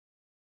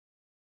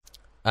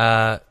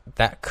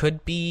 That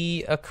could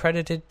be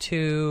accredited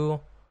to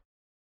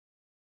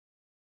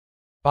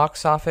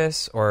box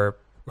office or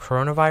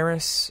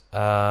coronavirus.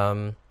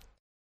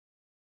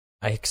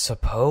 I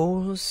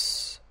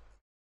suppose,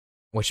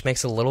 which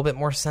makes a little bit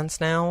more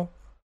sense now.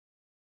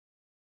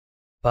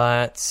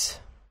 But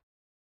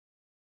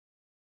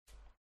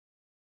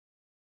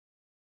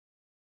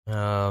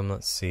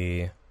let's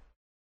see.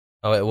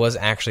 Oh, it was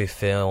actually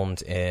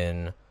filmed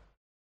in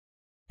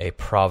a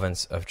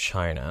province of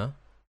China.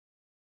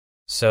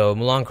 So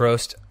Mulan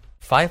grossed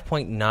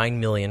 $5.9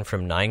 million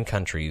from 9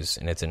 countries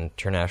in its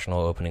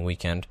international opening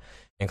weekend,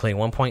 including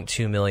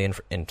 $1.2 million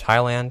in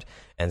Thailand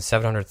and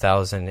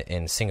 $700,000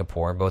 in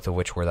Singapore, both of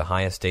which were the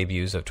highest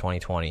debuts of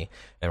 2020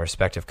 in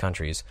respective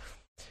countries.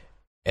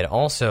 It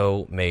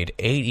also made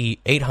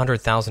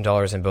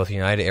 $800,000 in both the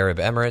United Arab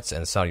Emirates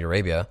and Saudi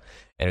Arabia.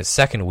 In its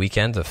second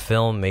weekend, the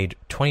film made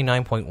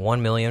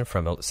 $29.1 million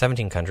from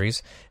 17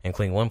 countries,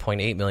 including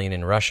 $1.8 million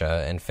in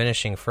Russia, and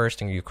finishing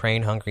first in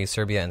Ukraine, Hungary,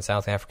 Serbia, and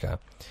South Africa.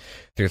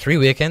 Through 3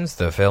 weekends,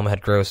 the film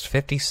had grossed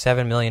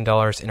 $57 million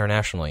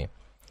internationally.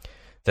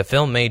 The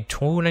film made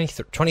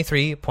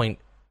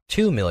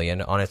 $23.2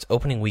 million on its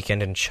opening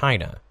weekend in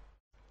China,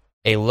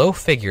 a low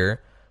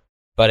figure,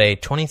 but a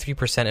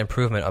 23%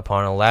 improvement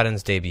upon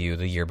Aladdin's debut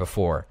the year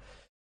before.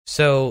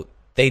 So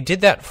they did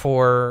that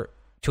to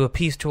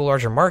appease to a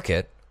larger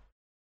market,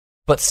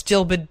 but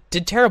still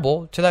did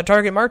terrible to that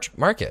target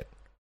market.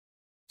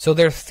 So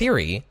their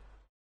theory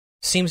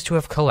seems to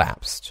have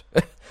collapsed.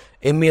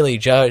 Immediately,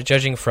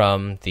 judging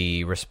from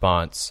the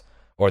response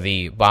or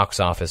the box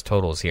office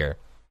totals here.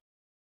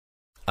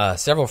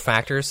 Several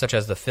factors, such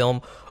as the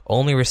film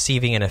only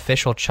receiving an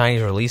official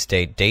Chinese release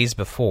date days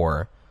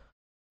before,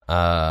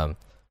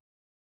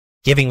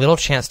 giving little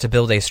chance to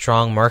build a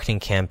strong marketing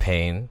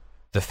campaign,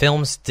 the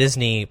film's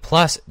Disney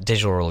Plus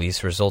digital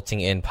release resulting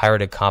in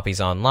pirated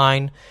copies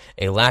online,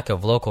 a lack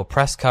of local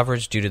press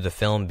coverage due to the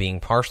film being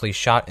partially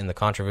shot in the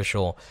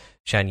controversial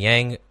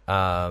Shenyang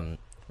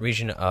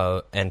region,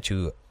 and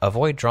to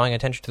avoid drawing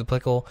attention to the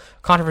political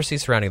controversy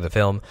surrounding the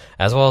film,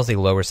 as well as the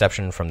low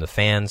reception from the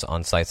fans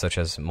on sites such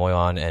as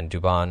Moyan and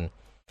Douban,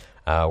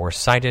 were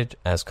cited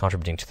as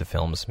contributing to the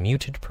film's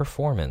muted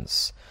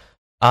performance.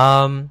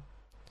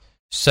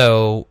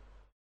 So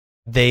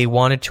they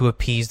wanted to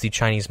appease the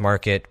Chinese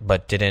market,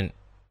 but didn't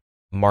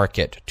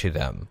market to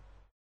them.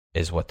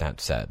 is what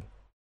that said.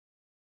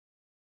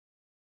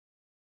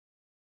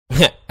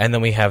 And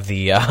then we have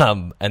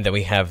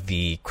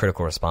the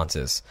critical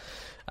responses.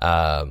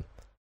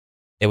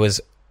 It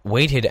was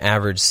weighted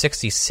average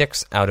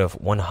 66 out of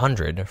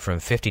 100 from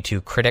 52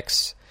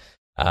 critics,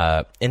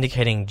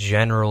 indicating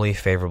generally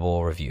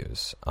favorable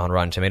reviews. On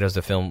Rotten Tomatoes,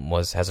 the film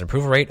has an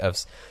approval rate of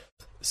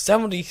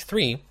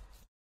 73%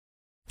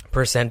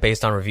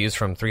 based on reviews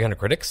from 300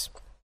 critics.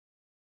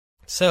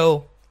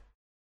 So,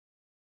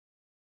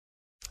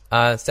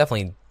 it's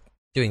definitely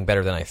doing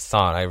better than I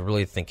thought. I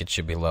really think it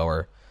should be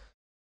lower,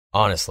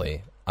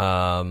 honestly.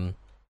 But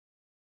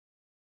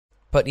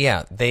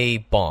yeah, they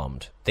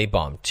bombed.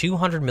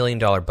 $200 million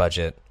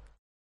budget,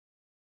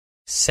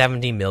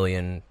 $70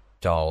 million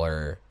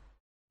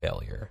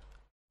failure.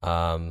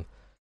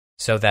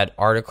 So that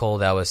article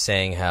that was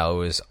saying how it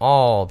was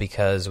all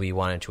because we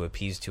wanted to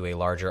appease to a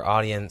larger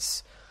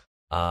audience,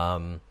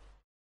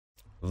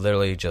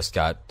 literally just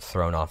got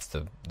thrown off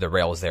the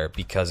rails there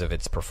because of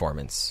its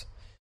performance.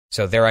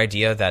 So their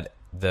idea that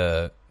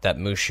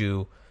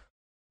Mushu,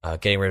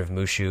 getting rid of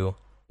Mushu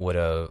would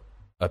have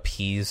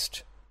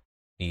appeased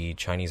the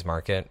Chinese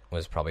market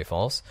was probably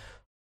false.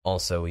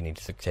 Also, we need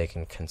to take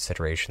in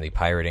consideration the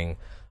pirating,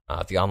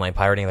 the online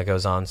pirating that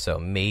goes on. So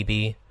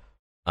maybe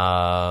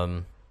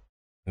that's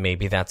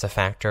a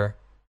factor.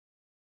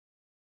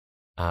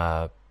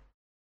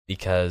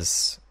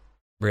 Because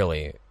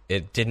really,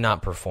 it did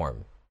not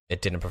perform.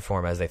 It didn't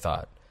perform as they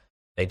thought.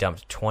 They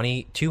dumped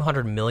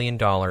 $200 million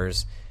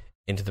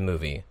into the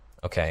movie.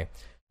 Okay,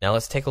 now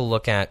let's take a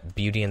look at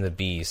Beauty and the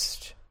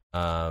Beast,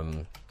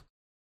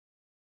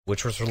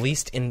 which was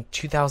released in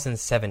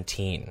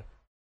 2017.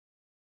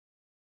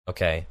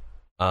 Okay.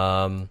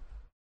 Beauty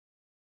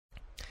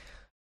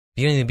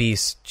and the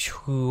Beast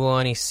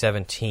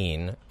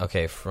 2017.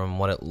 Okay, from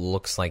what it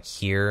looks like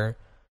here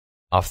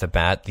off the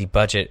bat, the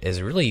budget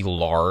is really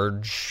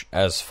large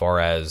as far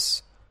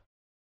as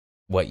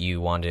what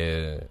you want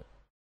to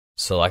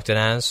select it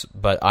as,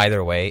 but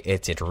either way,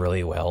 it did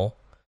really well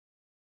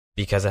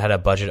because it had a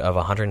budget of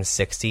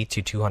 $160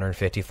 to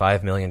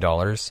 $255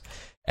 million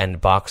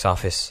and box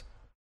office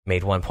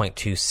made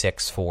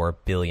 $1.264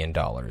 billion.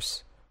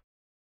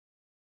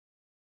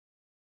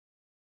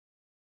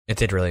 It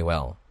did really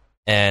well.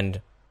 And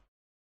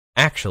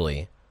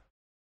actually,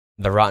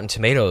 the Rotten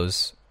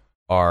Tomatoes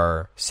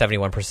are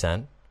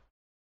 71%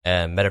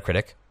 and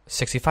Metacritic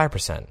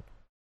 65%.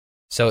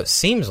 So it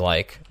seems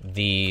like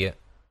you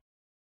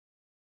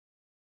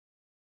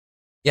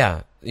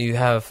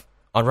have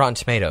on Rotten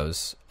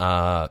Tomatoes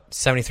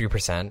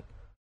 73%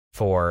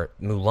 for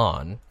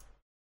Mulan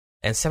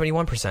and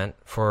 71%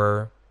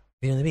 for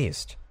Beauty and the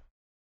Beast.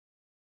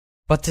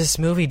 But this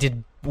movie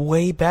did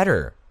way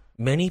better.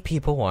 Many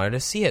people wanted to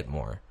see it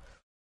more.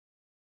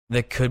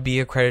 That could be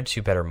a credit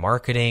to better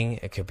marketing.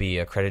 It could be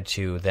a credit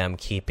to them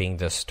keeping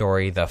the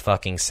story the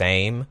fucking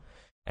same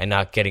and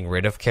not getting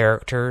rid of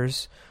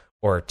characters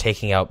or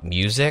taking out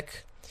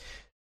music.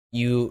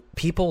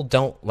 People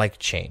don't like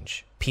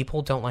change.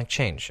 People don't like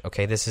change.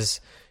 Okay,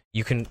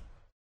 you can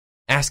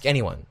ask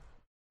anyone.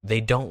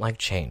 They don't like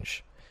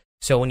change.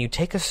 So when you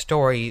take a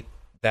story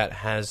that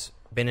has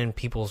been in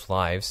people's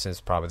lives since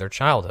probably their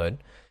childhood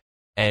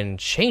and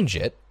change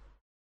it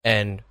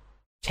and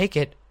take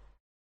it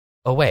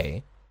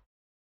away,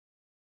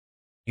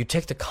 you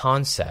take the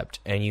concept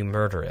and you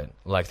murder it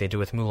like they do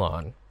with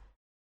Mulan,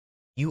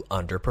 you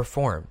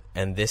underperform.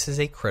 And this is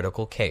a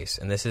critical case,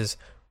 and this is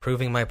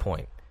proving my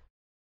point.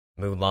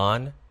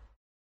 Mulan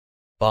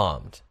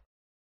bombed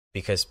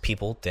because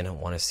people didn't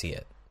want to see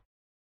it.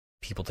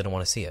 People didn't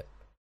want to see it.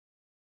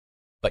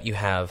 But you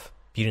have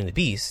Beauty and the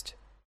Beast,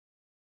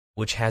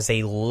 which has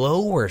a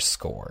lower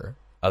score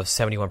of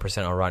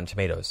 71% on Rotten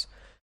Tomatoes,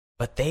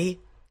 but they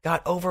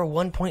got over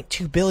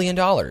 $1.2 billion.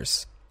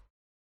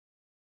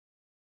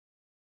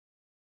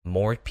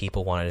 More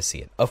people wanted to see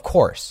it. Of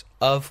course.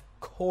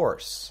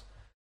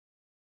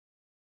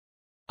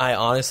 I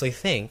honestly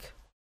think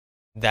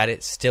that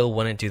it still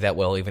wouldn't do that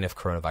well even if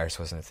coronavirus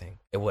wasn't a thing.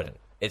 It wouldn't.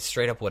 It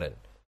straight up wouldn't.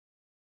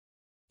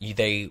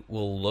 They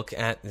will look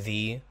at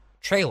the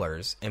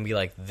trailers and be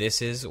like,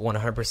 this is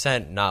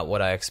 100% not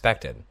what I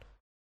expected.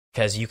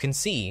 Because you can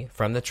see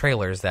from the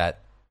trailers that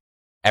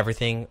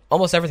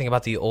almost everything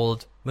about the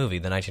old movie,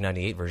 the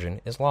 1998 version,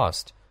 is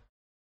lost.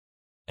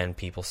 And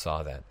people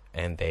saw that,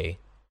 and they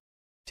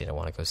didn't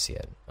want to go see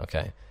it.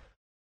 Okay?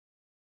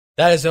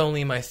 That is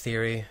only my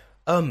theory.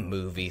 A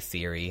movie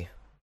theory.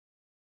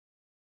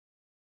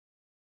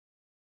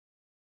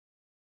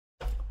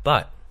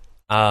 But,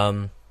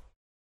 let's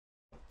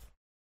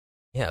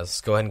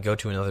go ahead and go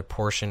to another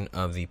portion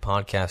of the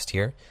podcast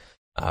here.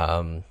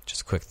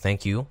 Just a quick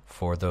thank you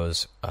for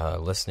those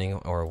listening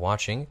or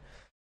watching.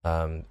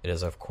 It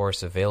is, of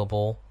course,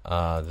 available.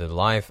 The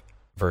live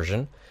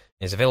version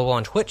is available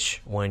on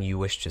Twitch when you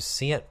wish to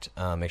see it.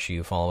 Make sure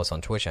you follow us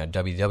on Twitch at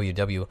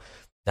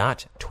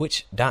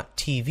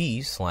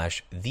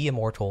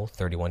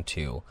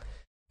www.twitch.tv/theimmortal312.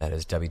 That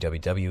is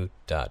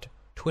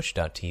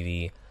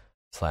www.twitch.tv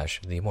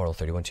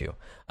 @themoral312.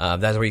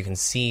 That's where you can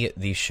see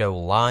the show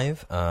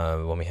live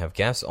when we have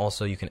guests.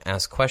 Also, you can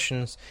ask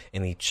questions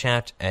in the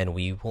chat, and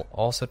we will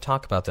also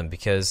talk about them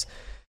because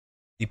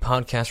the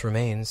podcast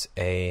remains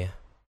a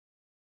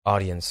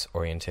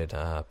audience-oriented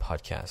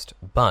podcast.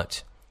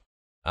 But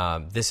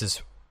this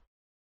is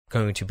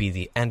going to be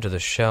the end of the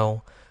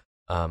show.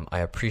 I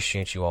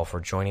appreciate you all for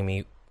joining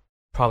me.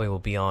 Probably will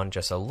be on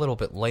just a little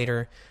bit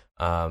later,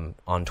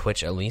 on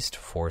Twitch at least,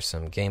 for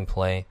some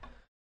gameplay.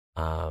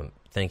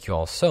 Thank you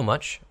all so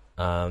much.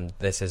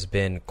 This has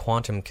been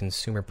Quantum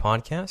Consumer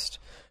Podcast.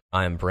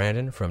 I'm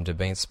Brandon from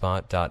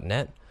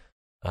debatespot.net.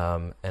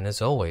 And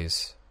as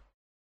always,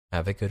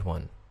 have a good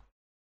one.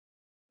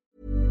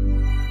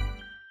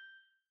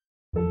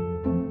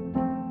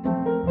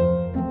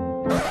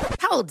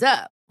 Hold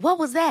up. What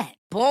was that?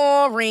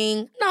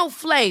 Boring. No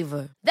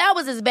flavor. That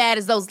was as bad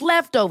as those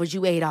leftovers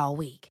you ate all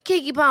week.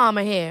 Keke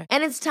Palmer here,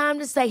 and it's time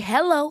to say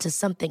hello to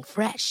something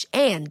fresh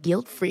and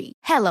guilt-free.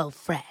 Hello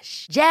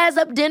Fresh. Jazz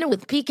up dinner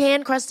with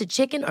pecan-crusted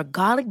chicken or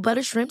garlic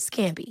butter shrimp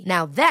scampi.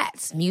 Now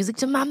that's music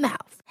to my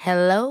mouth.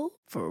 Hello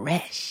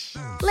Fresh.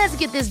 Let's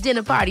get this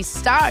dinner party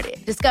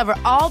started. Discover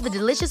all the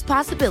delicious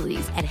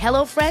possibilities at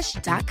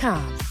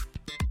HelloFresh.com.